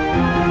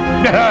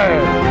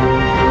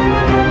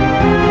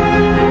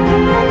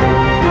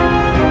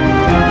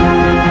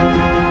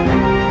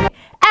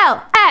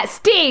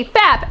 LSD,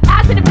 fap,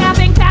 acid and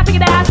fapping, fapping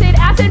and acid,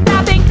 acid,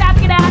 fapping,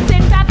 fapping and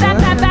acid, fap, fap,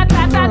 fap, fap,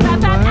 fap, fap, fap,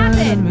 fap,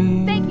 acid.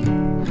 Thank you.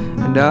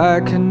 And I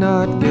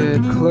cannot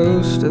get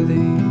close to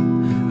thee.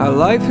 Our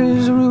life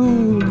is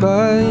ruled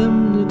by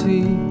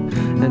enmity,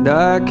 and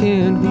I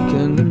can't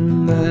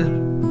weaken that.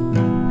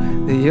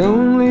 The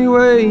only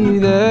way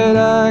that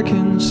I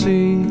can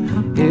see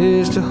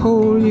is to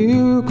hold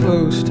you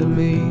close to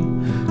me.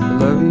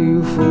 Love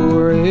you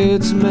for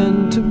it's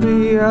meant to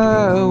be.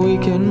 I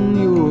weaken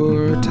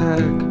your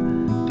attack.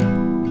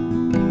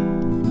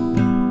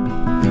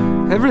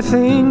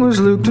 Everything was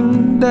looped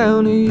and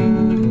downy.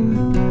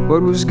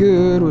 What was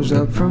good was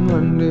up from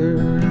under,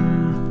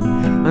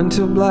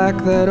 until black,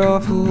 that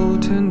awful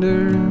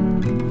tender,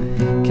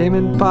 came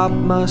and popped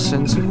my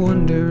sense of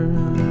wonder.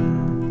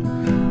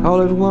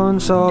 All at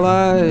once all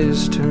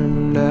eyes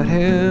turned at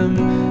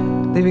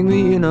him, leaving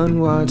me an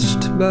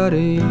unwatched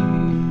body.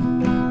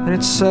 And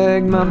it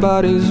sagged my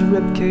body's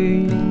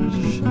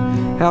ribcage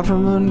out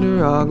from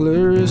under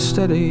Ogler's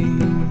steady.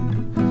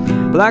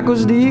 Black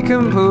was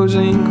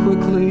decomposing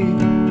quickly.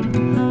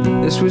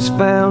 This was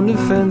found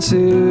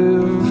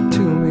offensive to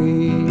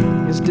me.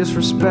 His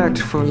disrespect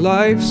for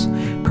life's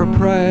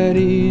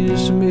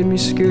proprieties made me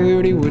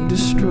scared he would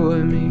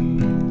destroy me.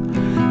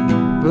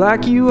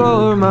 Black, you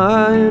are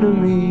my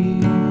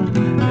enemy,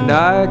 and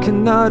I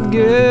cannot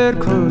get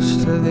close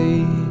to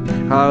thee.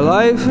 Our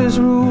life is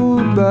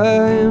ruled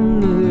by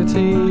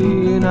enmity,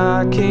 and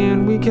I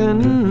can't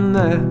weaken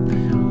that.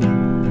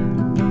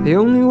 The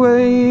only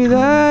way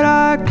that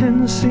I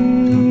can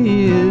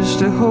see is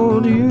to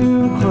hold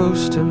you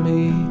close to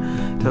me,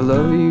 to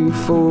love you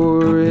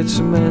for it's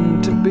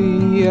meant to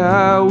be.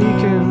 I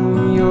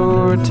weaken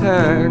your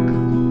attack.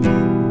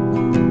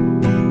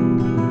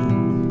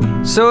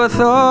 So I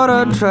thought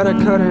I'd try to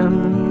cut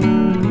him,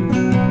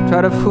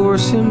 try to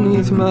force him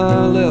neath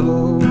my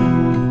level.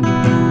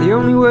 The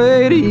only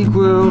way to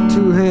equal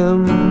to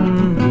him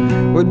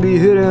would be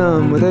hit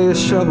him with a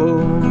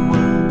shovel.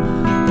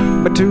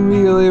 But to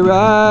really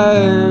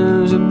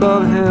rise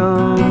above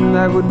him,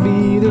 that would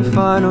be the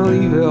final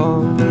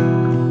evil.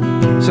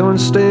 So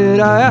instead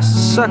I asked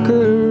the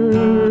sucker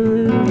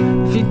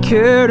if he'd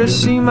care to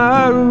see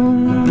my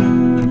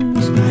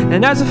rooms,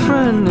 and as a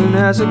friend and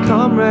as a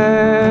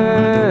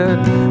comrade,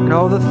 and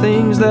all the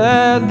things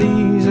that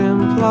these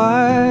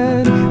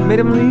implied, made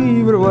him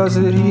leave what it was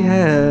that he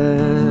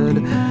had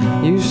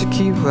used to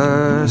keep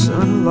us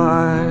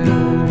alive.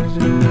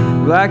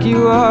 Black,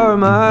 you are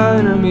my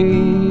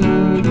enemy,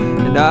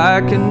 and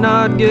I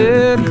cannot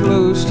get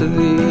close to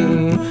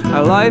thee.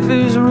 Our life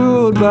is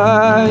ruled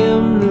by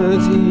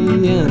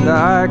enmity, and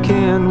I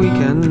can't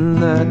weaken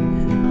that.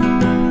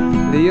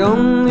 The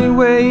only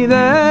way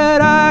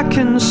that I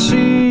can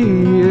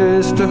see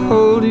is to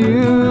hold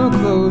you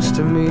close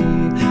to me,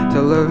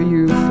 to love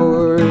you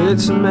for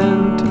it's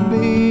meant to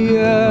be.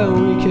 Yeah,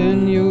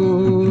 weaken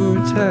your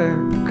attack.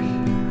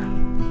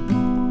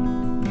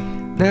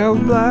 Now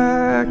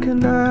Black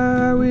and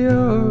I, we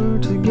are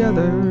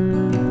together,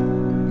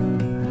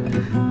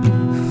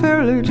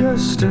 fairly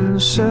just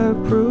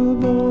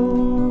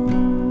inseparable.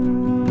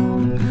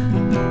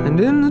 And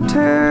in the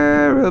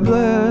terror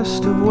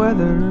blast of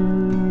weather,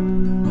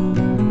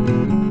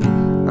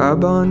 our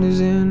bond is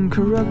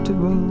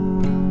incorruptible.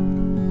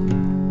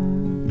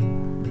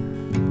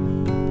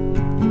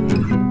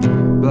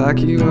 Black,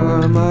 you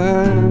are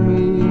my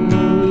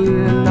enemy,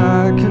 and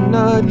I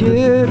cannot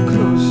get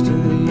close to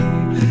thee.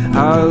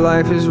 Our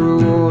life is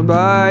ruled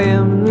by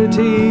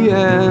enmity,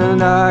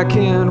 and I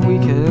can't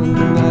weaken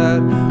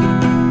that.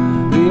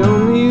 The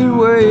only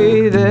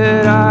way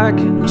that I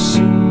can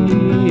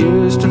see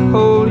is to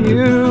hold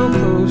you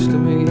close to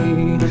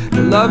me,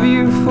 to love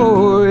you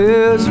for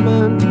it's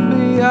meant to be.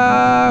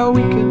 I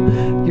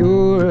weaken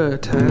your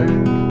attack.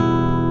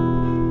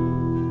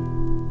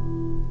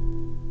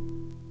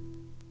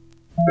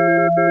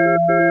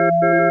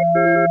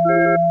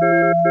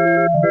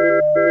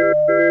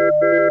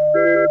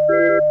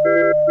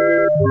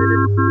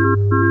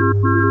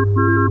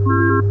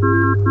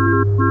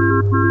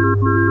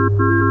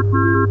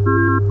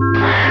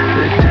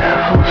 The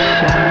devil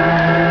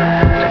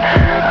said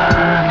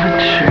I'm a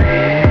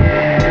tree,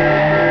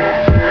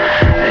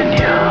 and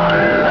you're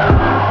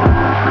alone.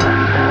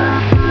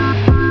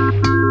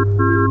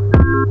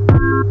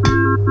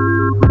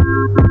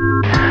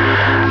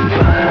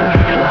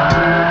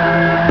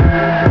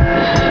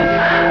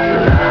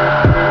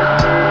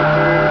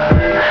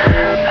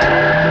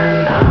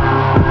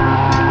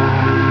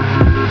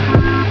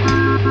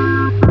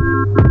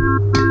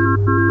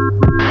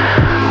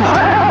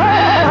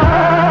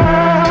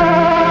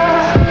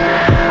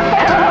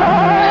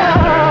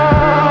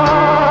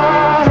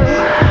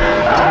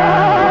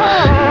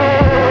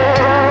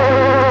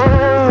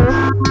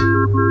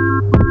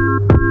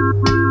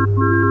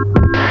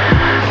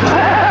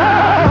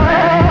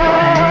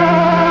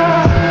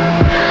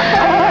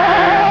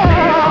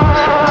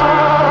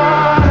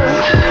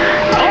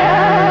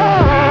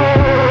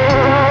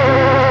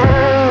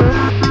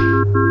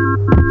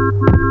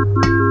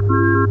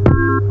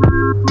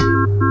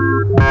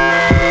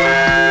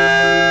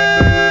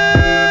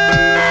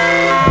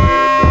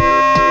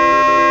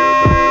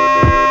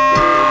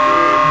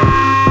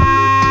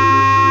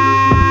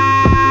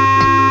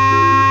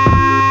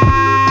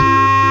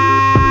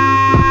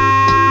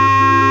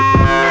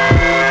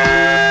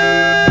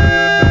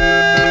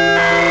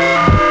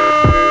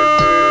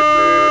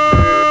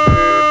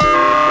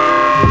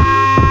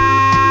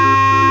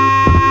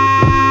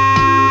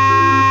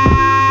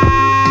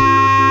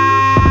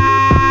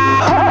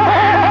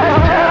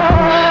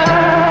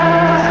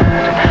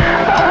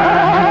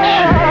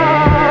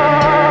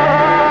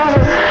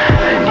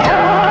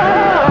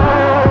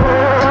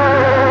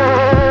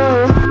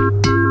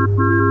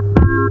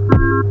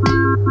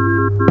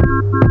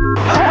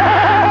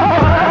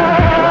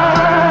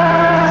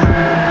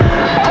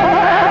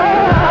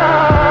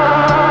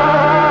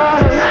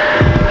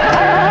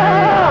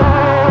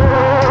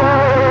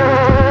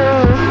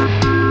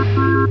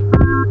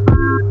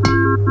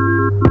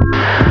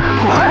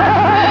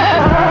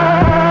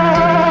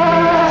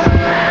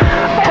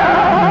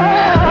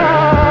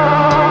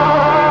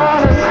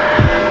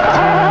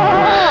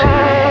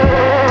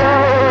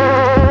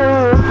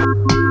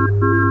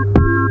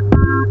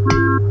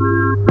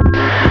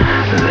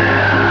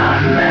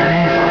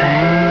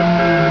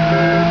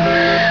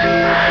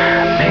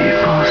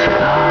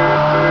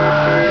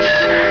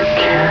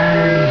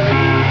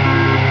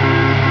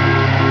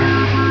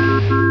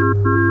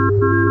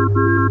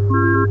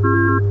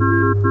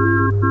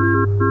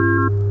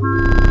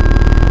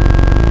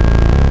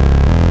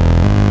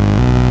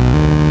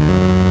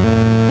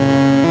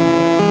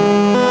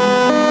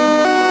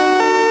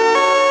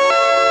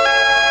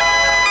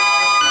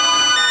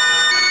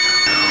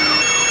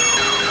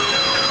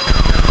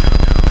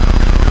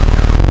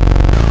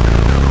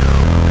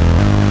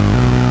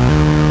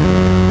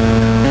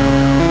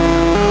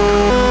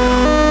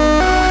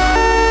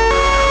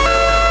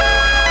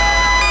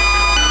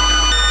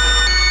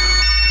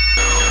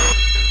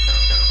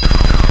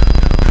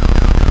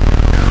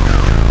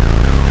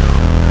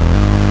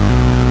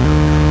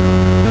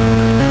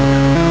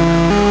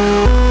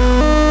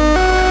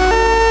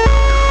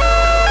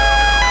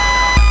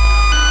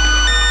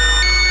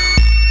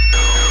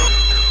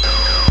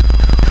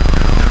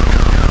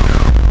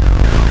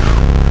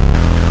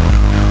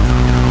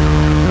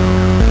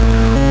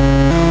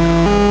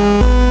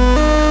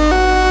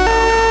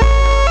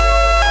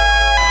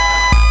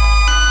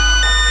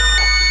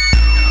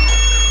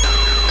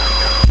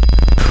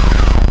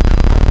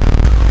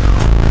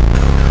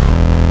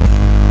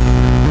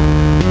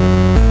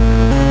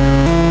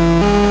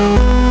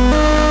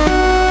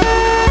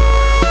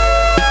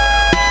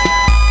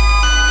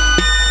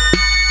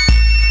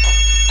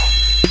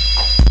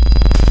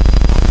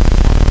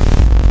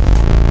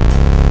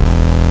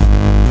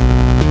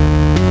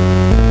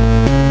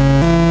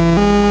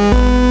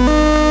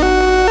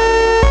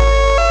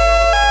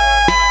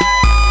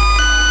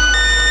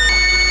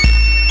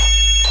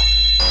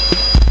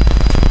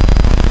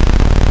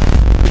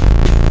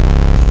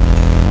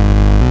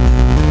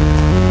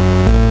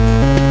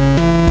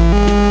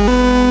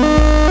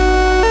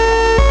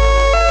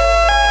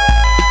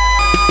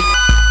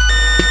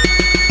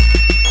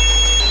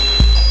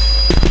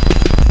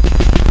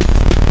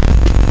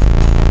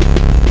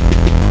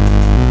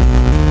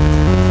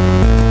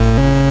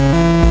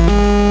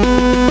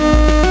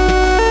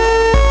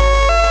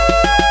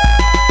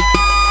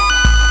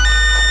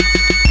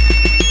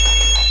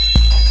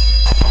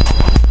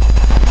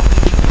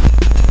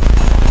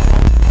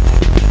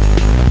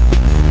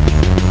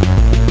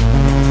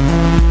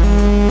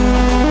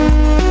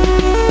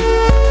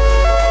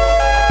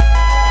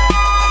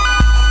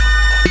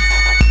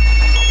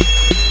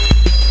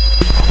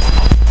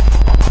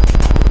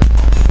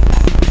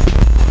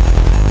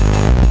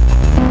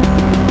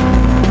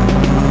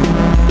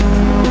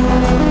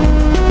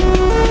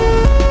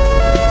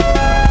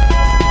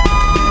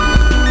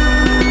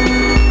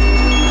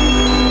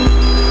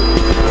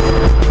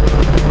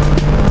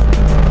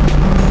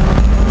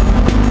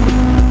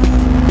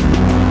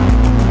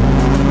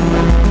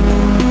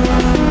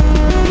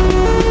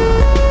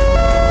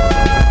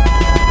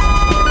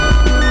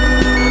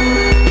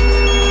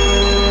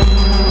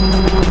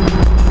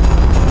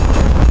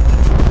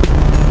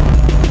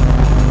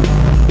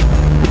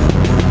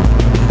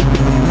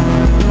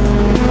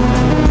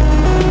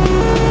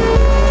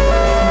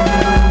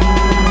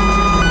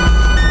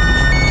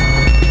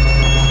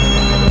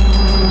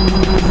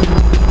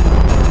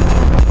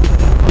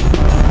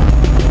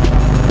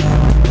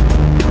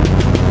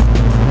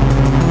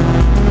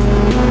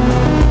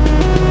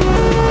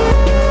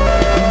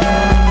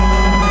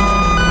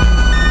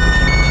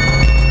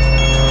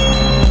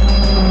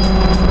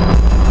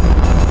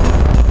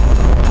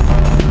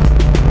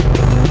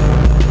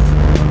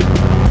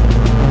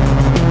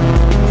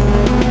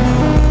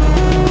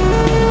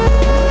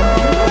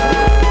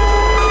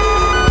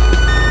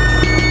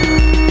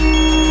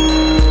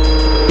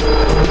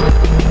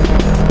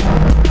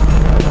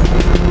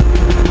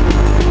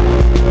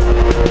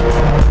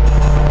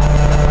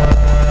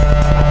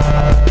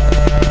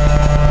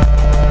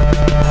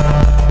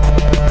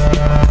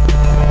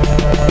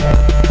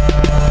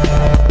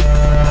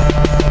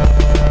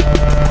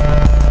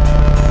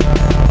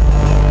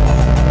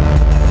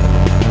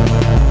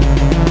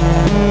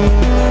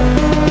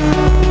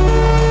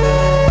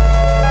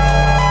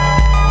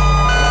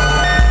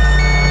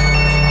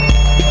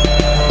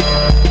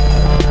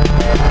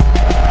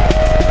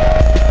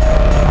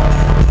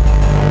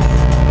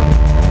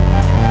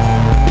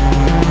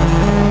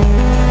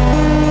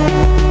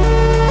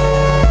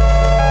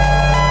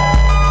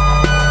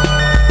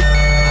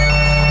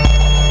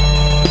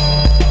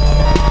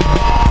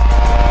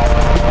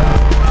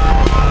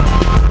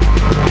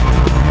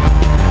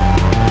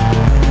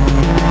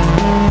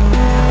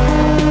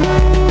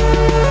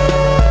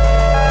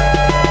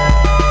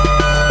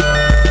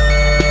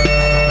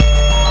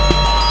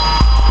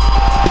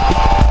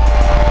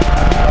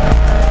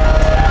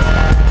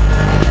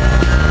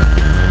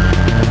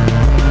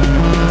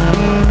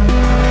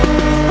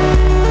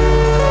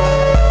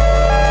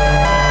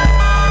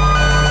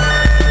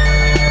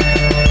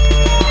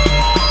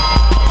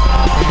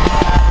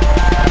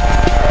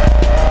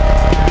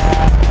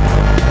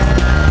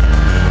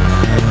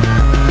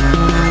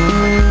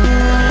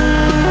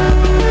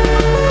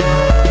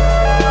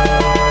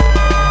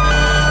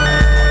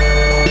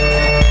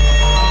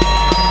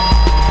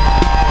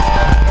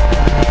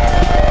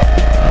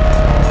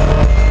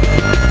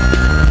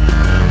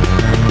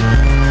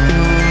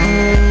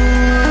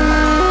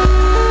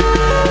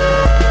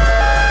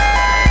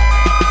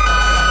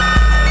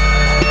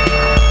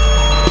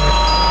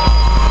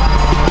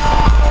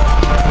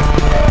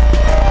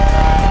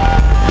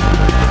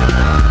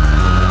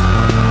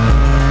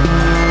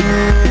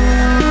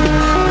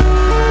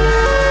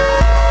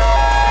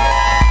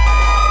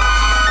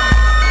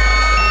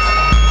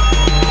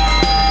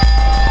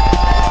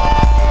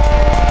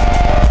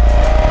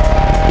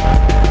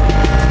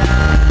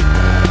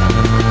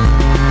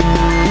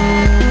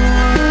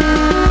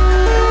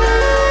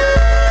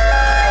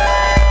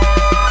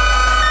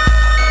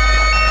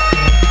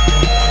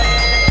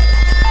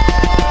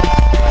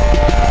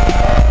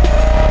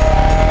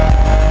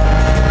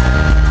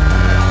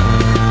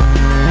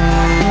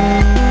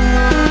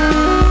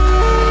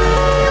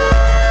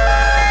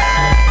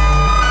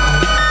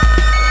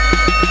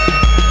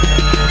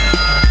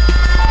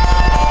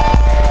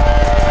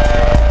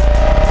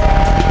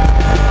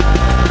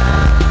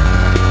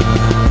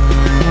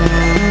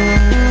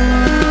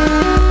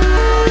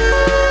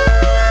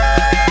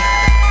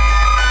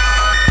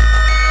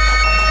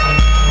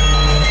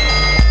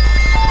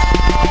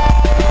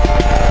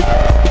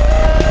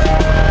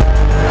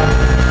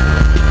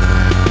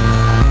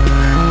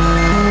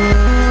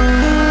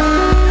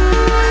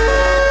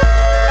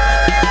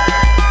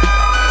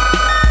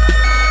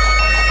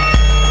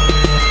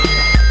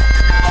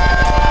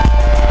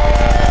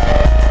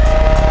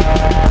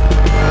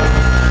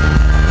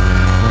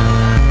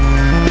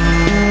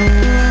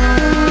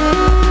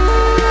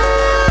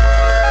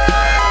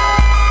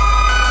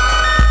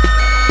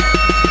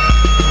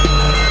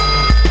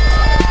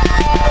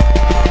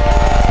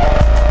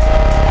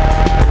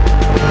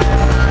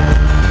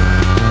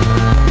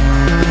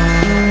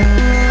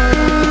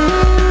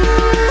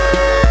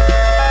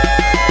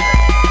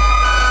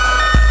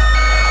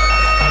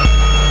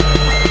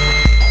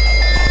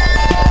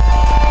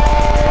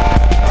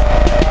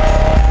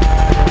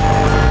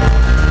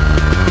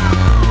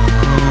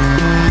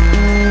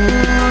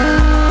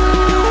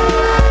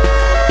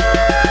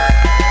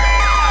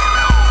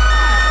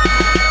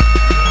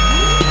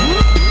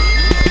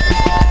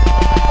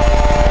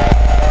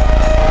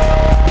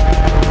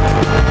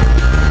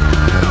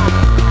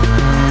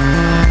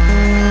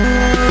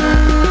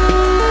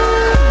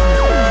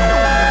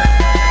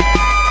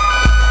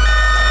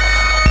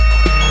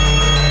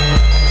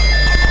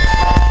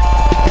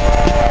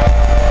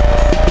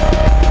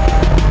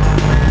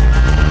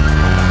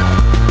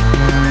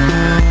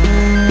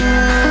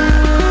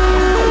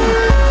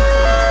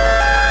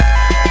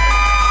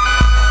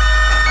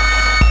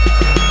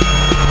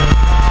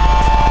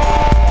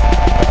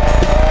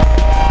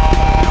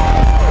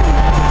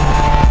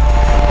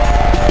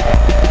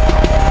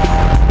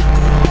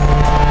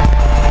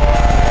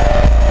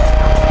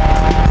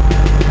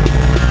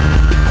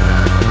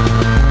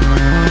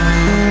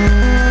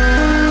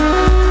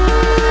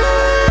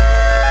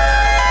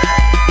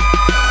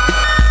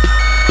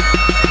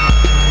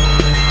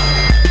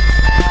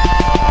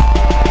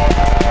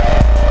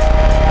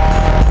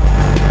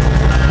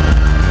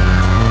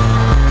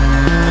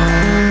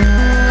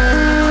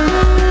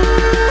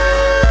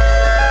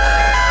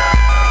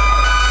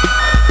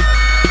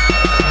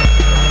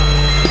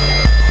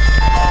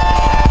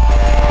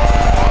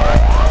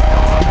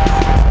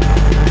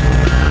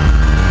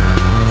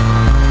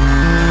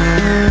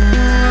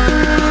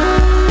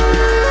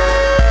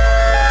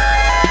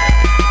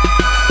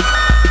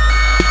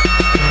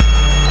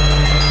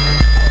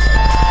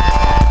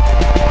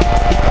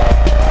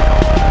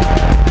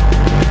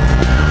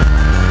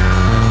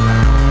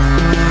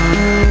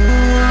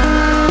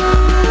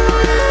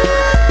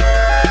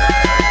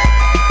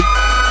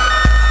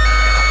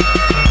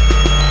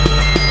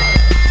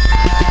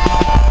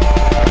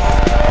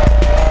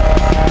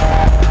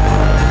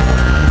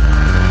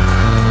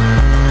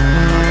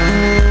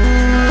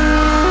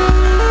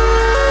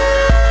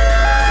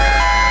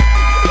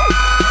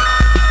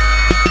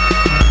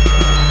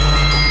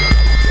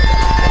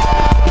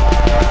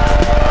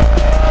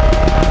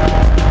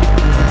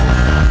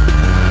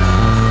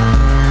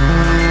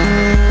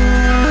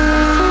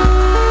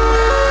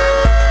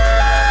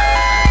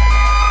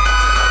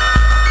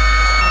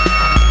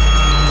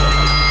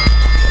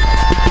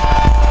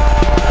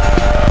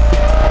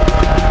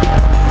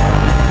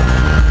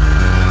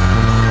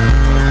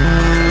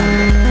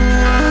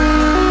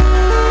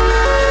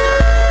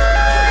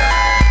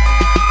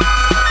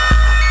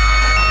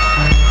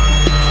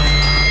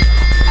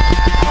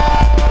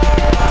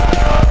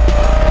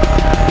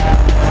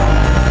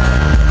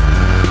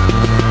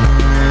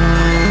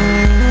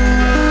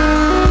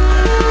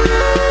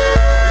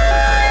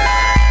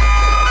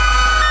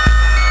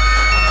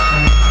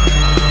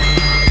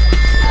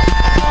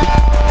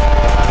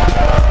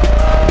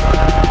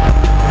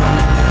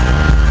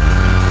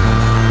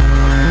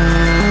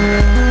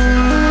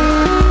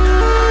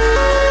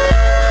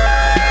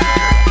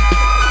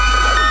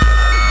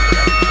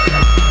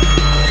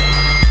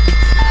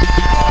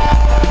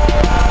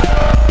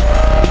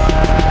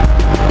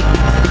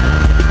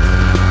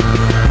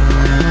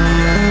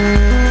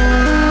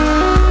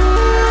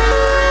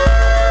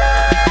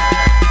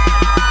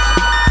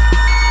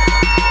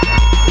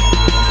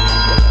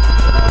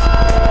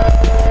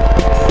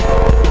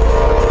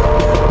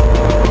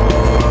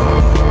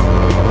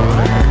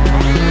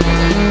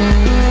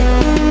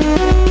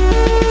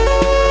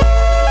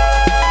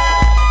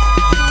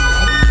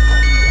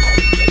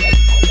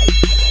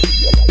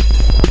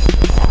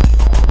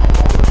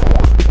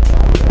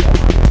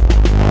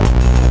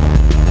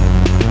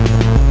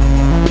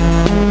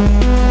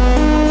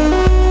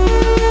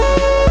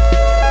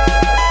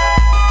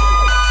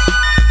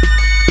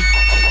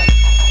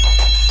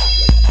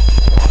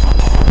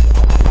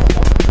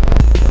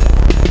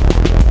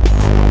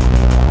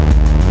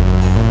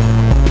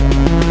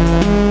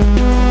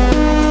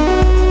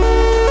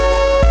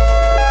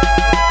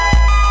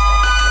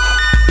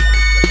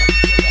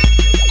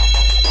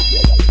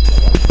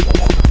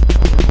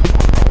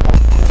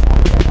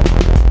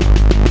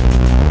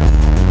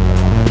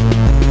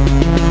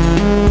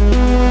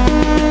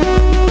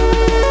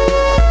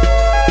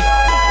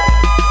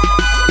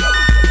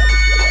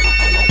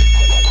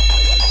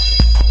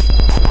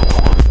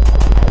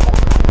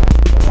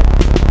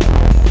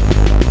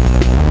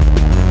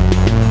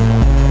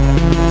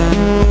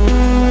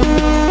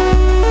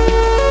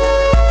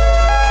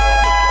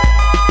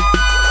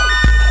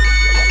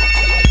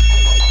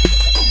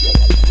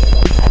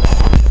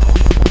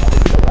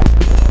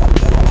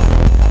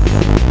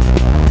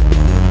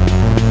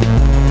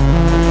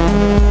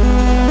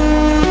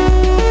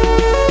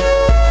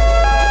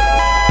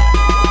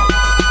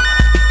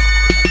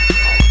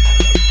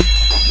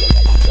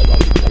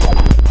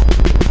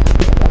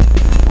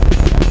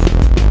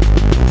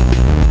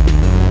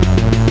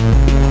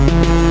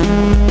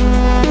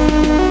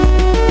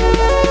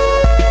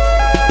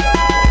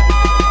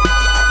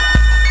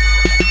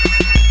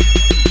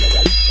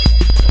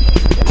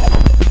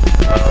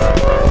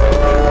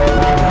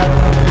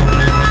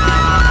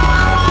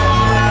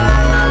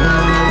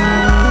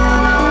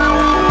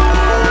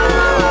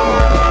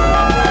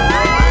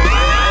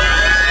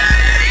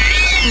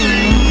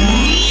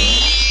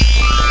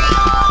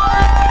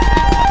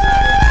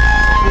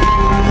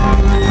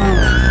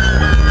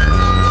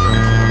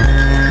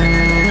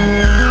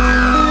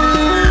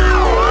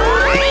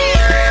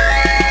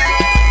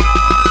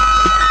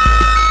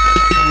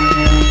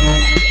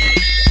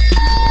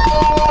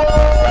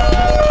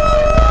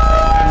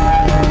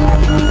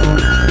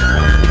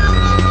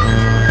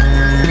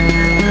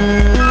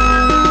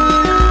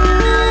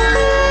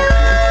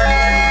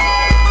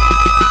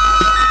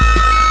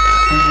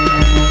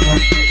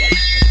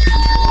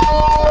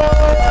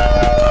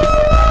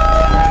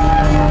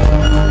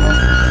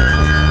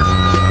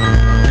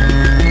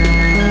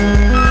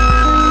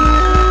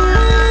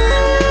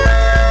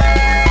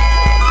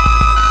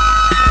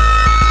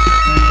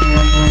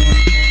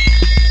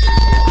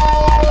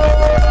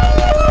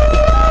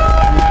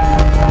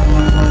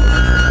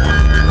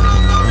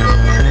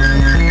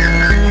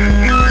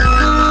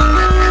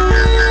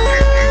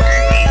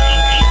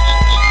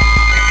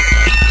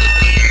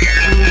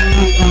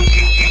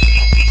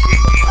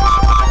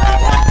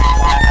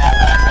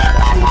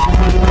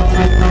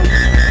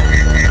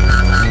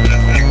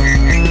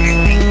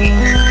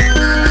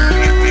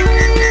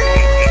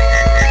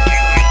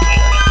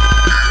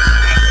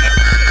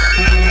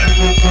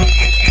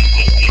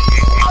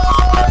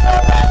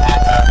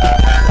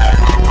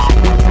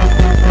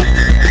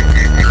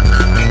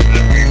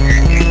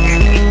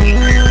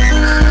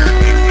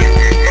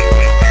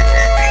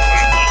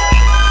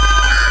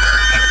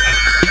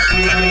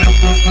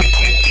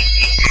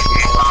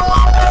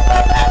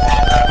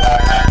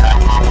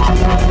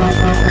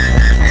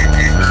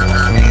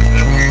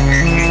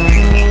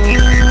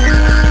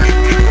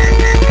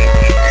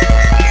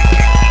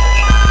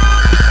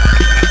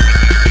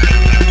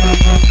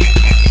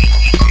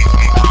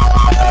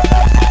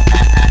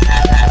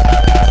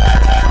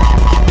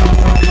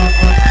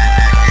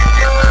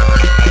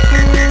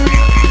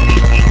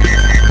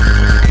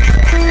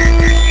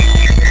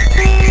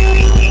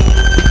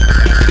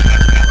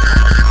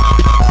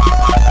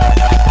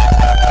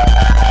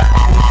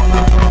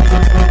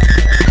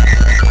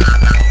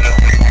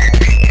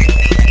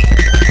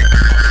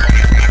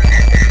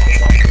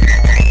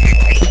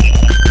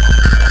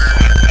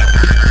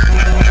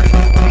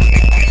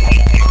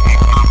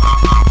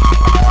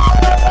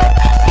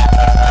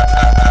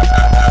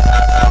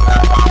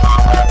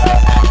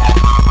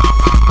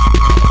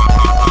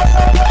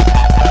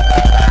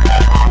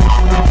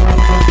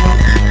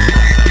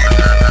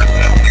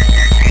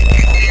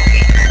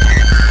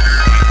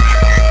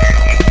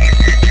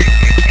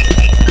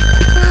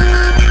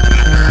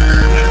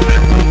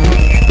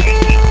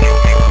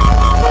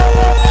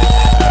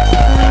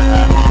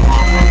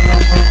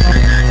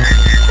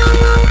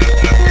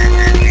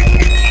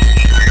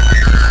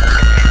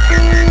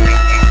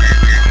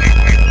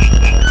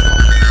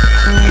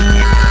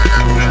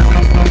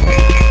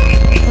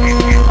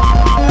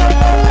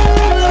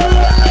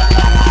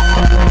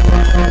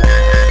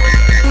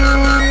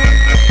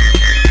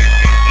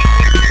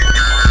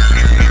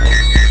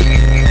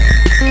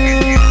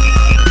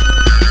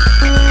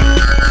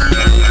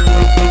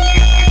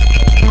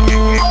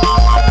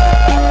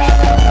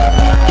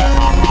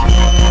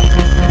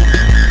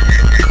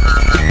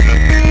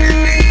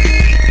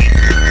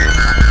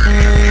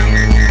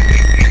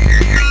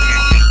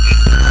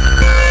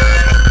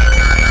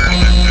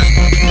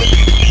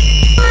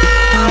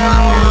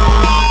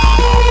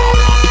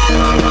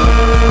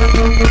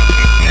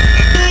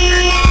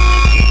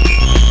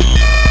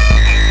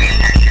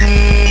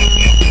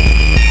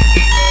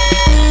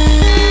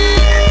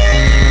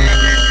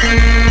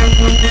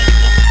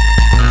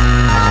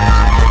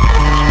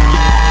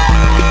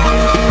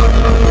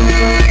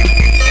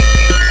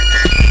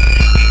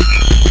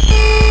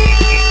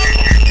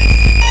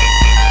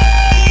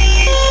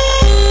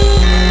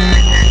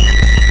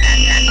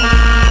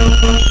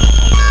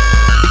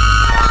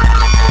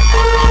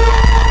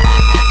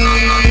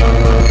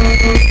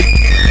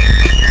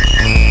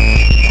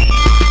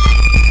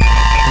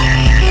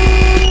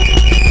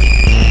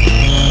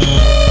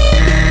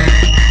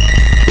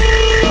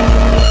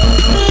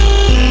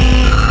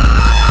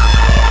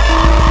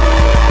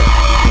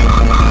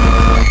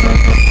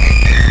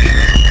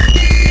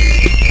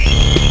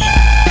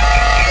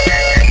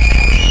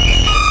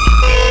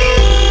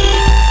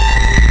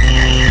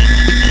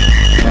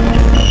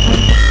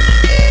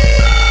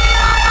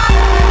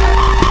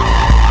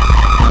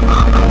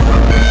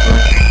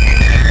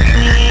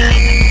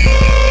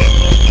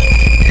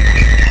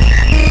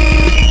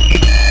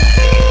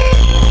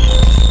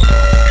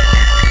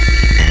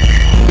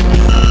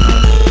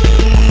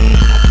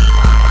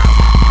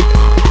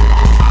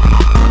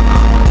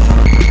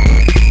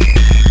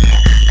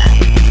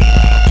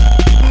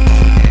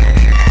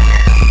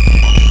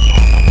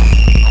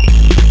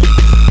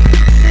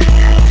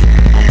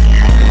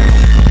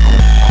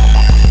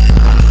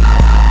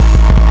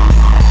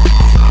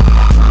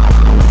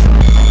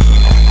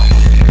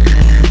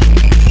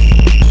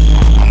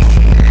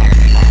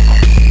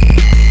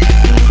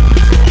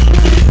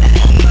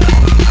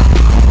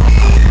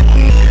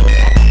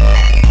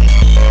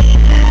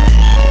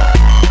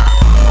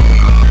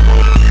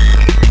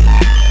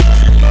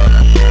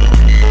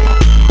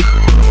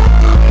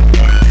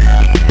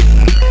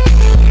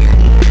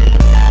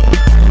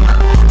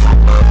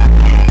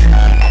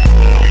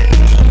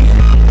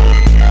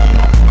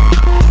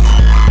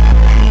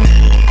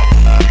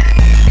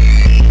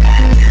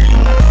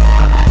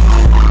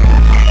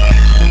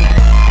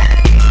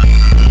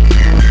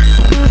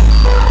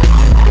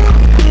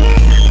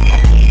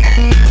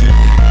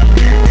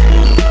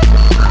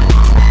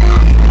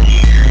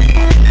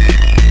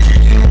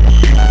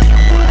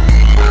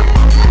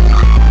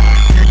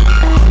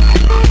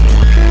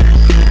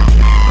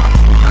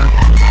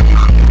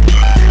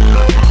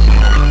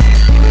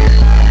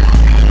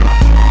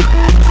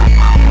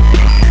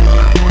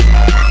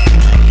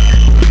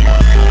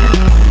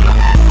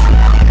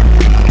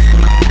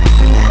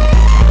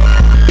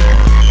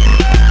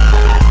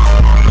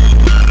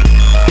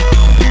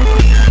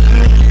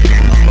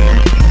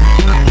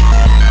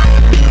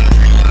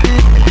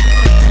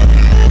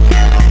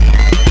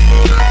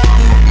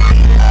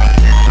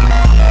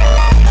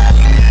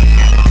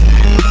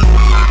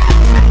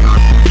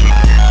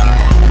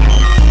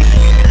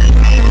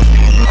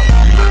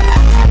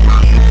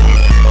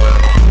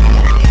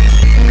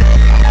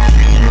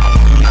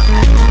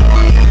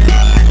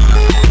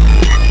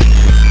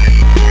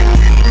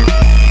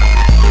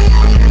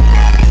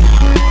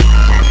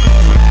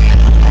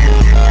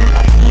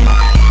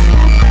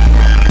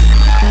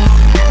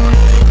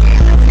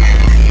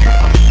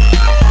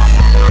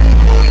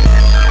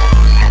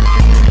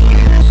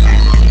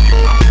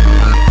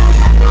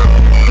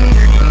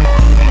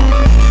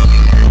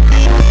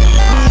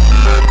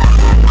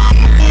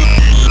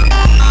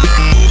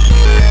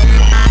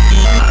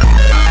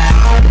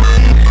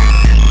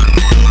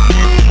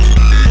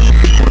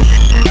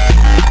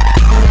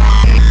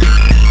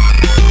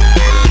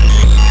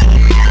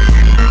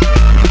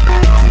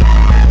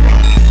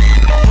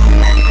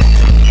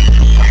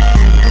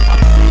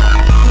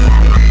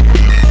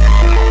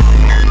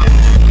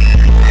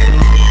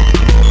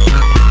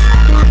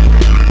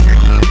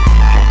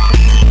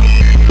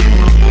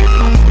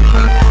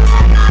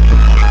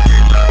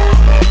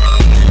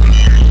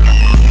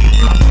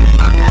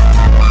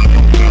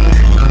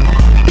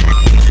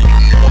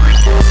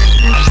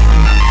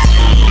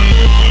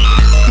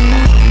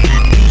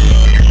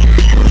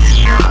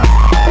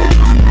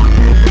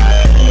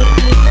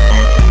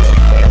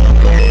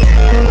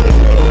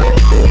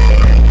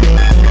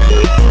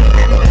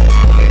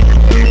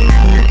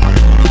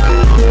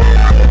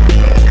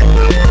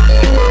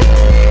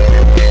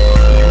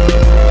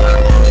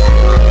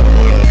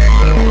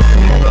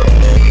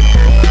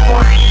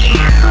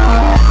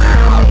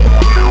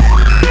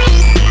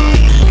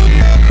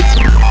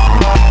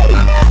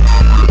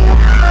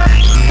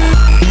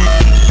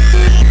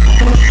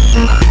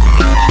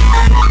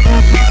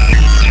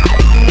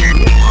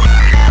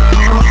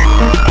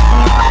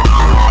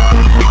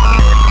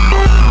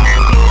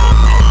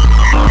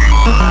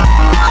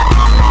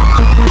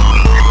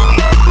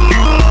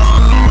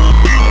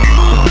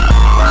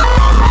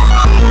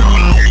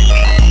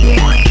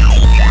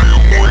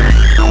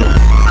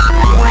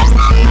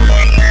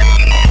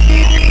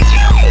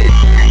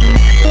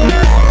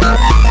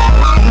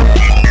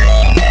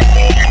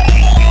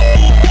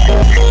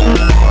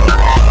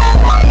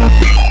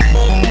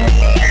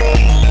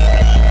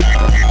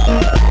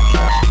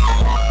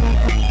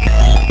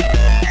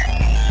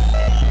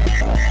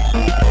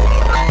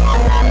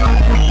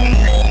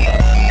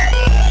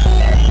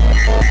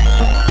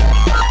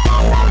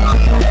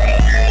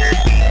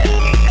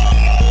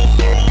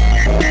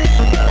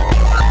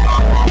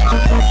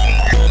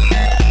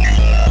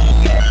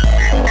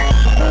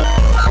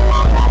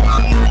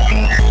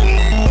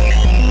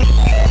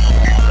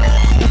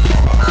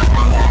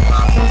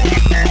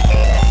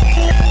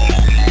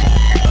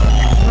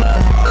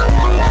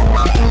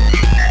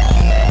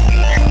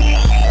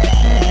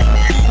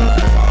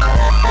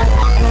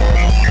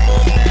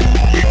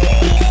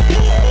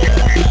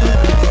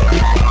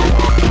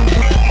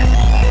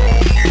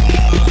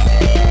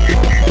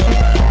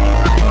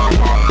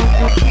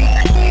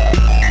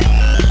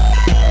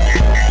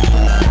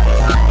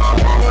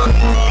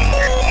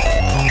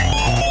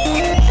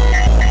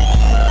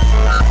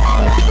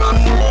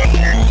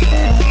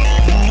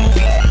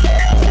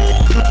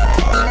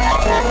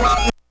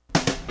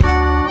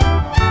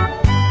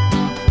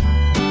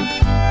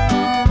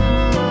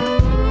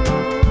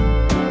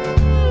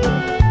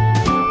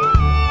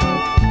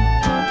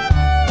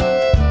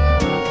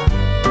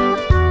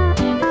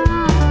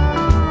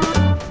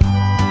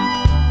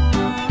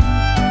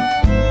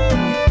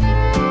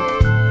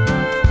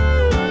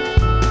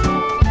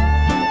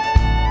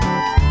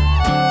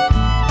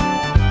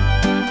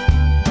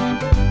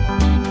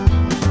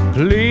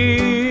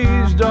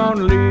 Please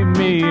don't leave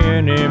me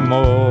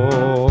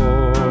anymore,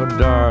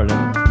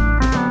 darling.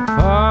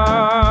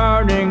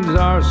 Partings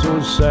are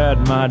so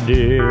sad, my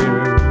dear.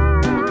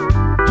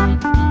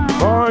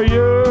 For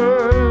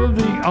you're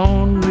the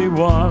only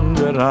one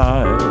that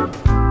I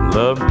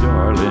love,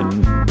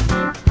 darling.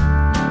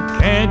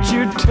 Can't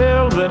you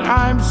tell that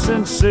I'm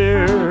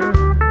sincere?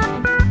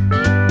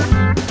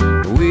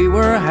 We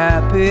were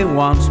happy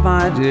once,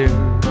 my dear,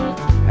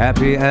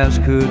 happy as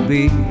could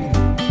be.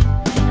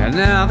 And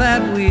now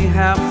that we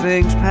have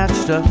things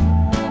patched up,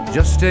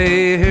 just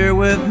stay here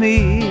with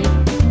me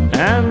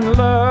and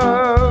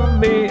love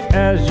me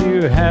as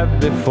you have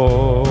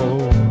before,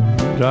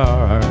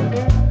 darling.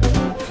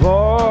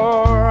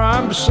 For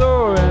I'm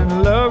so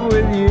in love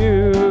with you.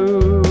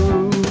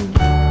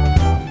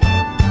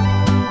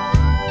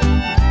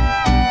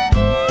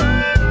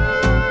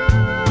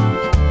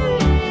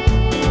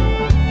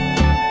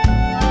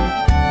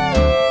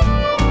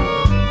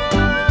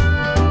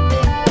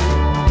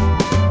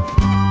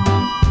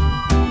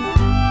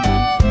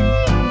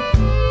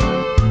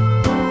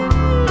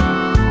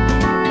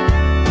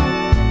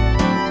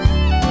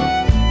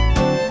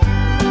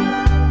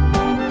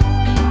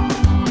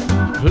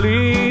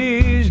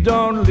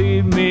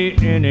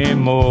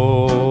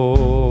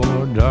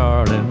 Anymore,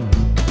 darling.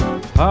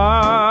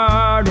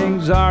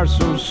 Partings are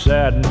so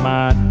sad,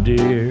 my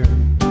dear.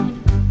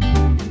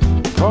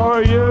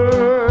 For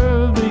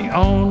you're the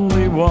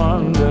only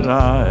one that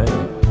I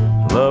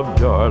love,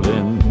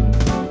 darling.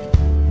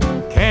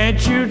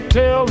 Can't you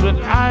tell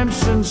that I'm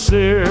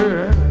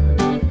sincere?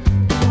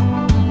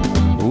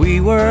 We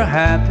were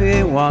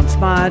happy once,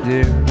 my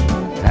dear,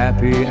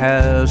 happy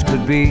as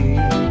could be.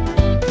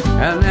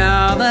 And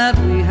now that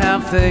we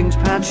have things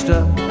patched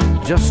up,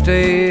 just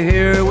stay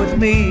here with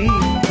me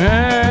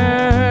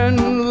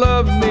and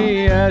love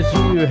me as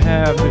you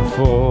have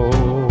before,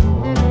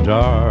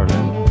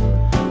 darling.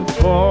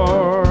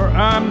 For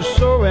I'm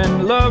so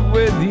in love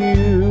with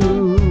you.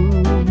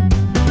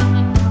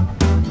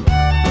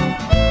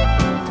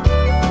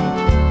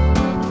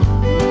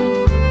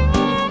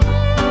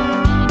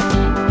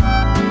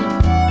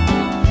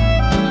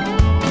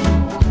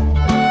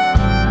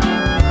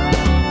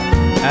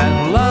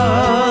 And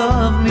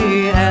love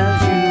me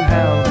as you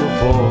have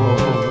before,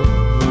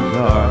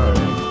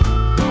 darling.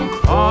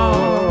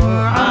 For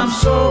I'm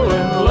so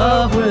in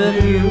love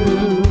with you.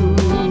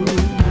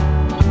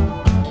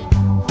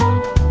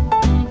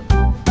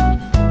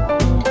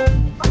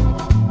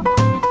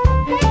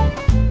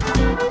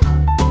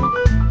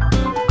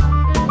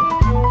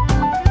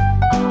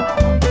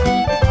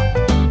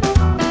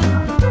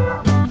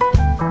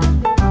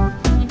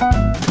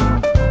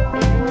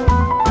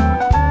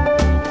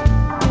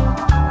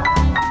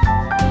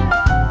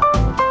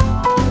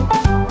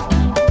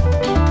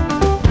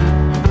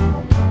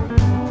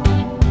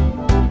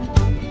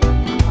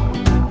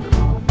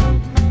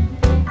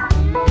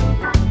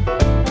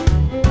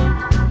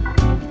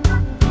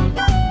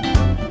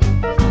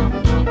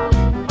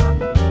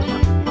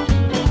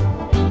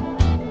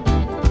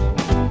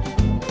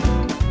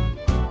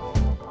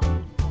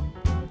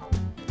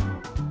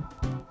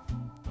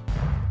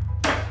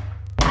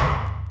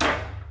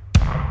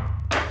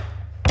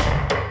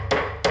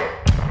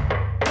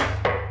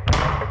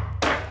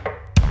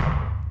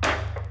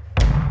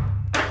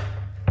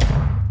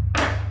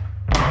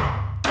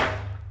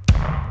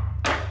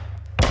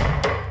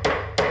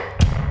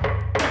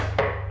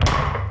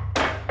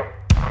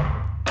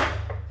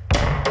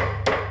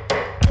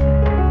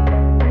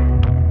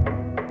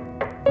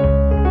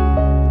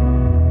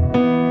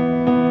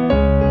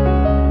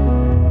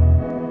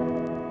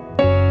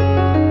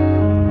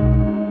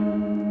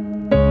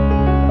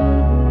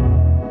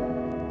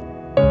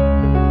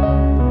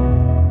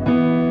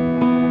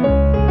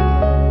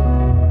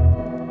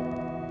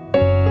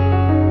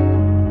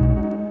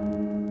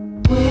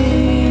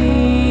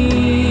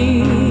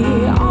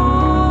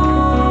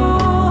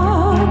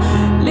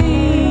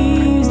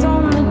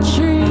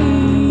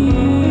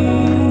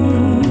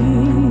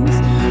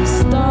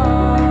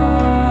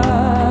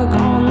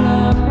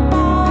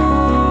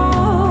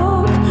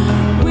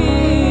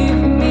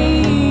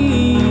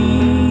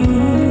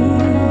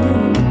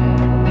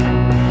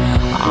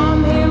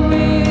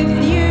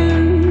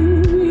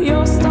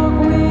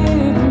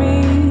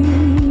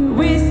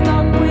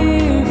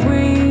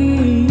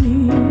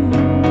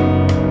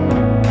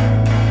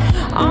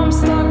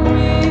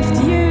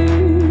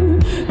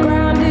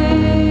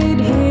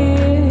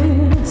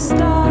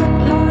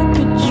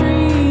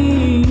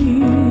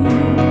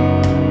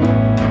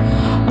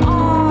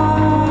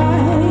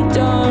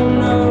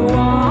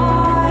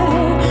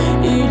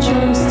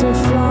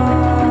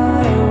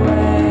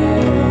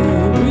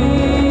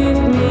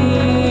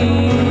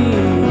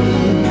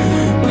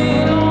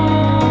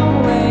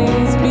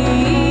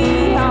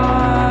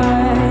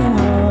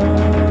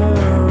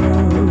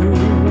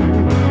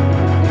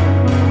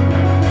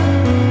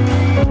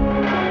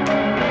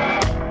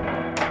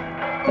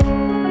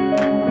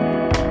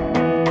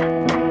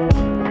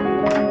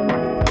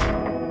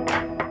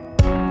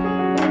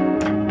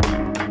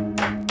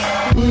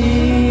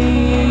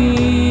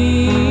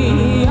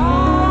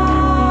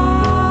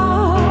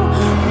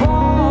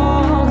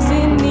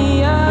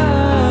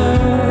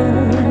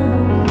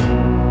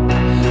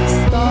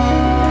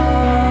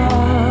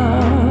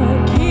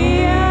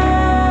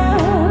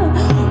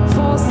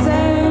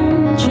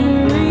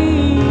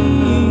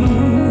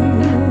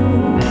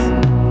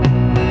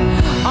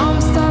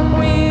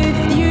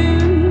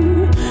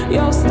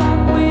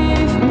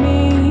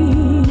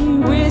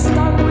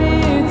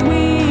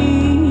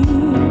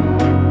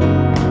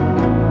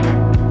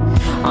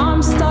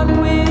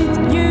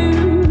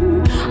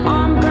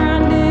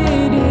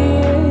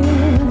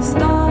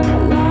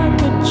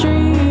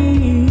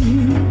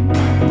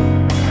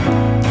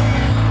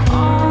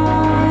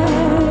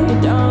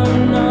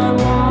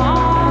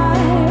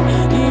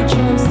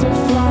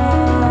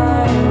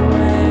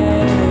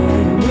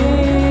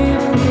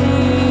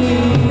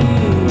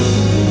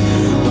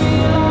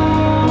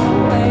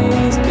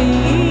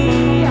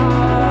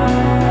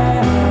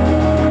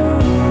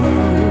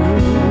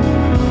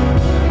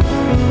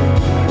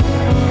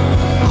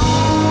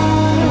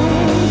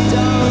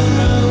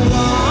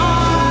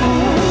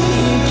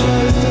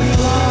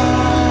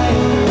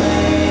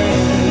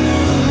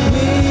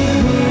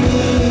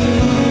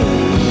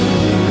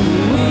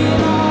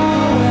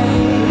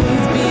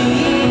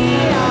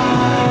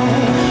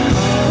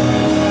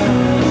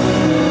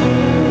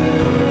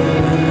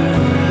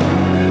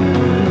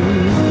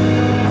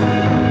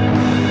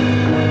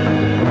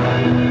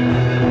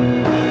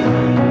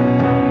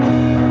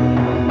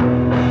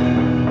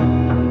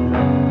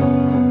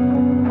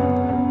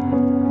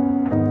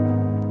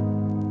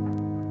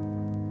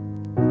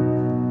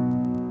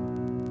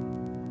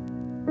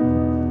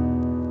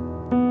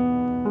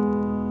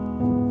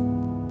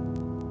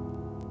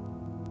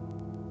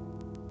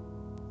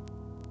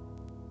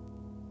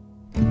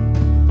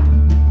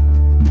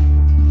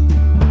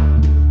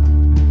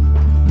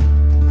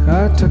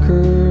 I took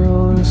her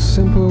on a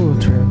simple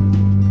trip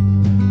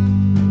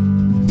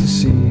to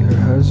see her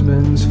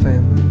husband's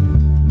family,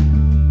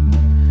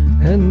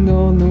 and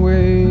on the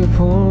way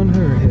upon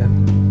her hip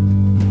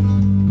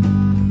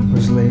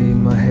was laid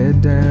my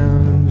head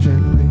down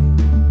gently.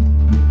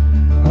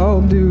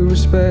 All due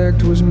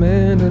respect was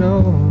meant and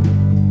all.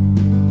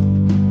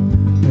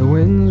 The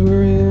winds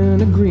were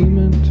in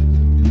agreement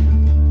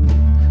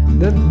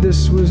that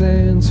this was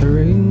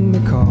answering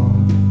the call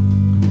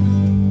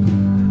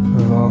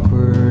of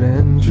awkward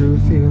and true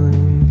feeling.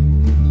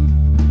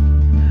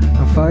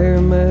 A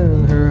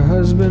fireman her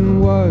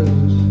husband was,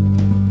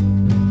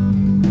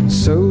 and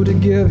so to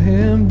give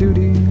him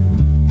duty,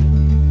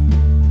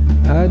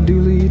 I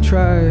duly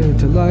tried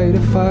to light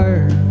a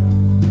fire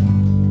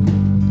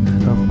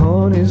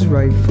upon his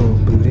rightful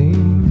booty.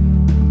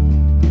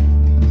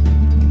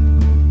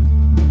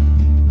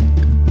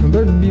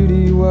 But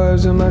beauty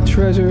was my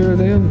treasure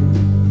then,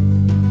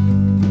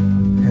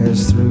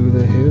 as through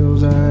the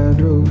hills I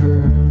drove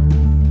her,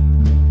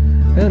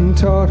 and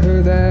taught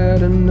her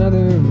that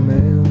another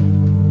man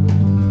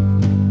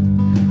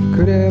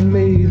could have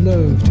made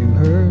love to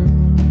her.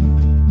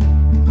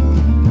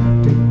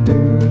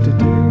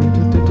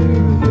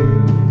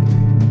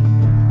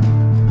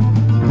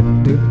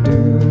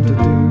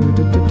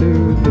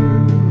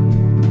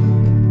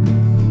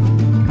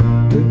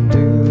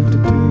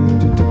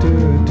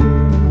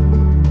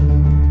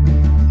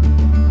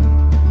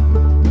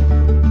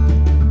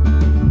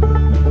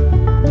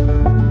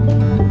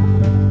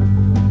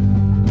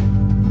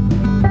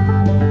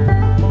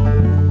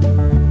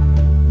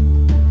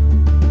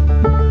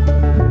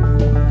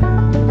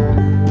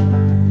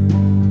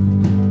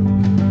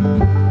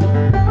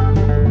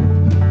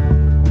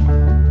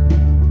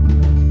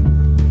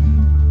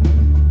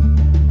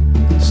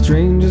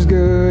 Strange is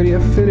good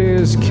if it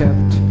is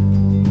kept,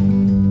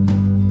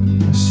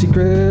 a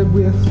secret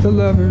with the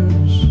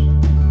lovers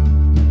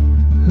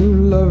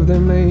who love their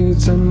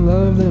mates and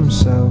love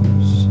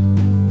themselves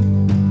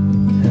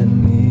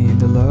and need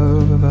the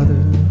love of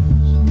others.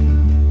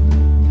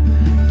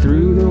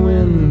 Through the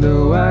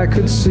window I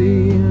could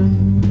see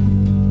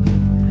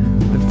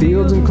the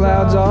fields and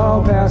clouds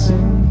all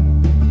passing,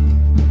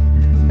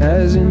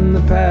 as in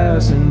the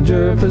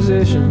passenger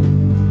position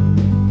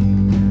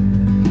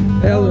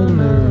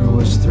Eleanor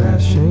was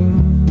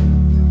thrashing.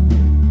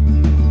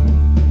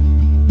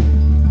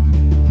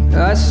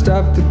 I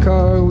stopped the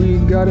car, we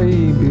got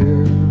a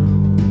beer,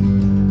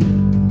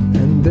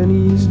 and then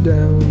eased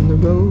down the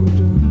road.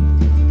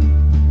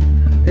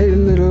 A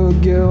little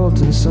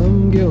guilt and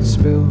some guilt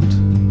spilt,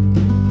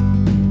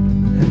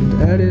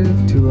 and added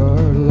to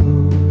our load.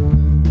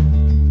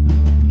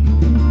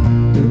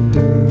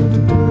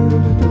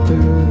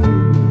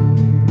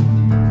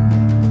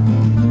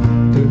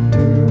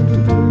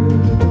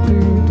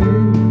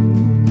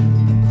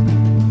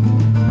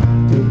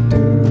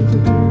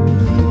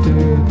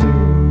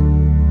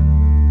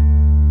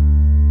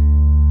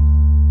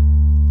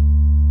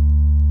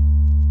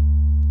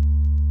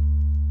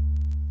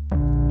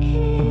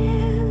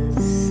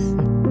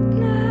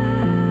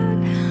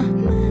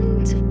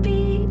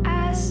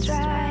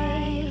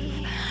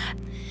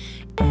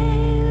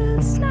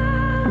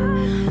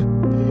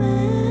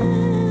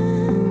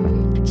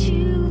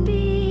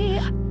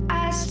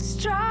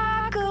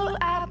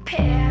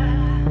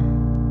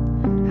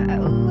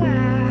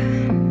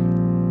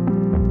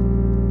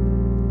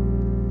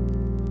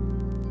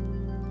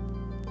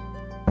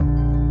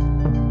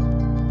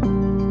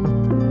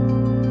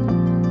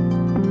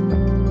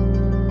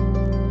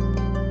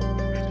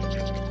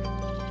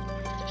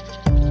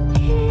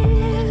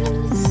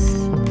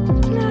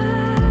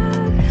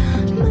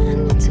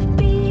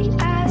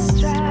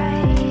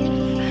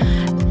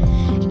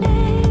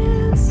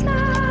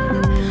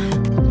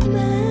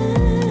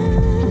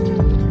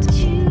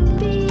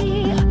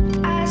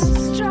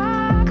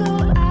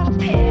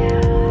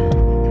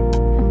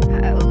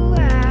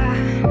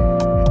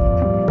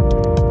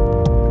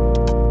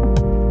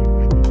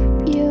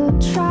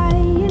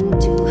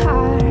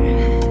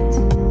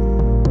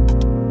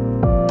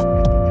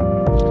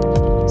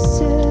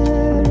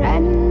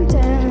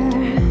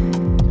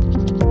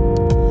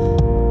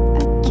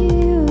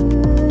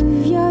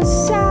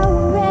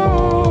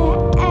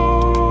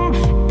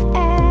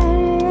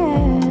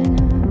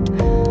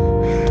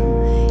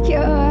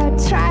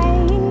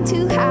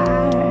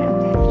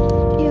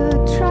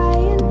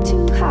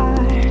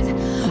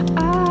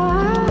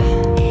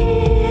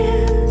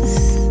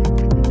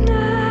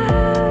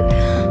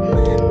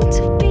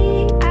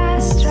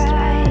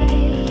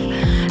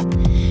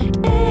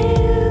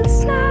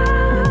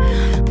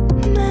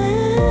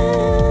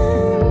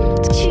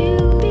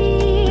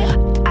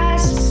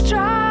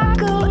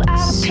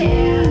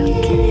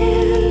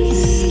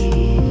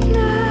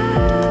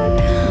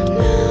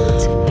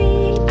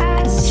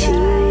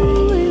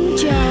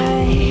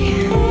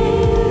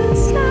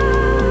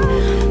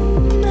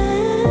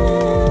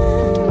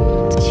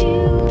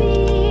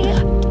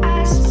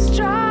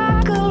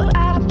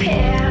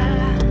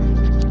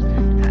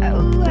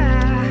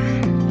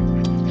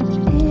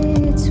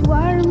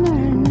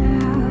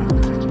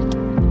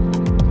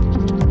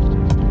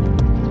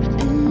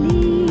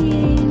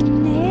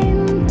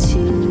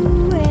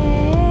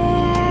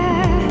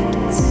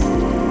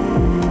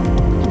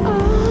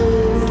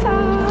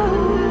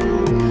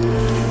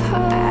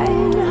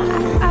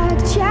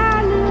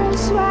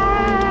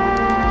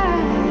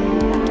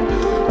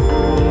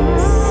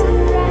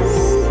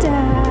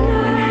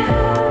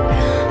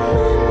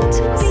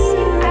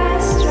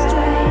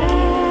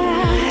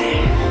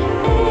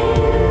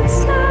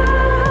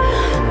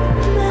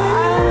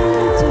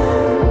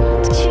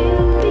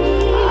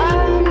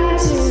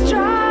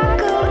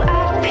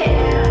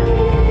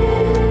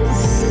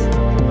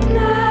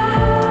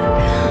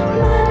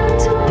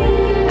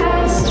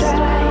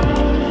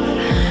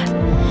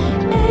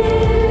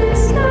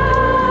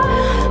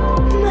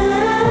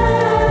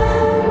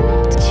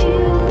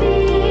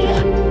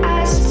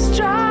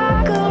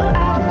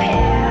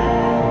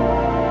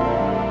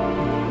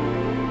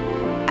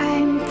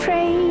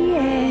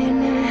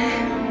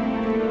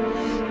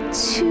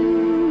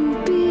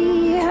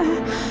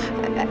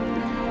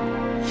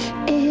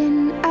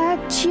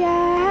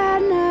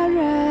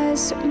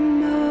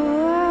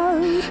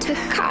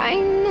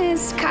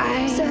 kindness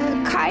kind,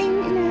 the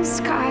kindness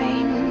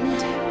kind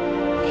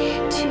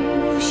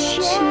to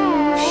share.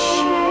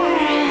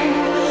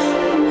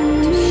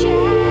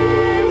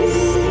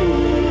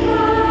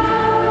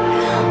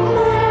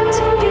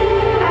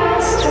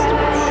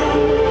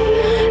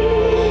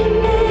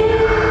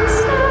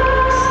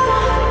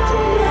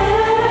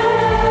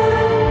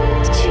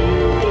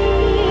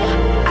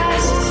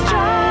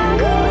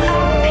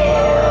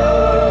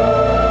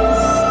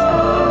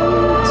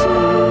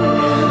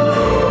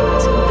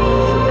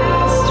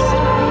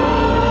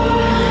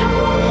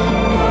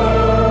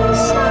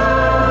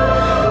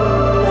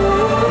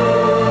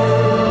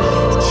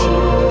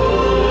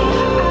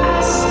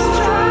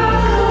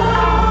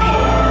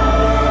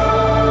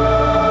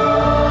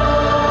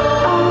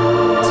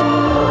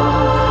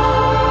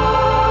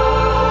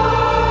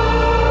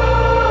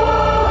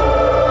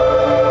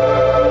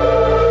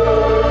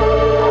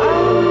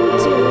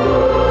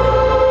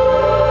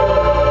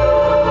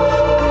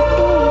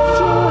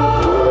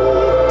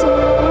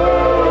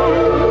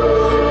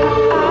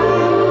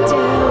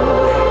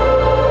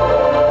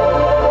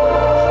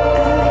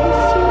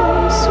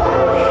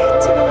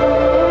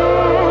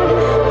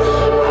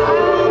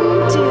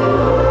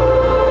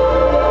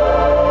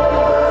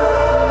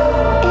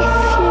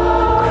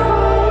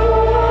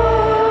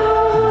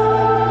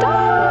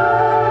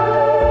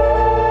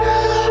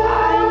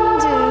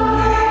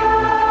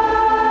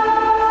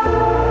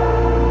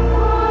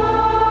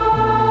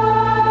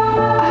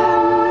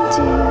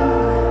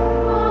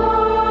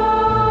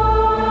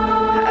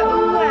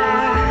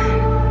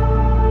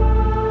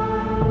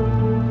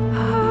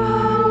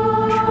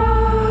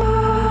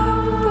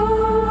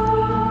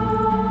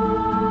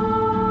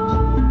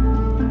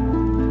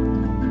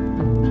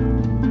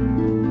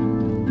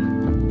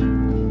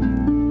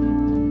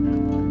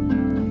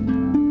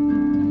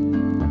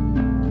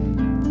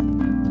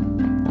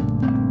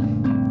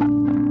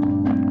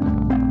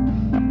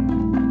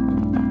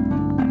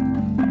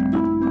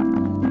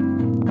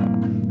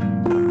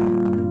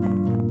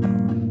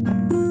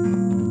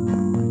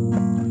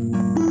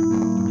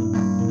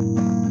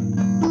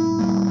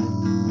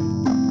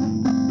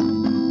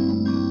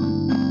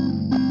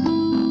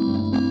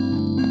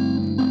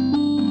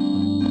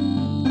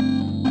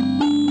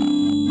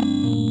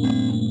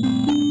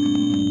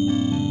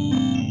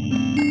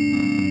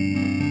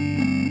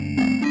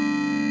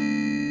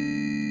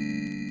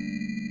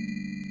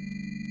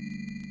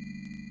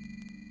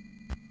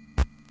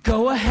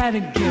 Go ahead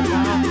and give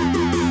up.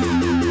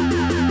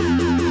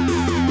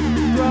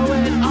 Throw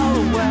it all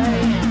away.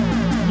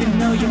 You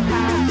know your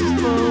past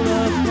is full